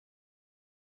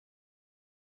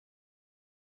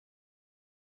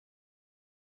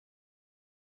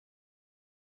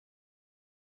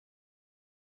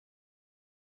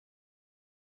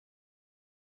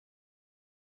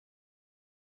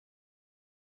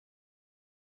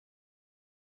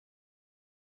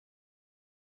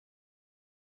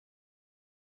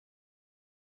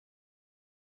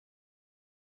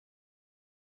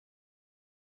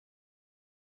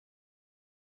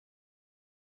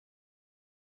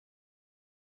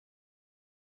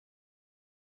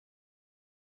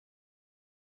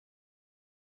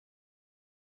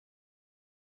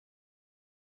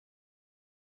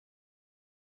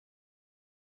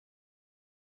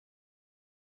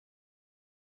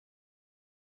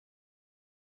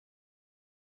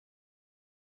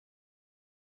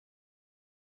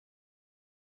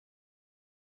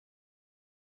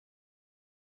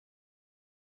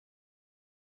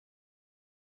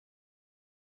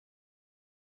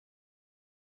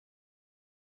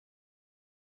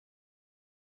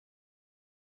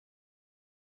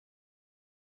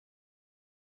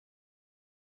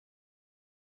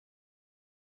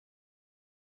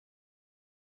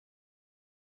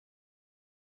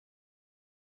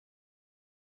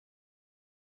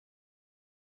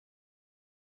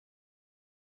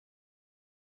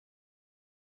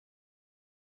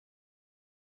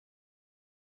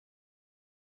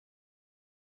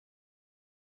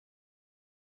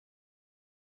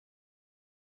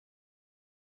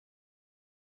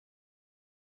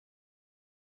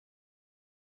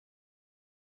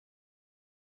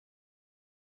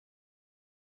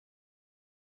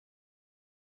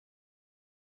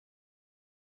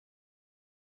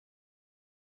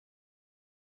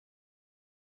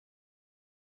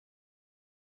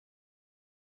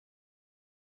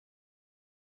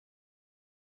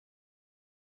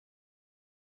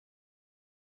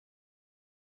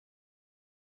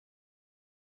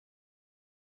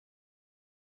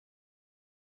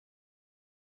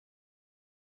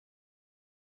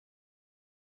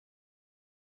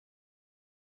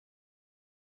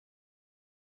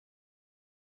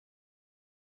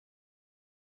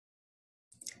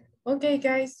 Okay,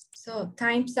 guys, so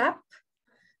time's up.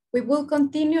 We will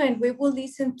continue and we will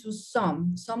listen to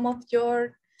some of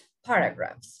your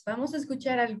paragraphs. Vamos a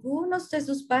escuchar algunos de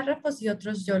sus párrafos y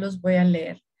otros yo los voy a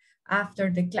leer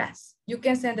after the class. You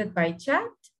can send it by chat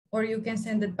or you can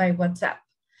send it by WhatsApp.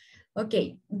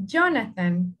 Okay,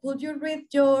 Jonathan, could you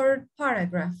read your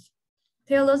paragraph?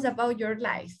 Tell us about your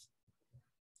life.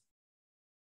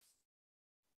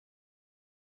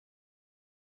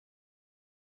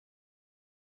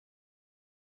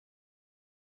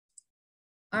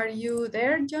 Are you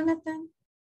there, Jonathan?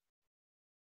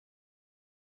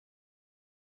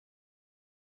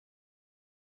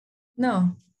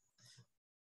 No.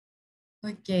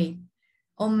 Okay.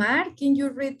 Omar, can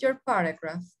you read your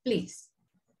paragraph, please?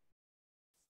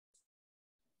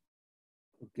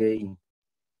 Okay.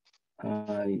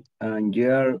 And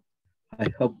here I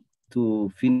hope to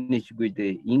finish with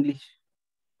the English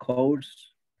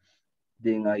course.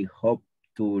 Then I hope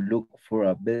to look for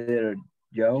a better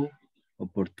job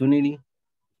opportunity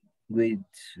with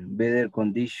better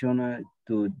conditions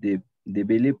to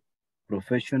develop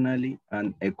professionally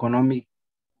and economic.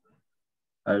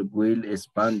 I will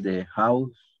expand the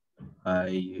house.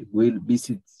 I will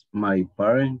visit my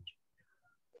parents.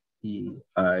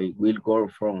 I will go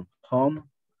from home.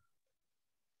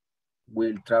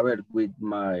 Will travel with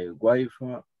my wife,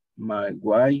 and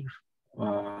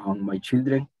my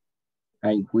children.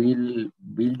 I will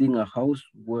building a house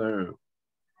where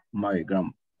my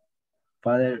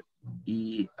grandfather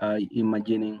I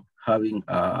imagining having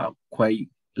a quiet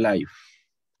life.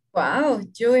 Wow,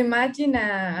 you imagine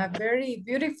a very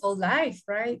beautiful life,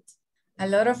 right? A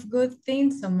lot of good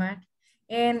things, Omar.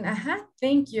 And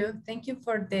thank you. Thank you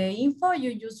for the info.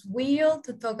 You use will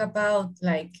to talk about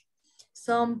like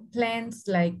some plans,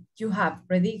 like you have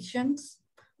predictions,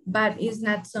 but it's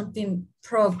not something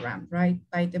programmed, right,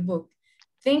 by the book.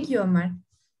 Thank you, Omar.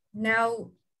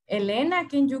 Now, Elena,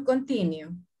 can you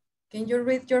continue? Can you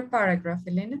read your paragraph,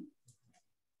 Elena?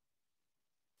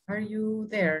 Are you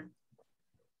there?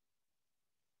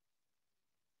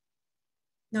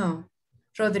 No.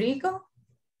 Rodrigo,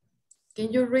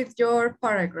 can you read your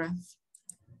paragraph,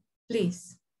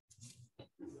 please?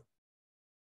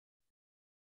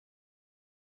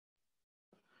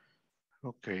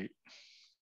 Okay.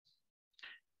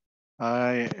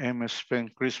 I am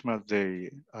spend Christmas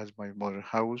Day at my mother's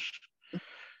house.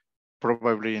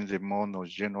 Probably in the month of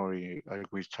January, I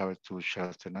will travel to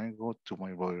Chaltenango to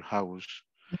my mother's house.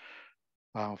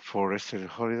 For Easter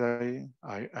holiday,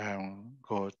 I am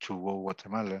go to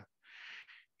Guatemala.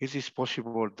 It is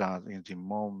possible that in the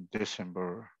month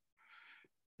December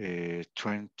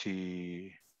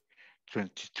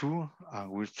 2022, I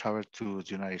will travel to the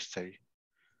United States.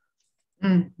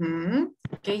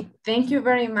 Okay, thank you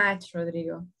very much,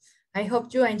 Rodrigo. I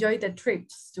hope you enjoy the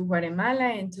trips to Guatemala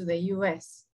and to the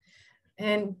US.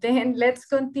 And then let's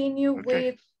continue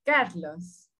with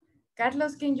Carlos.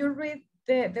 Carlos, can you read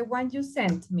the one you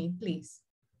sent me, please?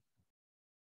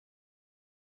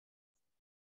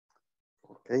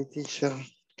 Okay, teacher.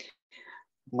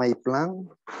 My plan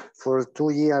for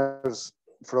 2 years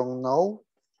from now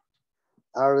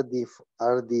are the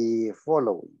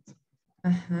following.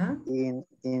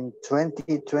 In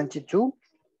 2022,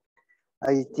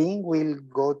 I think we'll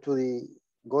go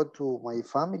to my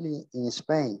family in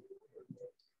Spain.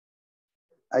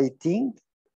 I think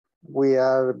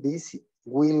we'll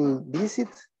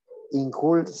visit in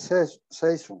whole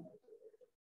season.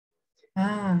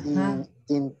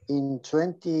 In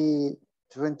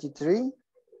 2023,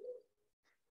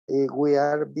 we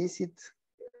are visit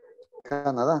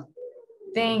Canada.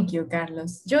 Thank you,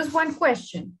 Carlos. Just one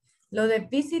question. Lo de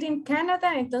visiting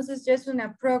Canada, entonces ya es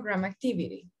una program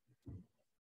activity.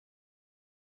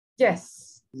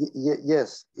 Yes.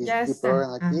 Yes, it's the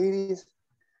program activities.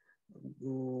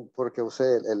 Porque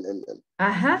usé el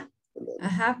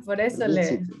por eso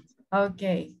le... Ok,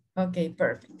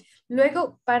 perfect.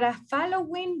 Luego, para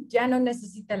following ya no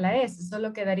necesita la S,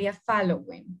 solo quedaría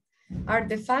following. Are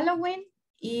the following,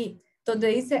 y donde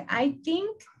dice I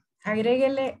think,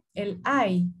 agréguele el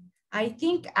I. I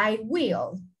think I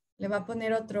will. Le va a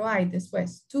poner otro I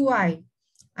después. To I.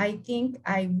 I think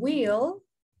I will.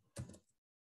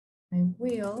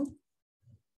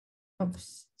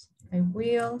 Oops. I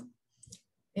will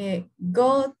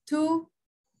go to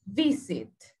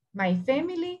visit my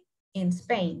family in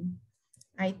Spain.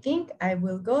 I think I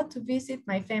will go to visit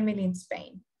my family in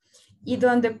Spain. Y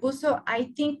donde puso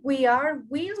I think we are,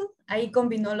 will, ahí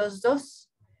combinó los dos.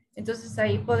 Entonces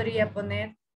ahí podría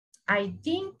poner I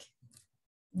think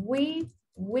we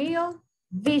will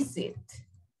visit.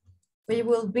 We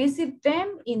will visit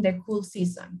them in the cool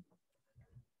season.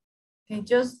 Okay,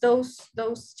 just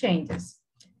those changes.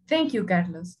 Thank you,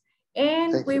 Carlos.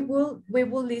 And we will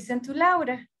listen to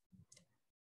Laura.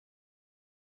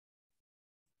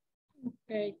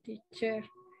 Okay, teacher.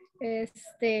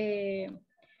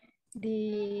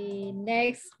 The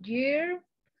next year,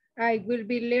 I will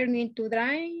be learning to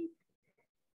drive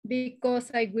because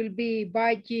I will be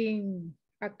buying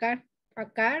a car.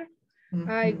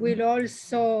 I will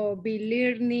also be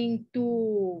learning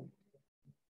to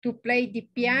play the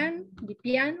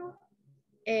piano.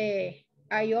 I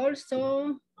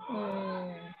also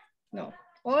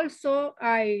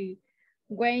I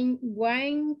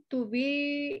going to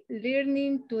be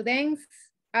learning to dance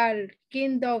all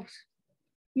kind of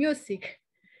music.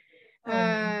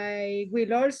 I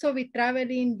will also be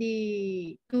traveling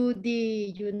to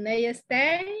the United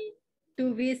States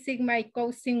to visit my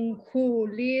cousin who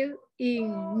live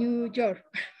in New York.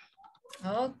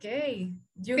 Okay,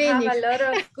 you have a lot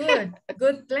of good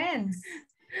plans.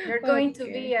 You're going to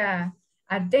be a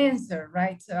dancer,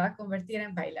 right? Se va a convertir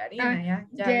en bailarina,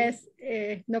 Yes,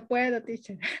 no puedo,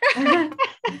 teacher.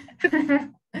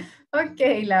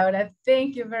 Okay, Laura,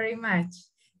 thank you very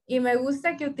much. Y me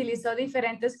gusta que utilizó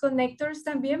diferentes connectors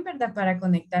también, ¿verdad? Para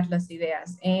conectar las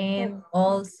ideas. And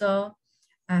also,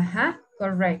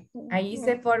 correct. Ahí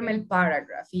se forma el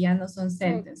paragraph y ya no son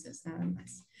sentences nada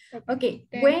más. Okay,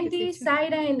 Wendy,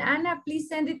 Zaira, and Ana, please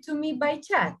send it to me by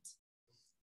chat.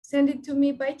 Send it to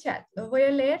me by chat. Lo voy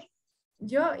a leer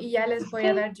yo y ya les voy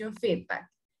a dar yo feedback.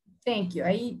 Thank you.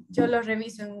 Ahí yo lo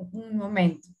reviso en un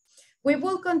momento. We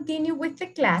will continue with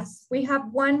the class. We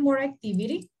have one more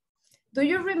activity. Do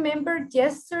you remember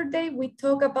yesterday we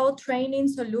talked about training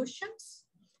solutions?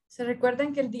 ¿Se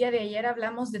recuerdan que el día de ayer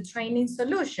hablamos de training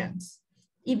solutions?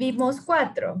 Y vimos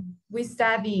 4. We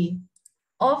study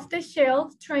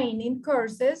off-the-shelf training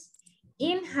courses,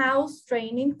 in-house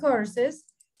training courses,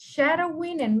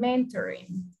 shadowing and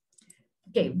mentoring.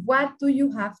 Okay, what do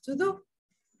you have to do?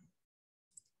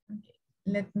 Okay,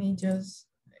 let me just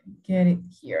get it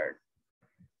here.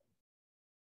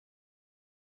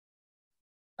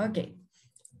 Okay,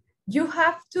 you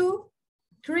have to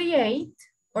create,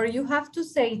 or you have to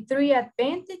say 3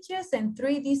 advantages and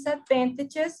 3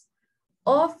 disadvantages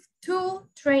of 2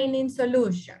 training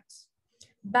solutions.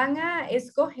 Van a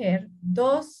escoger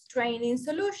 2 training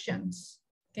solutions.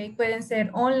 ¿ok? Pueden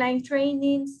ser online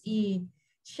trainings y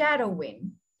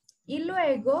shadowing. Y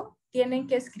luego tienen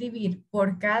que escribir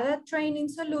por cada training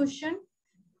solution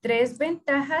 3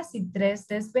 ventajas y 3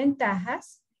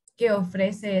 desventajas que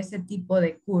ofrece ese tipo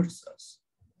de cursos.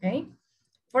 ¿Ok?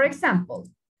 For example,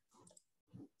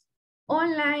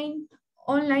 online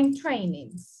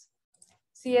trainings.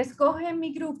 Si escogen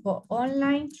mi grupo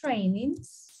online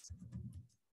trainings,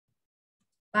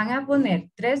 van a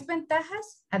poner 3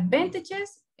 ventajas,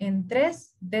 advantages, en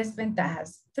 3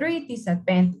 desventajas, 3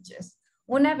 disadvantages.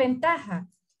 Una ventaja,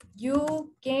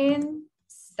 you can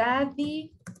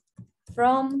study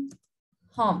from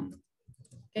home.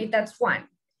 Okay, that's one.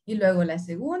 Y luego la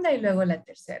segunda y luego la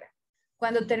tercera.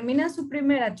 Cuando terminan su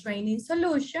primera training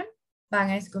solution, van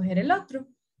a escoger el otro.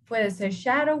 Puede ser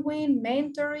shadowing,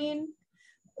 mentoring,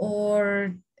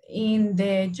 or in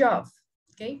the job.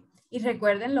 Okay. Y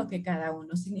recuerden lo que cada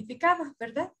uno significaba,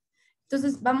 ¿verdad?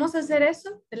 Entonces, vamos a hacer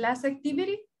eso, the last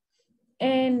activity,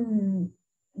 and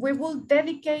we will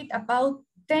dedicate about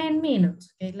 10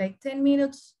 minutes, okay, like 10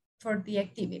 minutes for the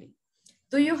activity.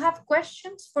 Do you have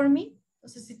questions for me? No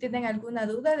sé si tienen alguna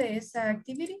duda de esa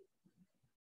activity.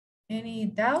 Any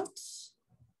doubts?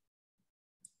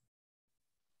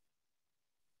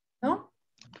 ¿No?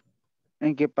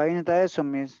 ¿En qué página está eso,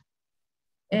 Miss?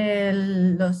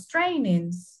 Los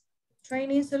trainings,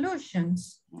 training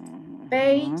solutions,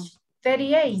 page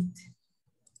 38.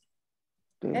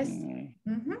 Yes.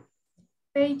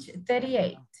 Page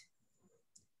 38.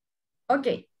 Ok,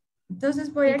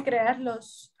 entonces voy a crear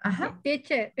los... Ajá.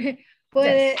 Teacher,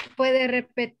 puede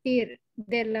repetir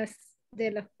de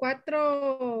las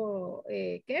 4,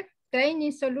 ¿qué?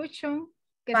 Training solution,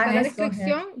 que está en la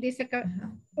descripción, dice que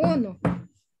 1.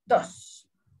 2.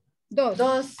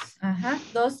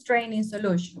 2 training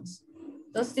solutions.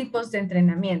 2 tipos de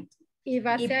entrenamiento. ¿Y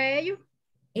base a ello?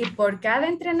 Y por cada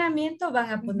entrenamiento van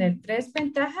a poner 3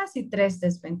 ventajas y 3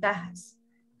 desventajas.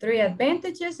 3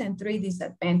 advantages and 3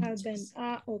 disadvantages.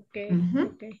 Okay.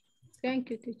 Okay. Thank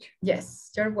you, teacher.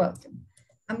 Yes, you're welcome.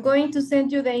 I'm going to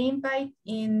send you the invite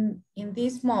in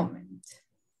this moment.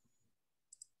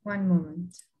 One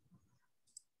moment.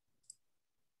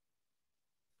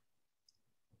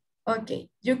 Okay,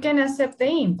 you can accept the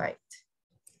invite.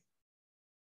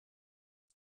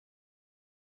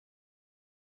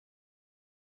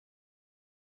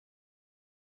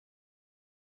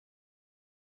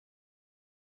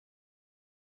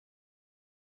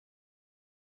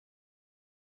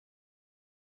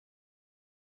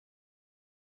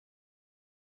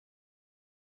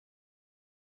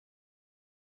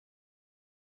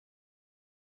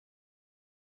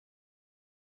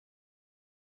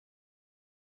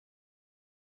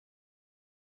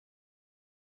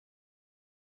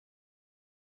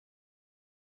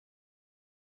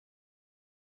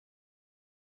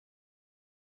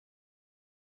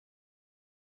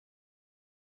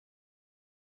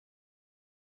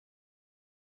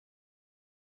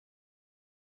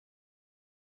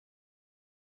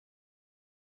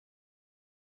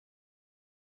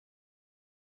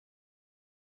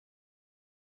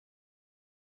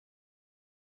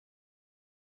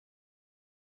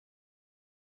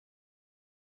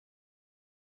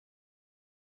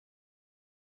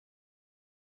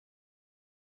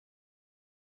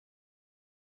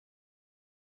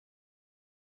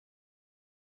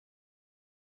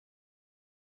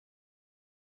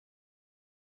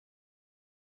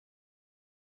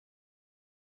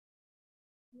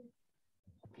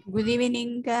 Good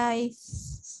evening,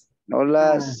 guys.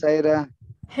 Hola, Zaira.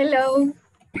 Hello.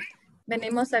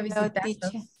 Venimos a visitarlos.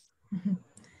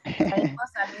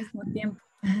 Venimos al mismo tiempo.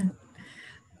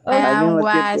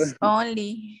 Was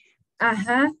only.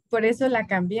 Ajá, por eso la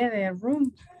cambié de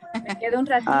room. Me quedo un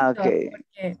ratito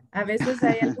porque a veces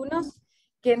hay algunos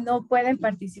que no pueden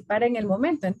participar en el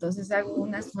momento, entonces hago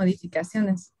unas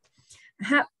modificaciones.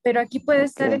 Ajá, pero aquí puede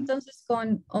estar entonces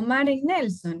con Omar y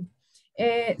Nelson.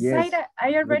 Zaira,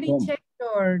 I already checked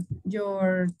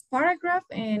your paragraph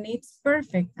and it's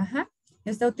perfect. Ajá.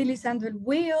 Está utilizando el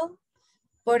will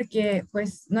porque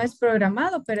pues no es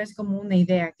programado, pero es como una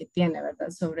idea que tiene, ¿verdad?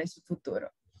 Sobre su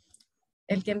futuro.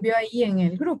 El que envió ahí en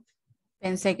el grupo.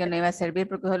 Pensé que no iba a servir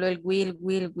porque solo el will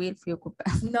fui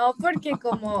ocupada. No, porque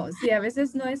como si a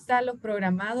veces no está lo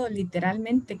programado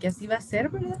literalmente que así va a ser,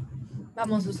 ¿verdad?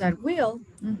 Vamos a usar will.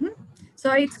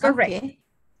 So it's correct. Okay.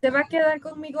 ¿Se va a quedar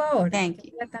conmigo ahora? Thank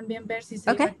you. Voy a también ver si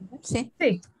se Okay. iba a quedar. Sí.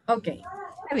 Sí, ok.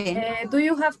 Está bien. Do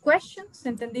you have questions?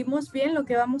 ¿Entendimos bien lo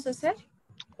que vamos a hacer?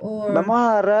 Or... Vamos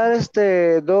a agarrar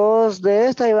 2 de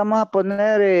estas y vamos a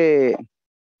poner,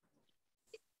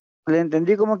 le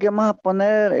entendí como que vamos a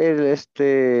poner el,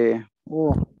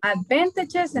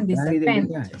 advantages and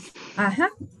disadvantages. Ajá,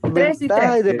 3 y 3.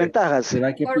 Ventajas y desventajas.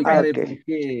 ¿Será que explicar el por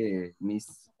qué,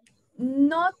 Miss?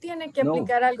 No tiene que No.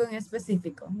 aplicar algo en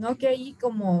específico, no que ahí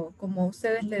como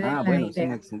ustedes le den la bueno, sí,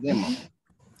 idea. extendemos.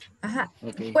 Ajá,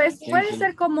 Okay. pues puede Thank you.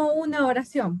 ser como una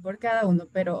oración por cada uno,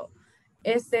 pero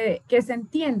que se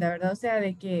entienda, ¿verdad? O sea,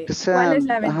 de que Que cuál es sean,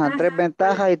 la ventaja. 3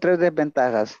 ventajas y 3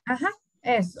 desventajas. Ajá,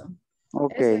 eso.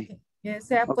 Ok. Eso que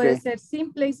sea, Ok. puede ser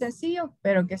simple y sencillo,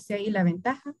 pero que sea ahí la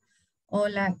ventaja o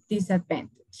la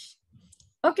disadvantage.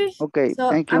 Okay, so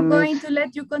thank you, I'm going Miss. to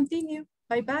let you continue.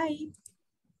 Bye bye.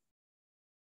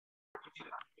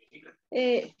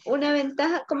 Una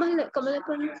ventaja, ¿cómo le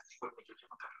ponen?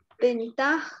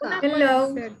 Ventaja.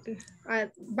 Hello.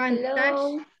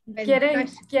 Advantage.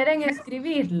 ¿Quieren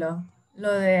escribirlo?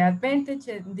 Lo de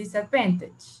advantage and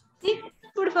disadvantage. Sí,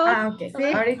 por favor. Ok. Sí.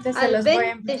 Ahorita se los voy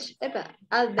a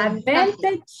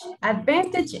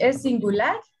Advantage es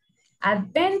singular.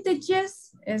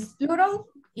 Advantages es plural.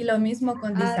 Y lo mismo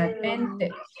con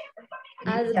disadvantage.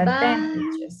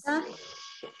 Disadvantages.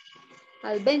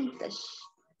 Advantage.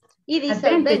 Y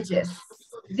disadvantages.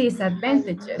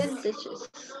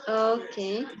 Disadvantages. Ok.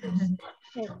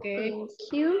 Ok. Thank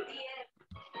you.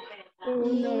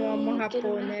 Uno vamos a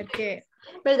poner que...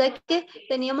 ¿Verdad que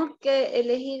teníamos que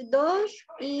elegir 2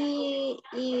 y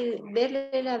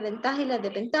verle la ventaja y las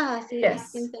desventajas? ¿Sí?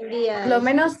 Yes. Entendía lo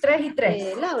menos 3 y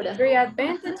 3. Laura. 3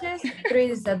 advantages, 3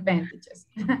 disadvantages.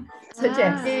 So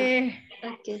yes.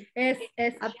 Okay.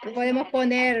 Podemos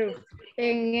poner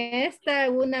en esta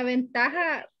una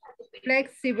ventaja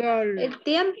flexible. El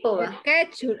tiempo.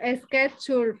 Schedule,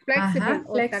 flexible. Ajá,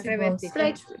 flexible.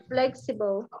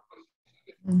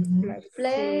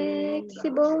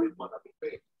 Flexible.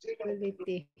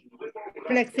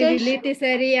 Flexibility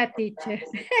sería, teacher.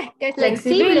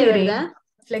 Flexible, ¿verdad?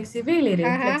 Flexibility.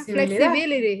 Ajá,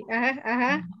 flexibility.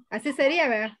 Ajá. Así sería,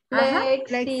 ¿verdad?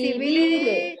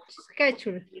 Flexibility.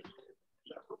 Schedule.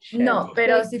 No,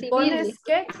 pero si pones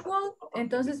schedule,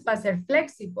 entonces va a ser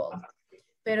flexible.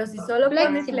 Pero si solo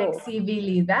pones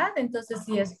flexibilidad, entonces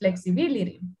sí es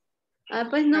flexibility.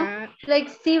 Pues no.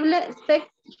 Flexible.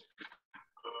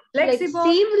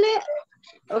 Flexible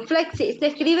o flexi. Se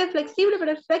escribe flexible,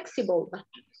 pero es flexible.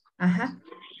 Ajá.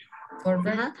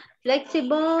 Ajá.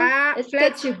 Flexible.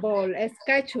 Flexible.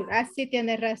 Schedule. Así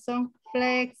tiene razón.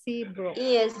 Flexible.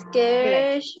 Y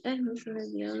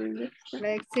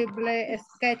flexible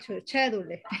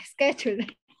schedule. Schedule.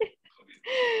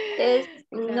 Es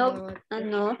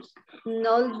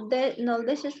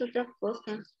knowledge es otra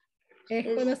cosa.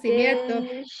 Es conocimiento.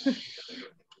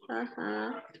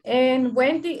 And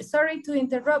Wendy, sorry to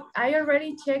interrupt. I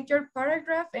already checked your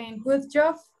paragraph and good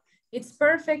job. It's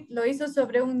perfect. Lo hizo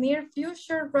sobre un near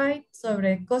future, right?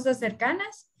 Sobre cosas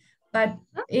cercanas, but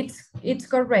it's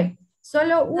correct.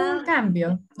 Solo un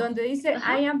cambio donde dice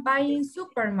I am buying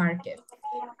supermarket.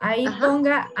 Ahí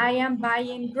ponga I am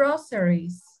buying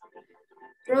groceries.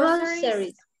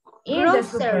 Groceries. In the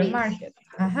supermarket.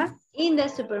 Ajá. In the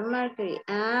supermarket.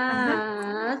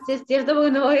 Sí es cierto, porque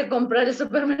no voy a comprar el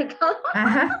supermercado.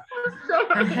 Ajá.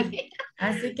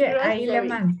 Así que ahí le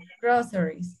mando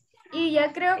groceries. Y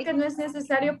ya creo que no es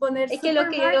necesario poner es que lo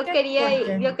que yo porque...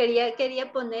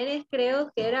 quería poner es, creo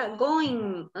que era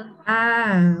going.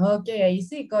 Ok, ahí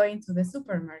sí, going to the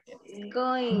supermarket.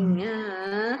 Going,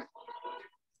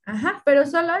 Ajá, pero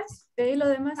solo es, de ahí lo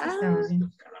demás está bien.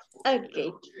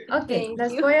 Ok,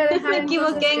 las voy a dejar. Me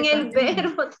equivoqué en el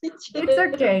verbo, teacher. It's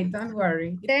okay, don't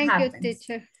worry. Thank you,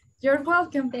 teacher. You're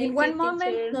welcome. In one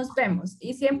moment nos vemos.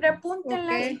 Y siempre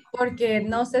apúntenlas porque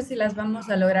no sé si las vamos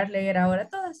a lograr leer ahora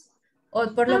todas.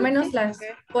 O por lo menos las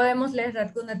podemos leer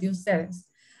algunas de ustedes.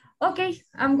 Okay,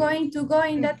 I'm going to go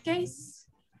in that case.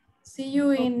 See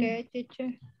you in,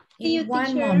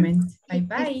 one moment. Bye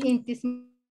bye.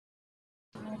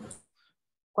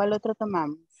 ¿Cuál otro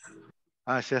tomamos?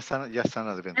 Ya están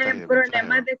las ventajas. El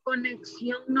problema de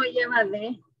conexión no lleva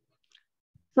de.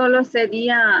 Solo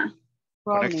sería.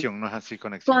 Conexión, no es así,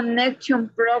 conexión. Connection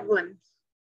problems.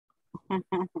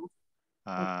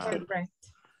 Correct.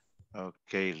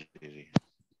 Okay, Lily.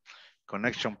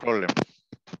 Connection problem.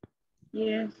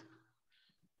 Yes.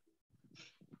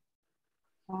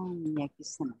 Y aquí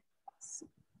se me pasa.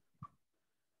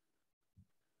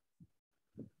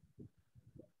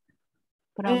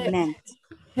 Problem.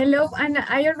 Hello, Ana.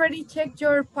 I already checked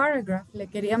your paragraph. Le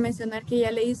quería mencionar que ya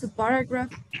leí su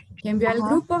paragraph que envió al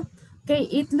grupo. Okay,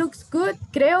 it looks good.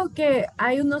 Creo que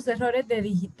hay unos errores de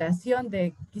digitación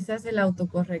de quizás el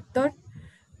autocorrector.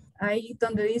 Ahí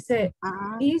donde dice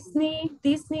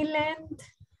Disneyland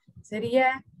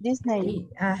sería Disney.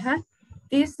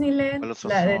 Disneyland,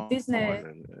 la de Disney.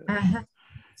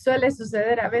 Suele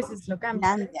suceder, a veces lo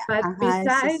cambia. But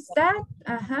besides that,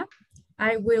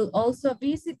 I will also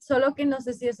visit, solo que no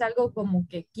sé si es algo como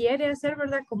que quiere hacer,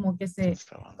 ¿verdad? Como que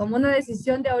como una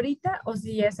decisión de ahorita o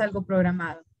si es algo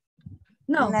programado.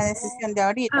 No. Una decisión de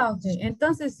ahorita. Ah, ok.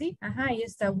 Entonces sí, ajá, ahí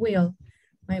está will.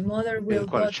 My mother will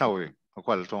 ¿Cuál, go. Chaui? ¿O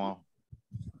cuál toma?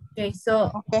 Okay,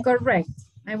 so correct.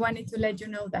 I wanted to let you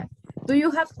know that. Do you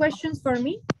have questions for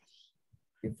me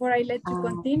before I let you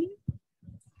continue?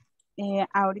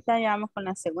 Ahorita ya vamos con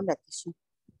la segunda teacher.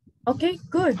 Ok,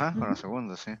 good. Ah, con la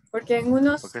segunda, sí. Porque en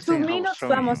unos 2 minutes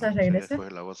vamos a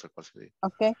regresar. La voz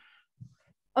Ok.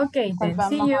 Ok, then vamos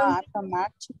see you. a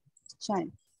tomar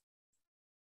chai.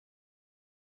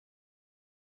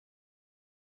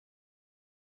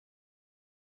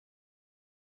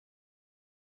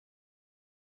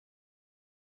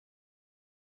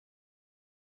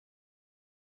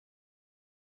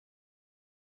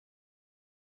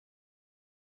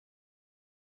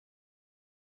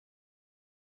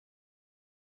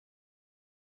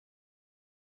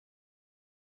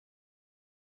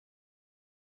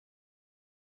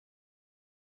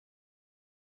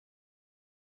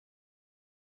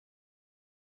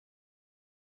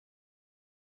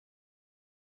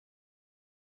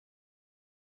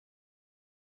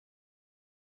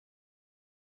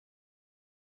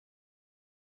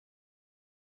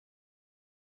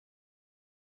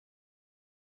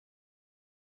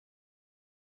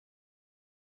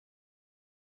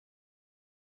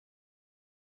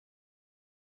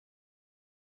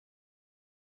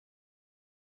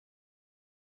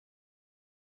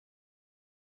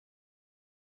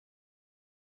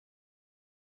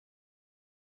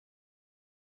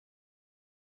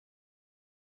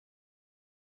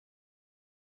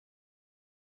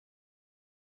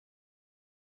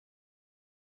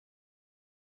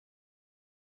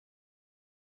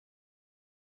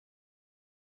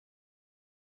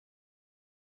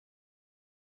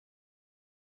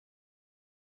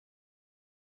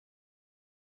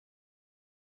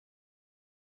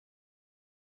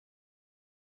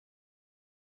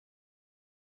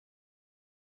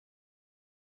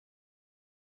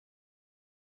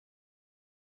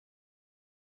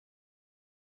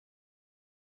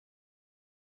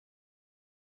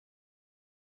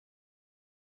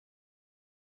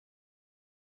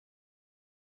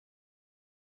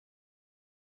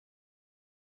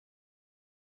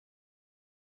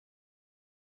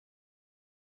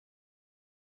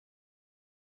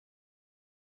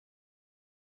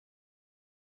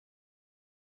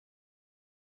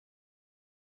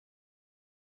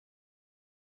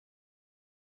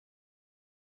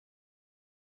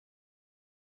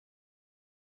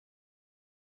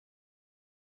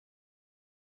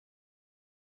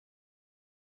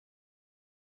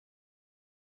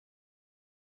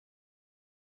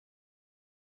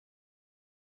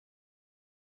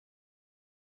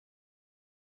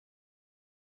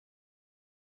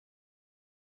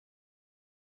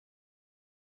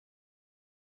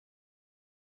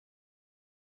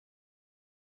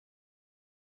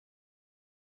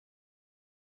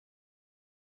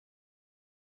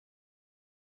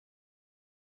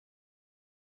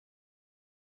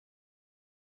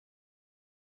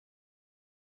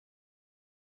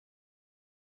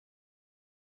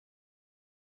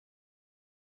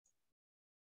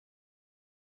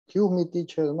 Excuse me,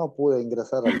 teacher, no pude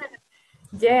ingresar al...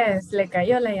 Yes, le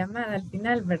cayó la llamada al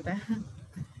final, ¿verdad?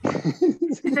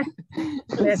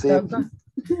 Le Sí. tocó.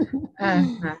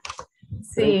 Ajá. Creí que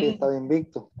Sí, estaba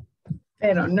invicto.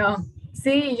 pero no.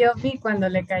 Sí, yo vi cuando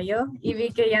le cayó y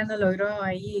vi que ya no logró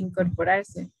ahí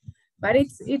incorporarse. But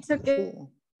it's okay.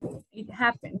 It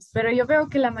happens. Pero yo veo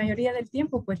que la mayoría del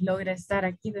tiempo pues logra estar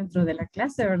aquí dentro de la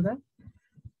clase, ¿verdad?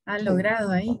 Ha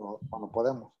logrado ahí. Cuando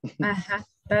podemos. Ajá.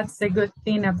 That's the good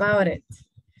thing about it.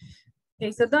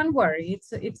 Okay, so don't worry.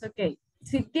 It's okay.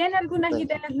 Si tiene algunas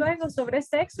ideas luego sobre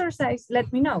este exercise, let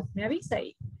me know. Me avisa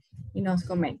ahí y nos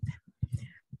comenta.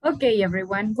 Okay,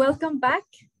 everyone, welcome back.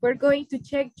 We're going to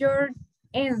check your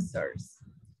answers.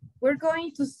 We're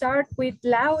going to start with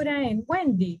Laura and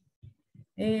Wendy.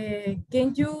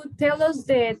 Can you tell us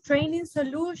the training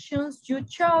solutions you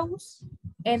chose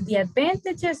and the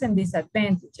advantages and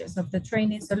disadvantages of the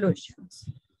training solutions?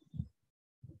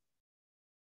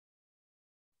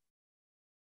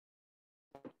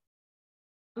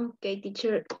 Okay,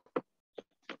 teacher.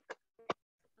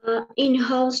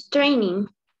 In-house training.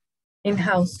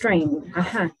 In-house training,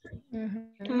 ajá.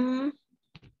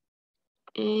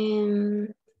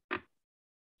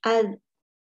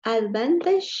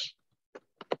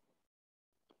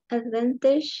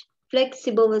 Advantage,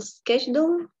 flexible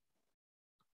schedule.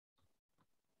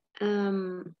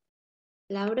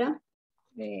 Laura.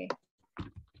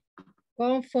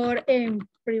 Comfort and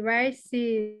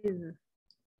privacy.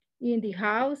 in the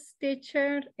house,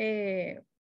 teacher.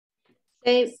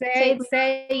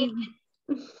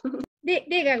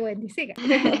 Diga, Wendy, siga.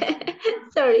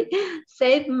 Sorry,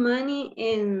 save money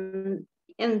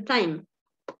and time.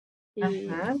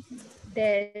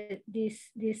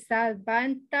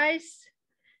 Disadvantage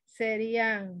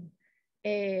serían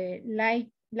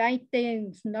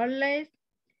lighten knowledge,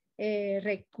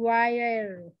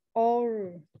 require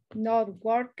or not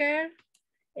worker,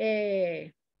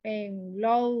 and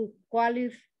low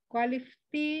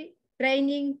quality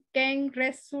training can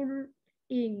result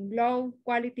in low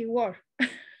quality work.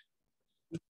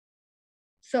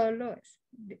 Solo es.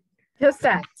 Just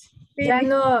that. Ya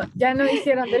no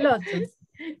hicieron del otro.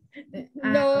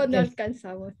 No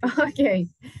alcanzamos. Okay,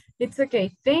 it's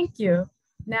okay. Thank you.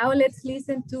 Now let's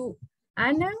listen to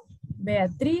Ana,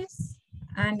 Beatriz,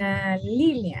 Ana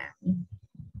Lilian.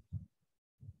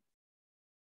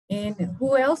 And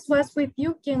who else was with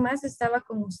you? ¿Quién más estaba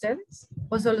con ustedes?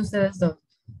 ¿O solo ustedes dos?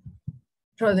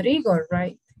 Rodrigo,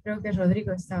 right? Creo que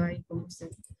Rodrigo estaba ahí con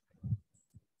ustedes.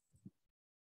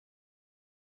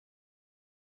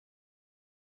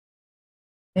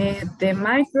 The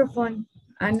microphone,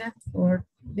 Anna or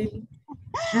Lily.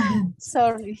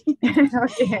 Sorry.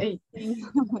 Okay.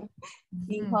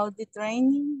 In how the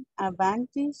training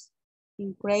advantage,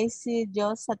 increase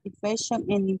job satisfaction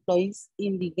and employees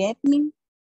engagement,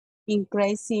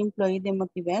 increase employee the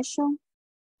motivation,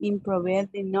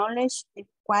 improve the knowledge, the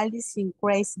quality,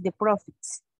 increase the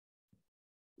profits.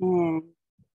 And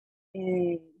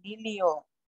Lily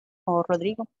or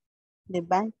Rodrigo, the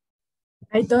bank.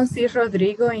 I don't see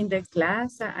Rodrigo in the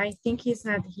class. I think he's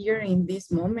not here in this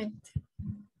moment.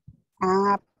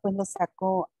 Ah, pues lo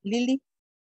sacó Lily.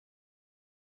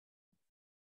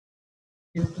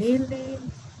 Lily.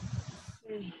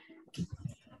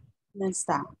 No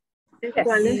está.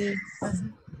 ¿Cuál es?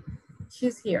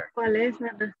 She's here. ¿Cuál es,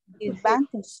 Ana?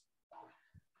 Advantage.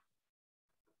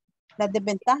 Las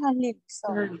desventajas, Lily.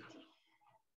 Sorry.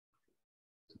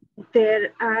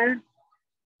 There are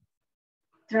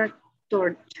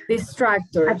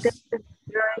distractors.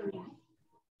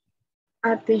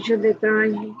 Attention the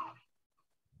training.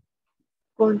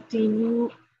 Continue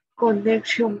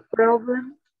connection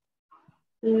problem.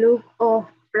 Look of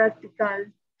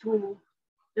practical to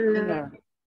learn.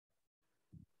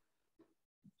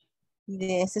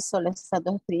 De ese solo estas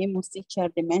dos escribimos teacher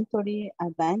the mentoring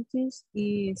advantage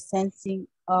y sensing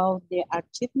of the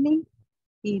achievement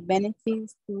y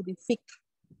benefits to the fic.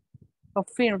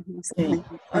 Okay.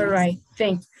 All right,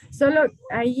 thanks. Solo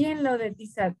ahí en lo de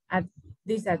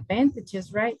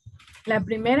disadvantages, right? La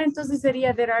primera entonces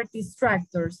sería there are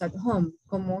distractors at home,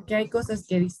 como que hay cosas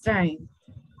que distraen.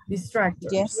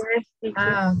 Distractors. Yes.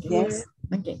 Ah, okay. Yes.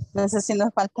 Okay. No sé si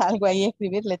nos falta algo ahí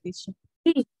escribirle, teacher.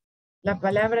 Sí, la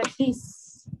palabra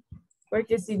this.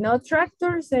 Porque si no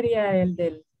tractor sería el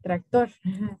del tractor.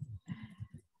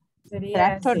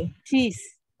 Sería tractor así.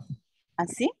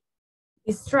 ¿Así?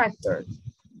 Distractor.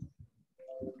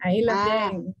 Ahí lo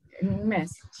tienen en un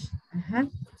message.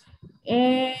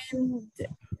 And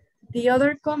the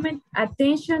other comment,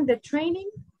 attention, the training.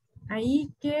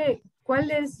 Ahí ¿cuál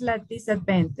es la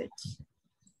disadvantage?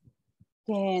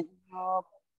 Que no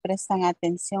prestan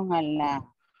atención a la,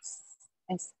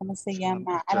 ¿cómo se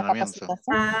llama? A la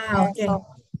capacitación. Ah, ok.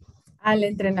 Al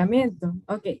entrenamiento,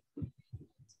 ok.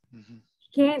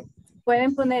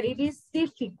 Pueden poner, it is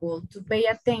difficult to pay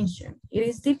attention. It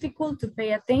is difficult to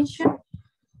pay attention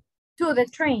to the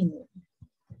training.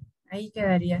 Ahí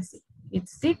quedaría así.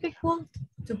 It's difficult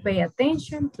to pay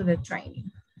attention to the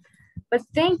training. But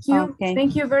thank you. Okay.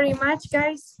 Thank you very much,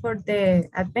 guys, for the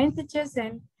advantages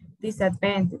and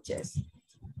disadvantages.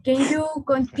 Can you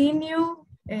continue?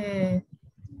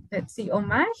 Let's see,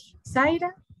 Omar,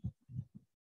 Zaira.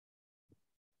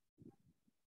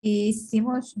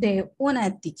 Hicimos de una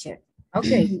teacher.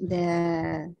 Okay.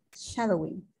 The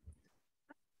shadowing.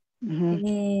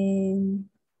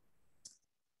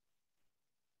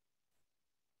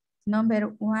 Number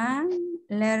 1,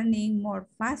 learning more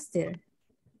faster.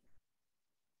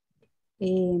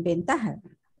 Ventaja.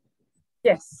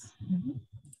 Yes.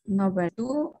 Number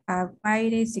 2,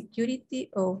 acquire security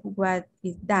of what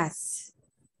it does.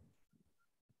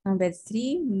 Number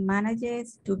 3,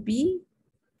 manages to be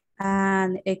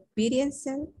an experienced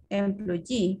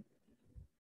employee.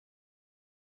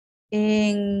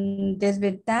 En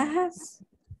desventajas,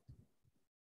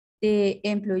 the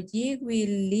employee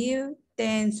will live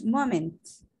tense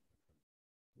moments.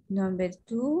 Number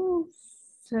 2,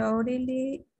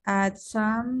 thoroughly at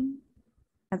some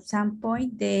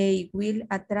point they will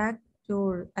attract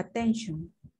your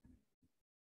attention.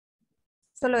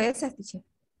 Solo esa, teacher.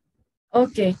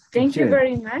 Okay, thank you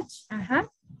very much.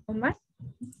 Omar?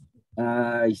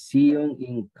 I see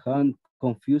in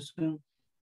confusion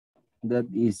that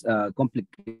is a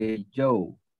complicated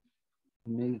job.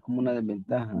 Como una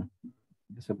desventaja.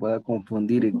 Que se pueda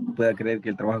confundir y pueda creer que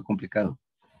el trabajo es complicado.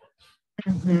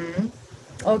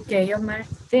 Ok, Omar,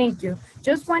 thank you.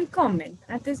 Just one comment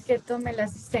antes que tome la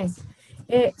asistencia.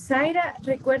 Zaira,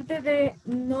 recuerde de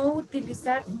no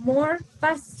utilizar more,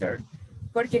 faster,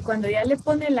 porque cuando ya le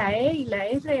pone la E y la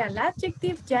R al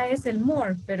adjective, ya es el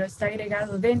more, pero está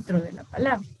agregado dentro de la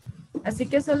palabra. Así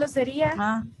que solo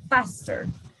sería faster,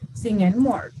 sin el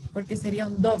more, porque sería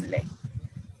un doble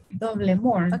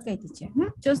more. Okay, teacher.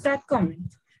 Just that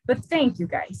comment. But thank you,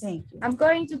 guys. Thank you. I'm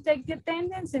going to take the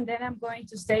attendance and then I'm going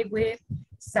to stay with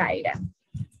Zaira.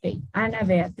 Okay, Ana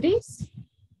Beatriz.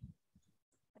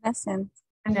 Present.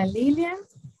 Ana Lilian.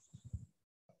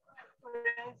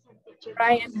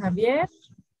 Brian Javier.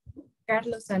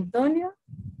 Carlos Antonio.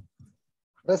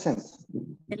 Present.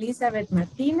 Elizabeth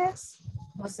Martínez.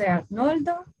 José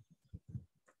Arnoldo.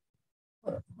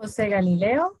 José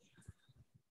Galileo.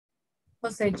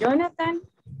 José Jonathan.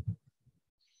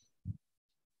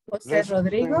 José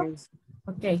Rodrigo.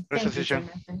 Ok, thank you,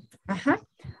 Jonathan. Ajá.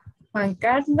 Juan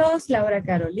Carlos, Laura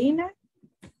Carolina.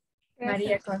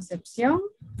 María Concepción.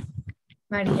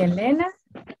 María Elena.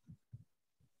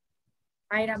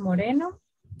 Mayra Moreno.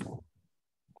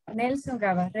 Nelson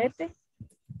Gabarrete.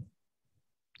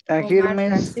 Omar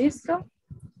Francisco.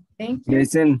 Thank you.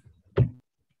 Listen.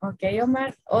 Ok,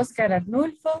 Omar. Oscar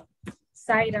Arnulfo.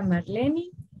 Zaira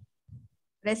Marleni.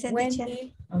 Present,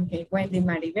 Wendy. Ok, Wendy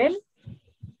Maribel.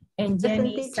 And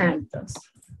Jenny Present, Santos.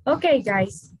 Okay,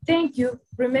 guys, thank you.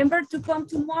 Remember to come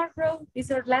tomorrow. This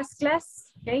is our last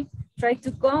class, okay? Try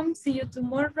to come, see you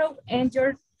tomorrow, and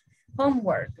your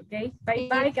homework, okay?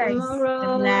 Bye-bye, guys.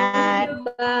 Tomorrow. Good night.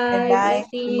 Bye.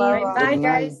 Bye-bye,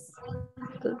 guys.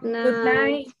 Good night. Good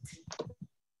night.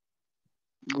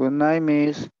 Good night,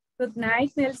 Miss. Good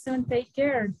night, Nelson. Take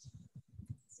care.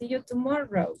 See you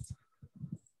tomorrow.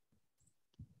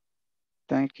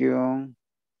 Thank you.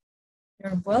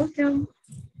 You're welcome.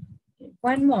 Okay,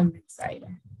 one moment,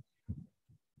 Zaira.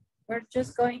 We're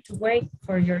just going to wait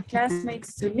for your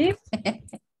classmates to leave.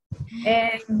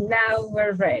 And now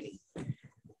we're ready.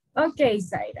 Okay,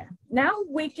 Zaira. Now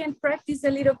we can practice a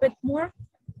little bit more.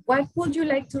 What would you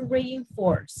like to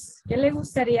reinforce? ¿Qué le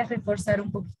gustaría reforzar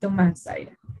un poquito más,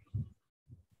 Zaira?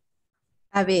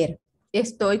 A ver,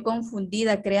 estoy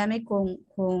confundida, créame, con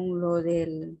lo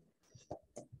del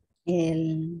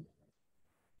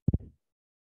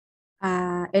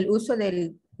el uso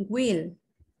del will.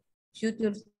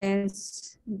 Future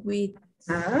tense with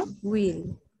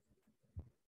will.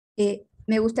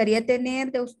 Me gustaría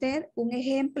tener de usted un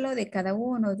ejemplo de cada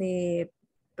uno de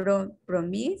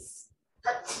promise,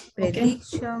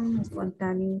 prediction,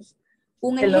 spontaneous.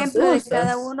 Un ejemplo de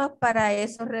cada uno para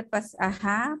eso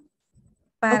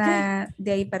para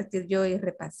de ahí partir yo y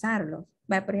repasarlo.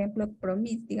 Por ejemplo,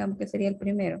 promise, digamos que sería el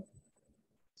primero.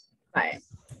 Vale.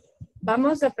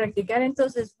 Vamos a practicar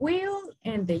entonces will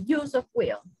and the use of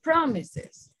will.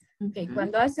 Promises. Okay,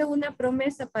 cuando hace una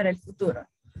promesa para el futuro.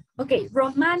 Okay,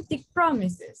 romantic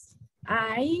promises.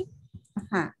 I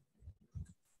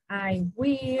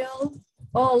will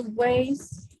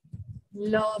always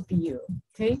love you.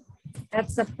 Okay,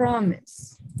 that's a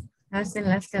promise. As en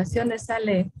las canciones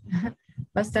sale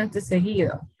bastante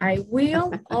seguido. I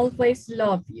will always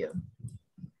love you.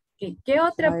 Okay, ¿qué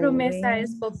otra promesa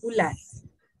es popular?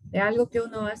 De algo que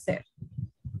uno va a hacer.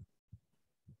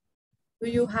 Do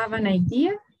you have an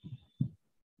idea?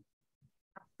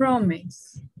 A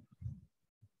promise.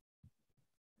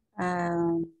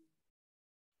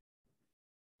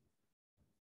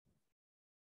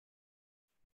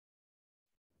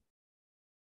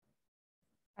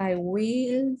 I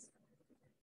will.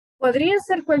 Podría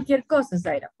ser cualquier cosa,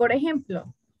 Zaira. Por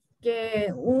ejemplo,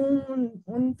 que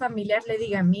un familiar le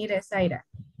diga, mire, Zaira,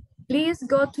 please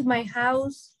go to my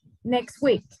house next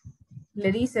week.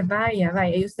 Le dice, vaya.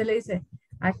 Y usted le dice,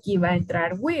 aquí va a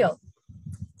entrar will.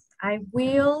 I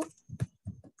will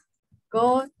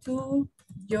go to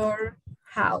your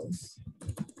house.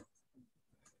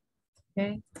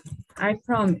 Okay. I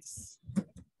promise.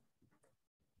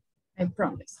 I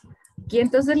promise. Y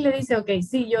entonces le dice, ok,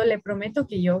 sí, yo le prometo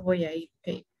que yo voy a ir.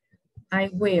 Okay. I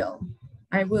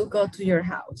will go to your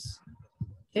house.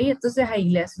 Okay. Entonces ahí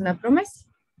le hace una promesa.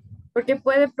 Porque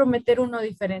puede prometer uno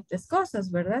diferentes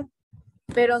cosas, ¿verdad?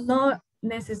 Pero no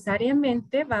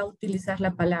necesariamente va a utilizar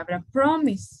la palabra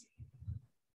promise.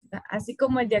 Así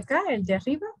como el de acá, el de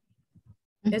arriba.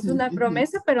 Es una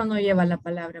promesa, pero no lleva la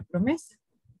palabra promesa.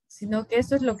 Sino que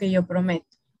eso es lo que yo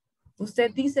prometo.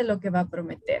 Usted dice lo que va a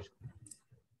prometer.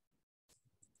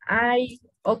 I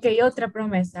Ok, otra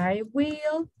promesa. I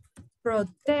will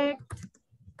protect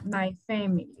my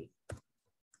family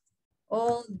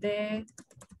all the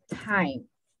time.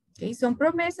 Okay, son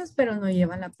promesas, pero no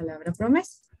llevan la palabra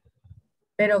promesa.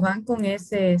 Pero van con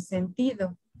ese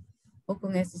sentido o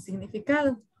con ese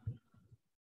significado.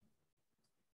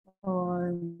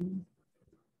 All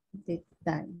the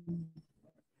time.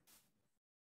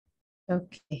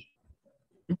 Ok.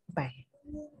 Vale.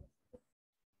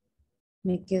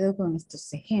 Me quedo con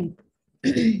estos ejemplos.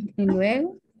 Y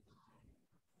luego.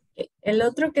 El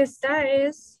otro que está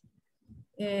es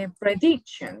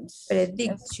predictions.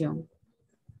 Prediction.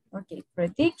 Ok,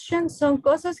 predictions son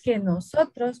cosas que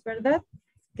nosotros, ¿verdad?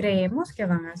 Creemos que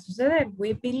van a suceder.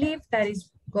 We believe that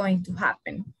is going to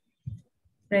happen.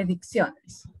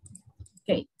 Predicciones.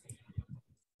 Ok.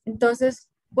 Entonces,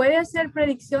 puede hacer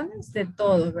predicciones de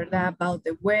todo, ¿verdad? About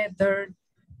the weather,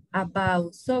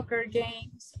 about soccer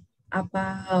games,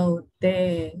 about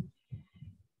the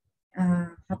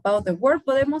world.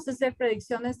 Podemos hacer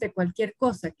predicciones de cualquier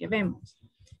cosa que vemos.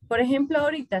 Por ejemplo,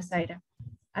 ahorita, Zaira,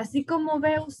 así como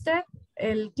ve usted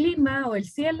el clima o el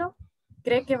cielo,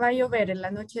 ¿cree que va a llover en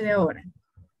la noche de ahora?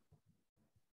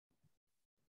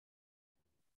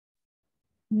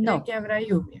 No. ¿Cree que habrá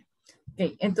lluvia?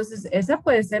 Ok, entonces esa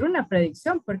puede ser una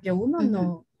predicción porque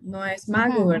uno no es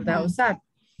mago, ¿verdad? O sea,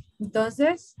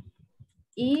 entonces,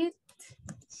 it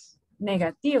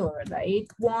negativo, ¿verdad? It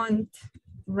won't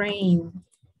rain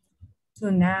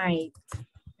tonight.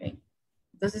 Okay.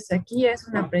 Entonces aquí es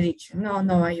una prediction.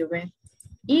 No va a llover.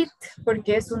 It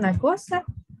porque es una cosa.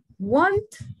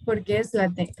 Won't porque es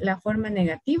la forma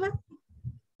negativa.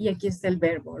 Y aquí está el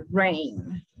verbo,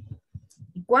 rain.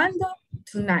 ¿Y cuándo?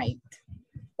 Tonight.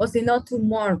 O si no,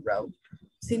 tomorrow.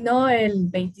 Si no, el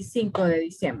 25 de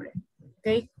diciembre.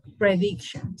 ¿Ok?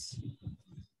 Predictions.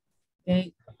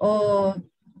 ¿Ok? O,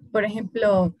 por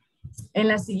ejemplo, en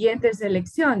las siguientes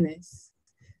elecciones,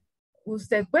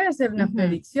 usted puede hacer una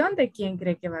predicción de quién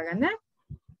cree que va a ganar.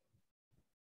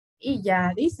 Y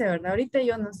ya dice, ¿verdad? Ahorita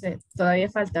yo no sé, todavía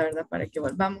falta, ¿verdad? Para que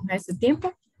volvamos a ese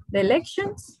tiempo de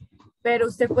elections. Pero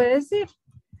usted puede decir,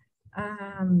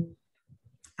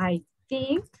 I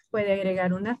think, puede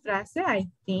agregar una frase,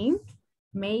 I think,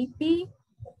 maybe,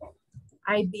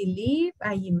 I believe,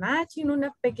 I imagine,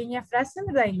 una pequeña frase,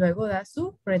 ¿verdad? Y luego da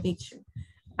su prediction.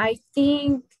 I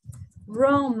think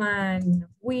Roman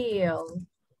will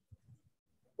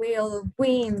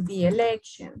win the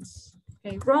elections.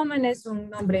 Okay. Roman es un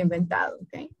nombre inventado,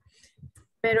 ¿ok?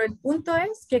 Pero el punto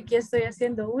es que aquí estoy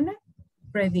haciendo una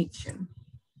prediction.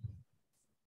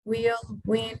 Will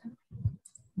win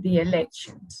the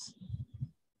elections.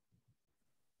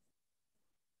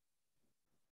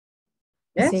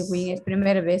 Yes. Ese win es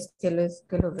primera vez que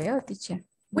lo veo, teacher.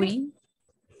 Win.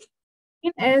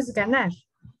 Win es ganar.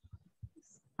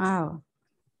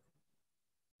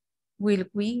 Will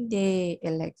win the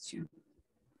election.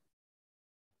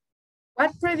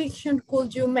 What prediction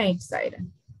could you make, Zaira?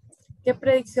 ¿Qué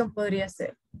predicción podría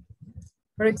ser?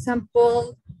 For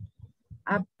example,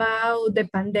 about the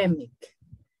pandemic.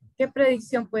 ¿Qué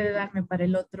predicción puede darme para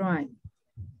el otro año?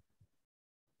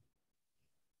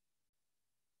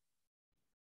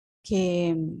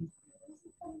 Que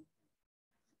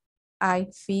I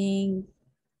think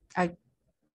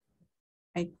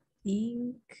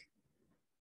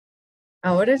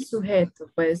ahora el sujeto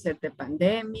puede ser the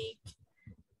pandemic,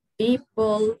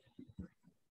 people.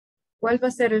 ¿Cuál va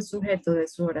a ser el sujeto de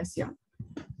su oración?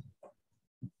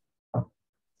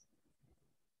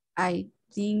 I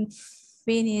think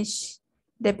finish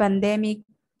the pandemic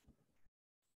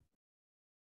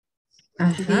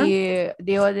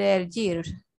the other year.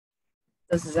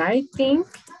 Entonces, I think,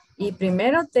 y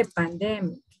primero the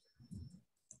pandemic.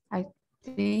 I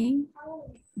think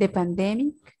the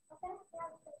pandemic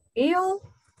will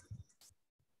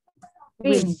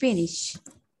finish.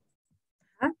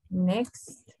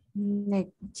 Next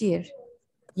year.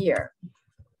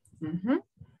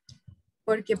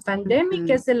 Porque pandemic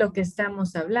es de lo que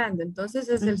estamos hablando. Entonces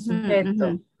es el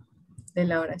sujeto de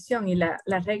la oración. Y la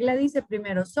regla dice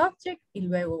primero subject y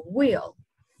luego will.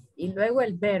 Y luego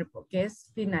el verbo, que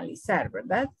es finalizar,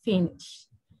 ¿verdad? Finish.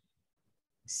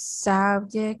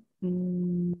 Subject,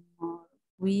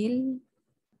 will.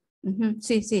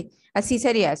 Sí. Así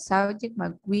sería. Subject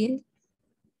más will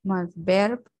más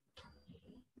verb.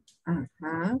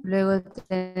 Luego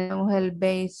tenemos el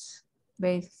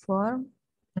base form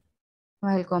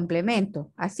más el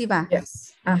complemento. Así va.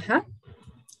 Yes.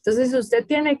 Entonces usted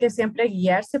tiene que siempre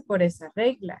guiarse por esa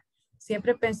regla.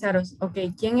 Siempre pensar, ok,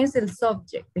 ¿quién es el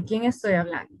subject? ¿De quién estoy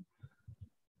hablando?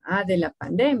 De la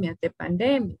pandemia, de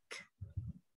pandemic.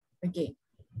 Ok.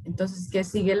 Entonces, ¿qué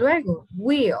sigue luego?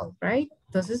 Will, right?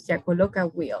 Entonces ya coloca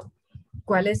will.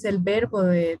 ¿Cuál es el verbo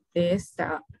de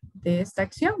esta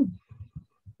acción?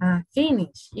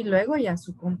 Finish. Y luego ya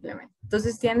su complemento.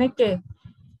 Entonces tiene que,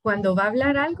 cuando va a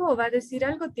hablar algo o va a decir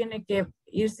algo, tiene que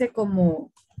irse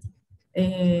como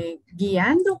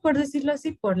guiando, por decirlo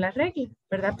así, por la regla,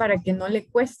 ¿verdad? Para que no le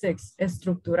cueste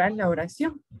estructurar la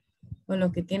oración o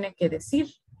lo que tiene que decir.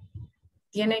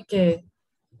 Tiene que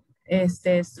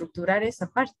estructurar esa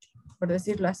parte, por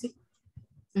decirlo así.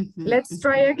 Let's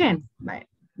try again. Vale.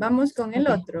 Vamos con el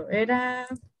otro. Era...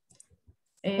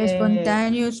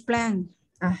 Spontaneous plan.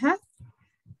 Ajá.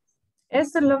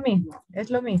 Esto es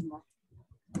lo mismo.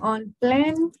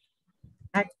 Unplanned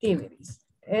activities.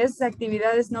 Es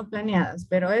actividades no planeadas,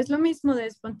 pero es lo mismo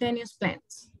de spontaneous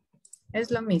plans.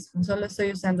 Es lo mismo, solo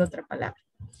estoy usando otra palabra.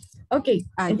 Ok,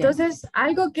 entonces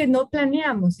algo que no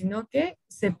planeamos, sino que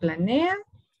se planea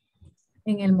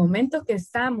en el momento que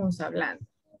estamos hablando.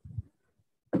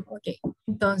 Ok,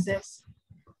 entonces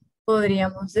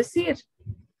podríamos decir,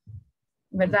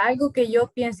 ¿verdad? Algo que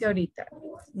yo piense ahorita.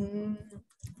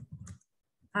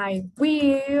 I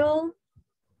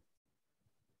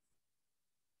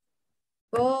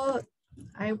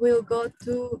will go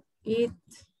to eat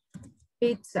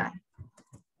pizza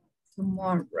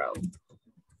tomorrow.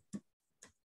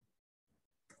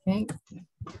 Okay.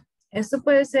 Esto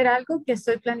puede ser algo que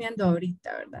estoy planeando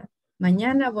ahorita, ¿verdad?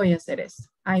 Mañana voy a hacer eso.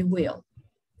 I will.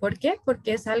 ¿Por qué?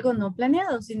 Porque es algo no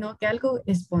planeado, sino que algo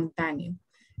espontáneo.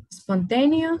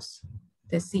 Spontaneous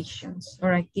decisions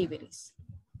or activities.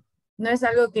 No es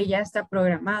algo que ya está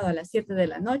programado a las 7 de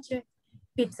la noche.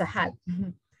 Pizza Hut.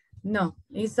 No,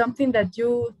 it's something that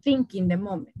you think in the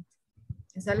moment.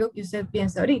 Es algo que usted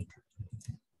piensa ahorita.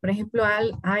 Por ejemplo,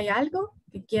 ¿hay algo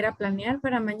que quiera planear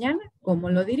para mañana?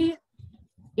 ¿Cómo lo diría?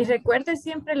 Y recuerde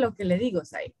siempre lo que le digo,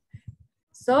 Sai.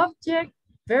 Subject,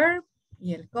 verb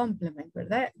y el complement,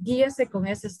 ¿verdad? Guíese con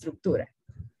esa estructura.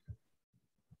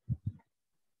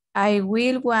 I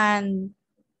will want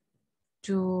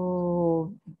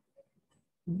to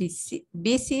visit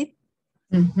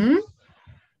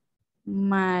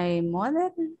my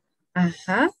mother.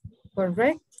 Ajá,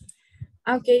 correcto.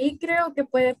 Aunque ahí creo que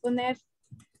puede poner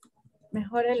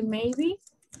mejor el maybe.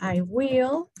 I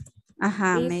will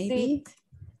visit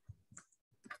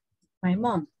my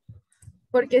mom.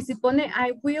 Porque si pone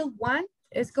I will want,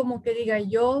 es como que diga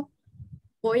yo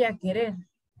voy a querer.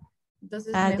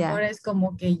 Entonces mejor es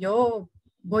como que yo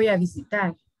voy a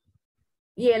visitar.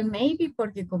 Y el maybe,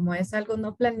 porque como es algo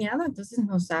no planeado, entonces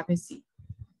no sabe si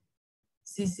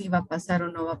va a pasar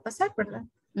o no va a pasar, ¿verdad?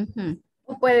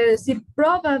 O puede decir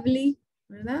probably,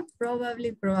 ¿verdad?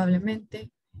 Probably,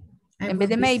 probablemente. En vez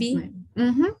de maybe.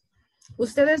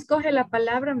 Usted escoge la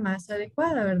palabra más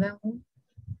adecuada, ¿verdad?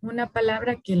 Una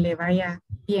palabra que le vaya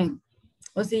bien.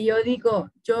 O si yo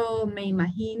digo, yo me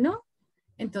imagino,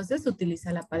 entonces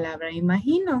utiliza la palabra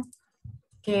imagino,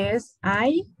 que es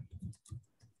I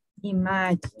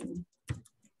imagine.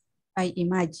 I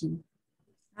imagine.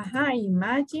 Ajá,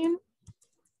 imagine.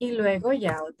 Y luego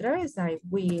ya otra vez, I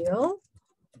will.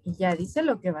 Y ya dice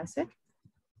lo que va a hacer.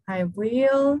 I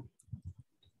will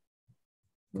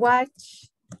watch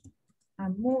a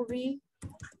movie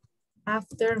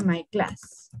after my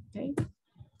class. Okay.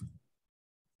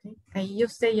 Ahí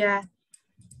usted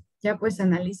ya pues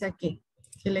analiza qué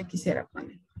le quisiera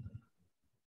poner.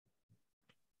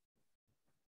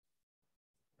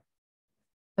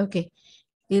 Ok.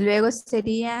 Y luego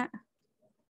sería,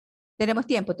 tenemos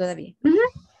tiempo todavía.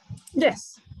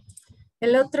 Yes.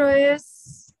 El otro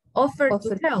es offer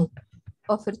to help.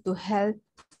 Offer to help.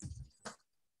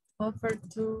 Offer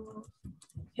to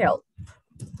help.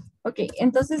 Ok,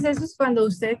 entonces eso es cuando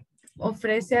usted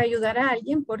ofrece ayudar a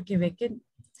alguien porque ve que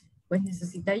pues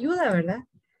necesita ayuda, ¿verdad?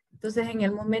 Entonces en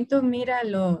el momento mira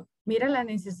la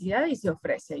necesidad y se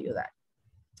ofrece ayudar.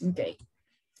 Ok.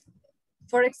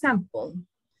 For example,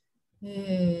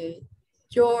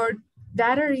 your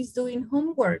daughter is doing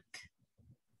homework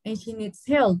and she needs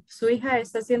help. Su hija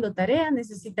está haciendo tarea,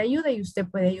 necesita ayuda y usted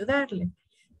puede ayudarle.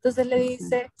 Entonces le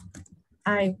dice,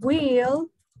 I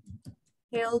will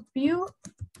help you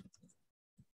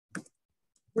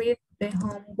with the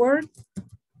homework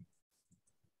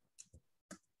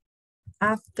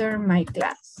after my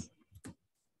class.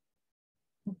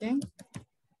 Okay.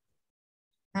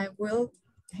 I will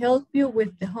help you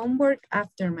with the homework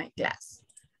after my class.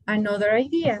 Another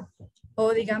idea.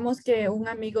 O digamos que un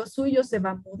amigo suyo se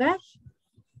va a mudar,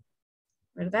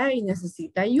 ¿verdad? Y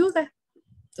necesita ayuda.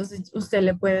 Entonces usted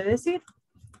le puede decir,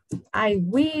 I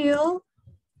will.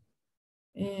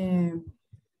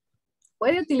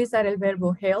 Puede utilizar el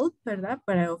verbo help, ¿verdad?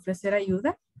 Para ofrecer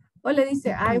ayuda. O le dice,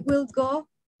 I will go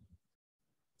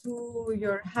to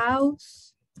your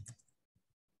house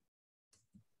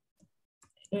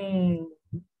in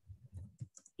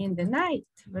the night,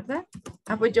 ¿verdad?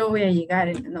 Ah, pues yo voy a llegar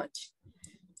en la noche.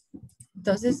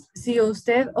 Entonces, si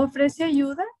usted ofrece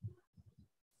ayuda,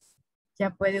 ya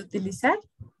puede utilizar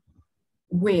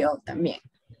will también,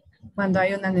 cuando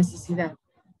hay una necesidad.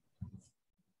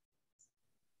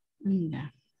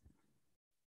 Yeah.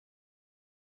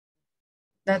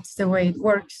 That's the way it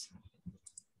works.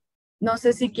 No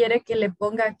sé si quiere que le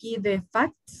ponga aquí de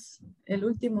facts, el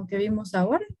último que vimos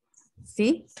ahora.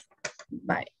 Sí.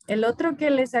 Vale. El otro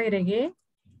que les agregué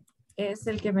es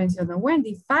el que mencionó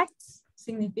Wendy. Facts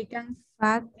significan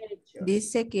hechos.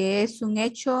 Dice que es un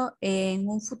hecho en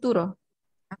un futuro.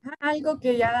 Ajá, algo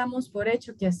que ya damos por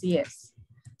hecho que así es.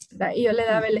 ¿Verdad? Y yo le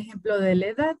daba el ejemplo de la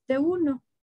edad de uno.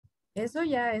 Eso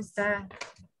ya está,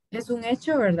 es un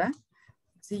hecho, ¿verdad?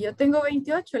 Si yo tengo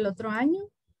 28 el otro año,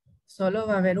 solo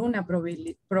va a haber una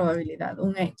probabilidad,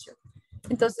 un hecho.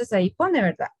 Entonces ahí pone,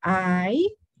 ¿verdad?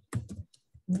 I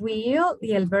will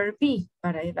y el verb be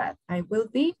para edad. I will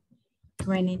be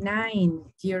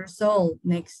 29 years old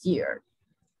next year.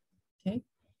 ¿Okay?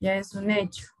 Ya es un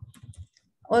hecho.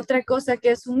 Otra cosa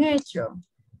que es un hecho.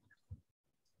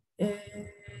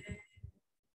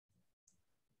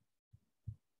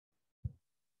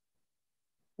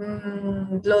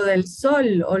 Lo del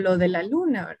sol o lo de la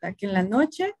luna, ¿verdad? Que en la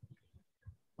noche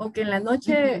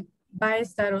va a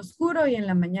estar oscuro y en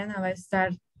la mañana va a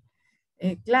estar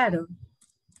claro.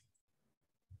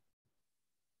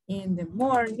 In the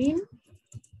morning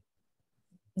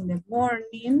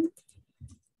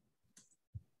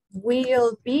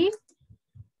will be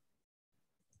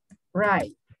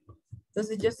bright.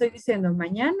 Entonces yo estoy diciendo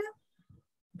mañana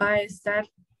va a estar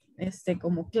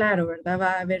como claro, ¿verdad?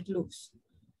 Va a haber luz,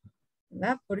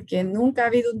 ¿verdad? Porque nunca ha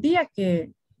habido un día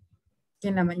que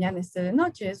en la mañana esté de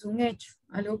noche. Es un hecho,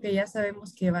 algo que ya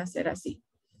sabemos que va a ser así.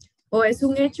 O es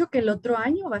un hecho que el otro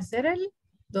año va a ser el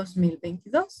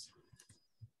 2022.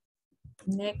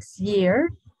 Next year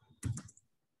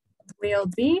will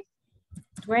be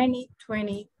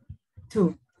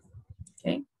 2022.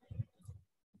 Okay.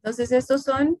 Entonces estos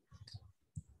son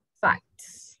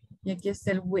facts. Y aquí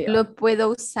está el will. Lo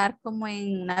puedo usar como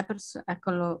en una persona,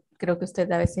 creo que usted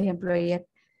daba ese ejemplo ayer,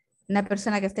 una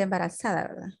persona que esté embarazada,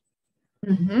 ¿verdad?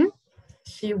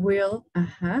 She will,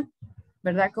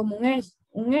 ¿verdad? Como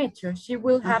un hecho. She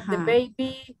will have the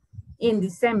baby in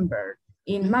December,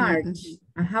 in March.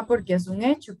 Porque es un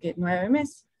hecho que 9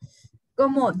 meses.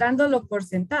 Como dándolo por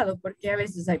sentado, porque a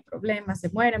veces hay problemas, se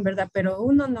mueren, ¿verdad? Pero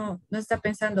uno no está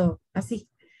pensando así,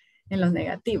 en lo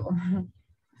negativo.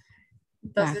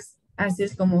 Entonces, así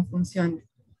es como funciona.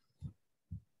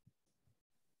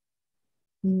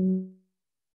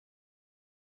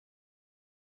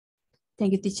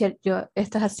 Thank you, teacher.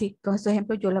 Estas así, con estos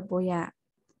ejemplos, yo las voy a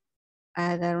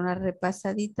dar una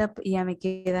repasadita y ya me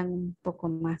quedan un poco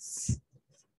más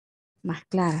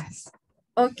claras.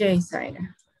 Ok,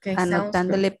 Zaira. Okay,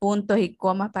 anotándole puntos y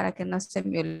comas para que no se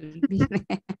me olvide.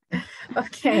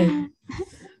 Okay,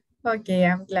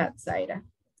 I'm glad, Zaira.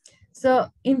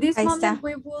 So in this moment,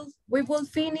 we will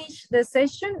finish the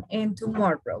session and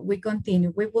tomorrow we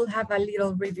continue. We will have a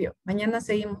little review. Mañana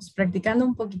seguimos practicando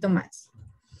un poquito más.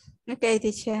 Okay,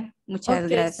 teacher. Muchas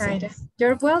gracias. Zaira.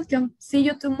 You're welcome. See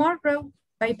you tomorrow.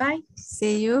 Bye-bye.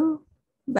 See you.